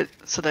secret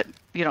so that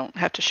you don't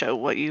have to show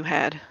what you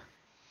had.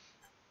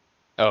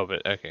 Oh,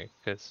 but okay,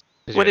 because.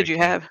 What did you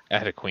have? I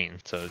had a queen,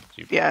 so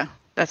you. Yeah,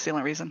 that's the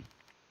only reason.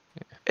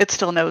 It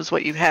still knows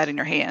what you had in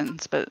your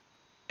hands, but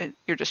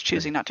you're just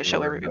choosing not to show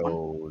Lord everyone.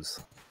 knows.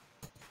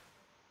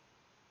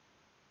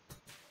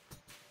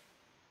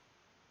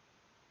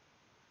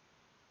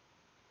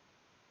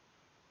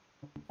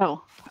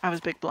 Oh, I was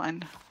big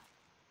blind.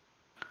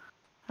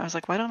 I was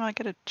like, why don't I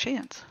get a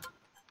chance?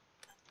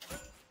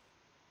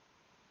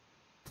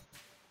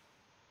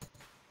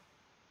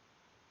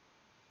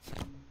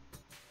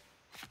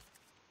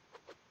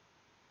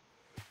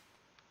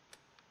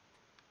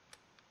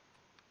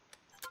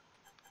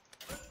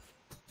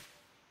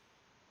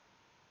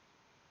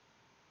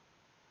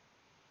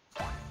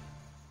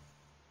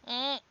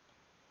 Mm,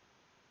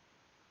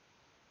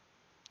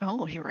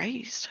 Oh, he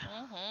raised.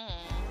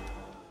 mm-hmm.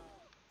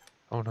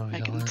 Oh no, he's all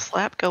Making in.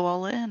 Slap go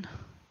all in.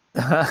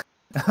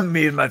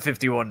 Me and my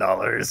 $51.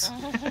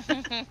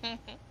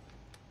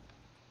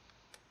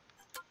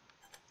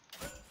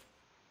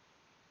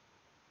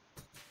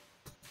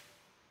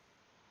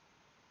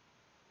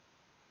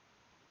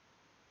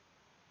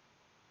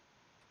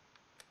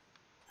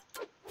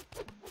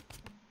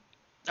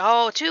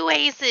 Oh, 2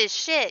 aces.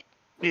 Shit.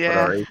 But Yeah.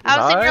 our ace is I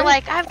was sitting here high?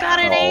 like, I've got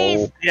an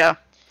ace. Oh, Yeah.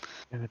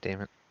 God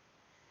damn it.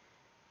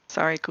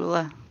 Sorry,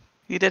 Kula.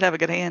 You did have a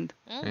good hand.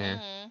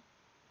 Mm-hmm.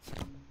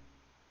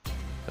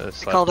 They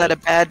call that a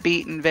bad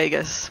beat in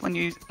Vegas when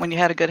you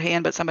had a good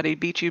hand, but somebody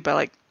beat you by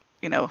like,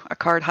 a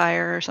card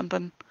higher or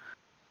something.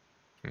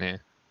 Yeah.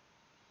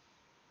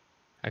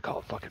 I call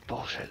it fucking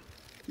bullshit.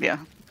 Yeah,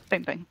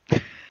 same thing.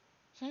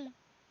 Hmm.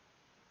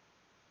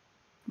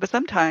 But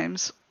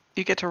sometimes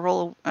you get to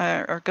roll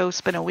or go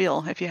spin a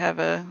wheel if you have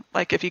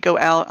if you go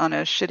out on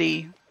a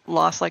shitty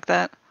loss like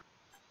that.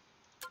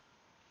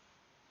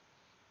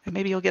 And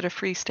maybe you'll get a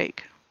free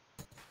steak.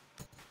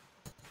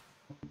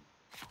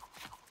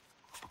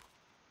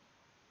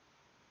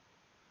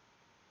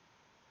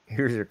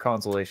 here's your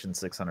consolation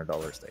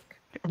 $600 steak.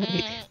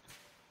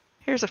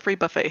 Here's a free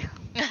buffet.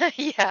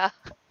 Yeah.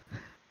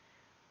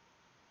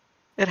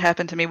 It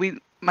happened to me.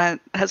 My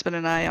husband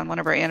and I, on one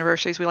of our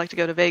anniversaries, we like to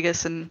go to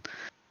Vegas, and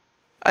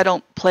I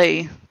don't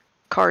play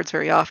cards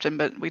very often,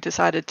 but we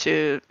decided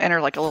to enter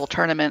like a little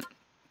tournament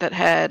that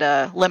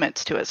had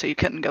limits to it, so you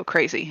couldn't go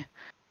crazy.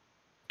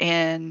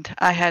 And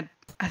I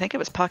think it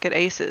was pocket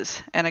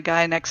aces, and a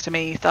guy next to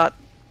me thought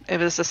it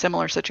was a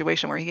similar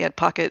situation where he had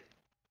pocket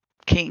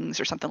kings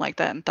or something like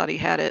that and thought he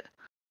had it.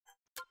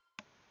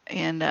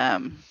 And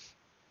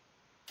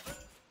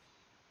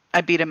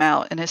I beat him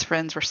out, and his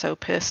friends were so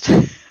pissed.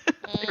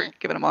 They were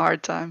giving him a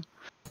hard time.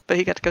 But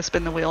he got to go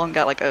spin the wheel and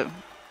got like a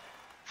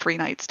free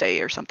night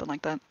stay or something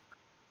like that.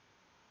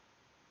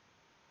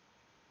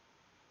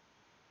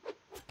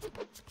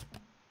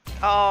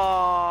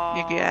 Oh.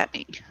 You got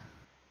me.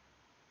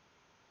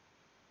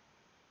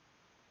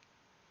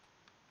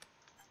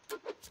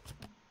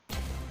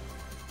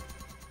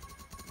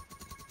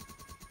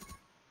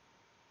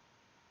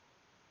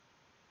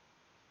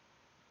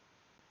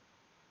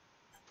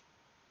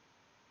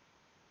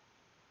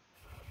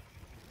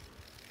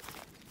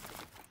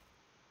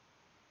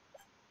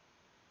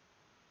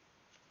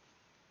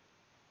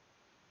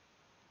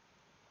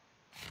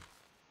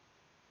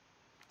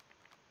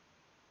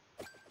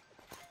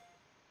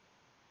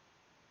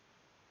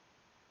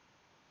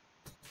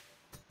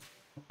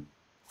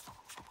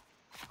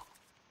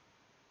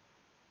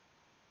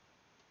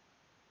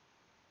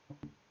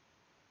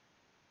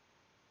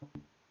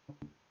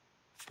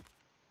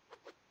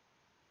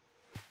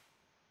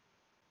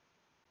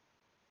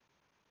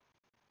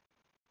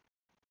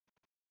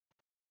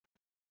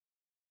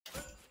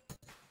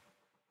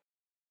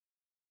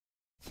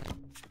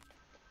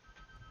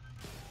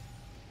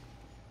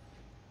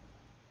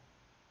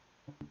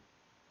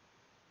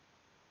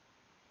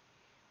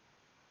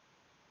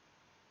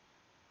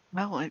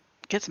 Well, it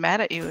gets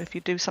mad at you if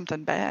you do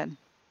something bad.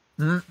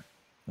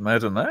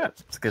 Imagine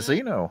that. It's a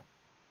casino.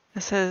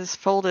 It says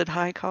folded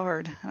high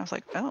card. And I was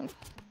like, oh,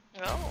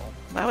 Oh.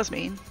 that was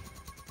mean.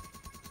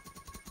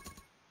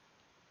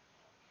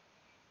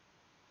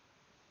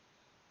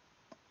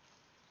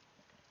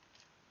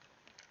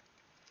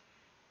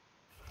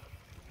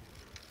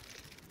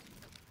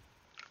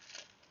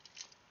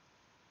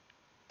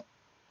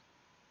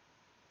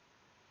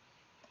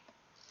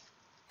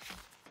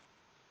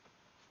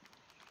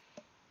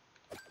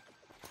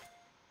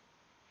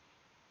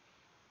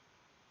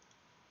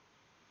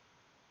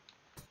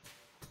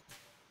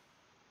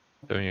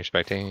 So when you're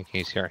spectating, can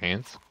you see our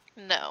hands?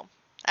 No.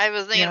 I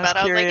was thinking Yeah, I was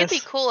about it. I was like, it'd be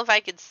curious. cool if I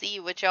could see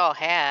what y'all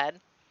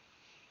had.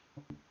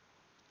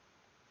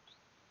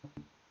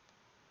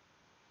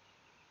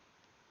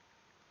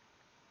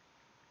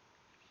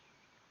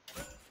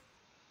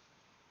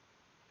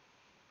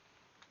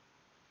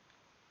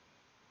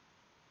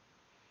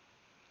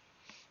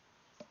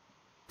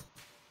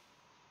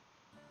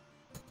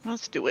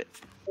 Let's do it.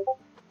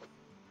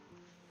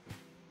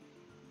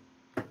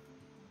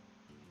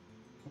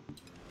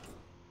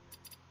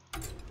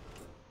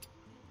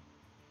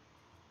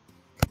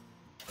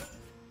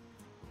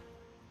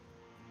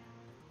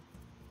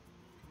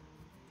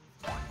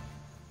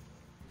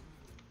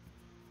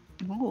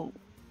 Oh,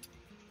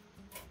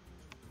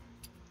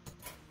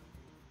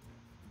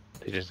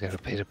 They just gotta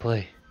pay to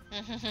play.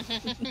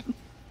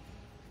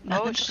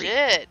 Oh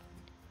shit.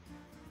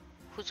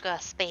 Who's got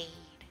a spade?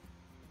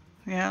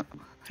 Yeah.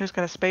 Who's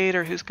got a spade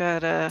or who's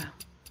got a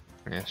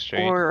Yeah,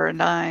 straight. 4 or a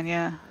 9?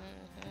 Yeah.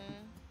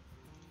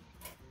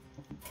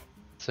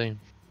 Same.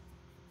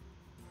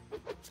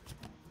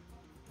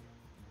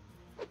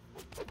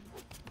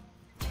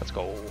 Let's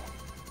go.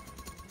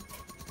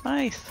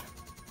 Nice.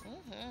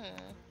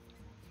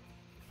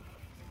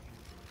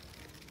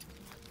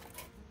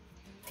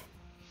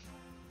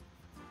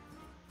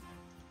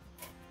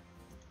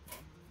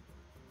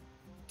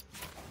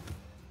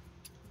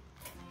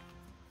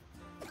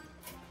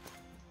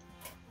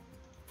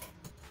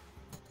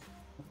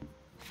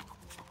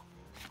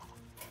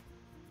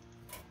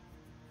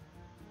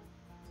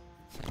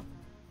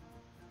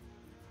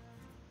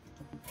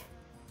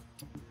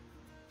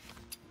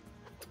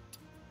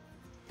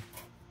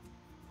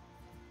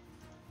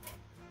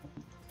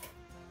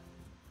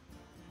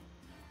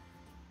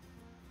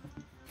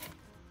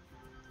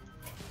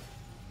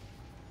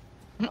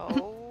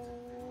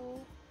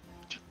 Oh.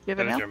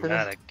 Giving So out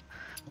dramatic.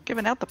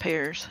 giving out the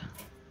pairs.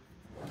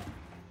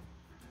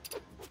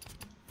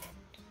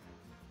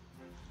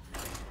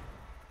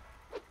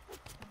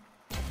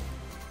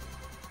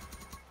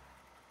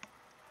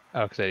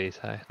 Oh, because he's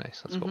high.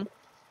 Nice. Let's go. Mhm.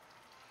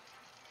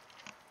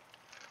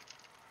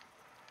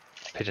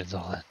 Pigeons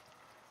all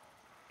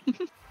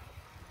in.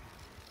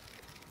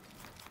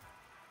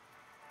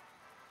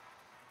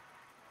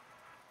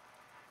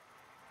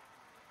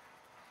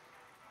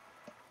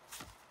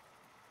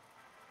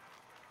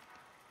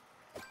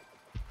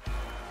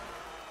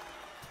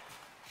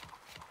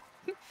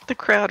 The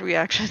crowd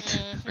reactions.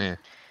 Mhm.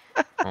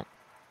 Yeah. Oh.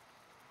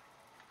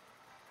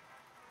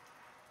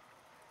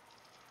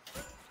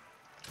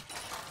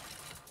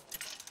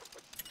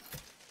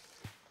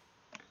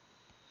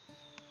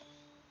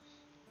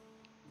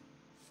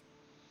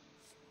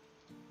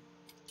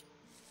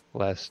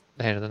 Last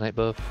hand of the night,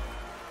 Bub.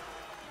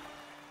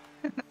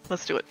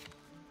 Let's do it.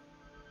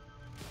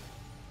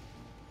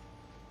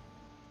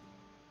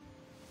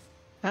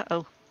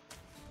 Uh-oh.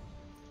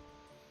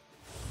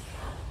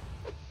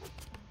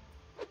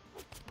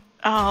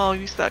 Oh,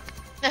 you suck.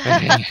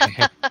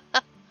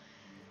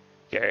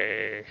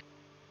 Yay.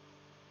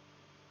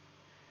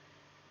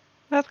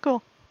 That's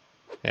cool.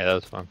 Yeah, that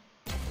was fun.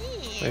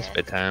 Nice Yeah.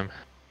 bedtime.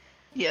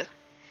 Yeah.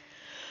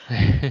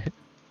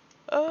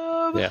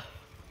 Yeah.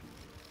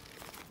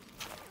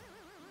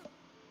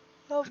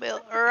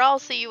 I'll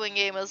see you in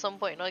game at some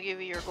point and I'll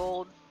give you your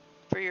gold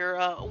for your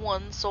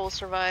one soul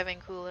surviving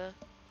Kula.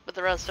 But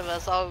the rest of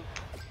us, I'll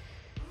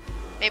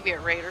maybe a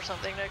raid or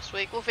something next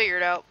week. We'll figure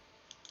it out.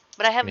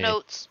 But I have Yeah.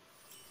 notes.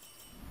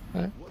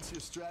 What's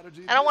your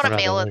strategy? I don't want I'm to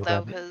not mail worried it though,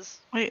 about it. because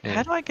Wait, Yeah.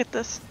 how do I get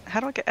this? How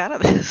do I get out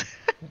of this?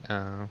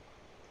 Um,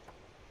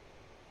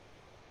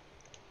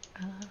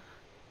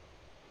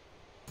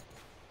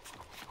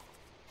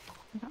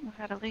 I don't know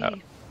how to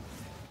leave.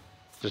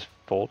 just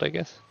fold, I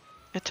guess.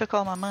 It took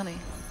all my money.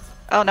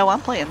 Oh no,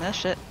 I'm playing this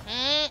shit.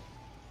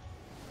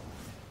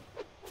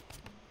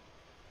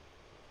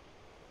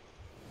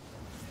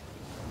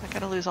 I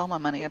gotta lose all my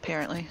money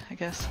apparently, I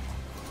guess.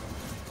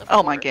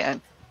 Oh my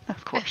god.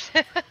 Of course.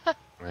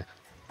 Yeah.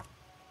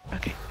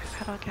 Okay,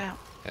 how do I get out?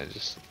 Yeah,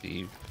 just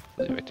leave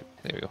right there.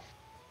 There we go.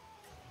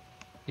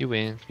 You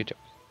win. Good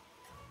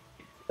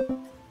job.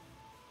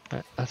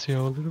 Alright, I'll see you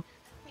all later.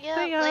 yeah,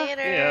 See ya.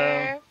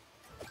 later.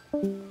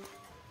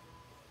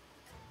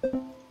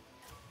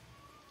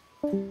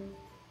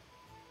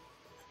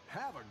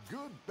 Have a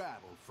good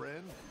battle,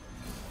 friend.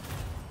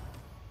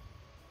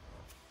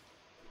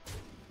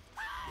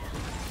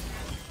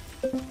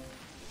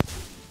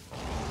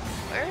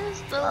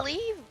 Where's the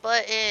leave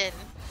button?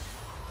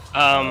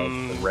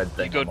 The red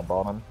thing you on the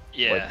bottom.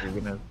 Yeah. Like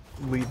you're gonna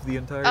leave the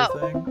entire Oh.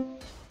 thing.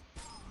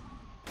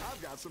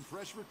 I've got some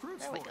fresh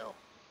recruits There we for you. go.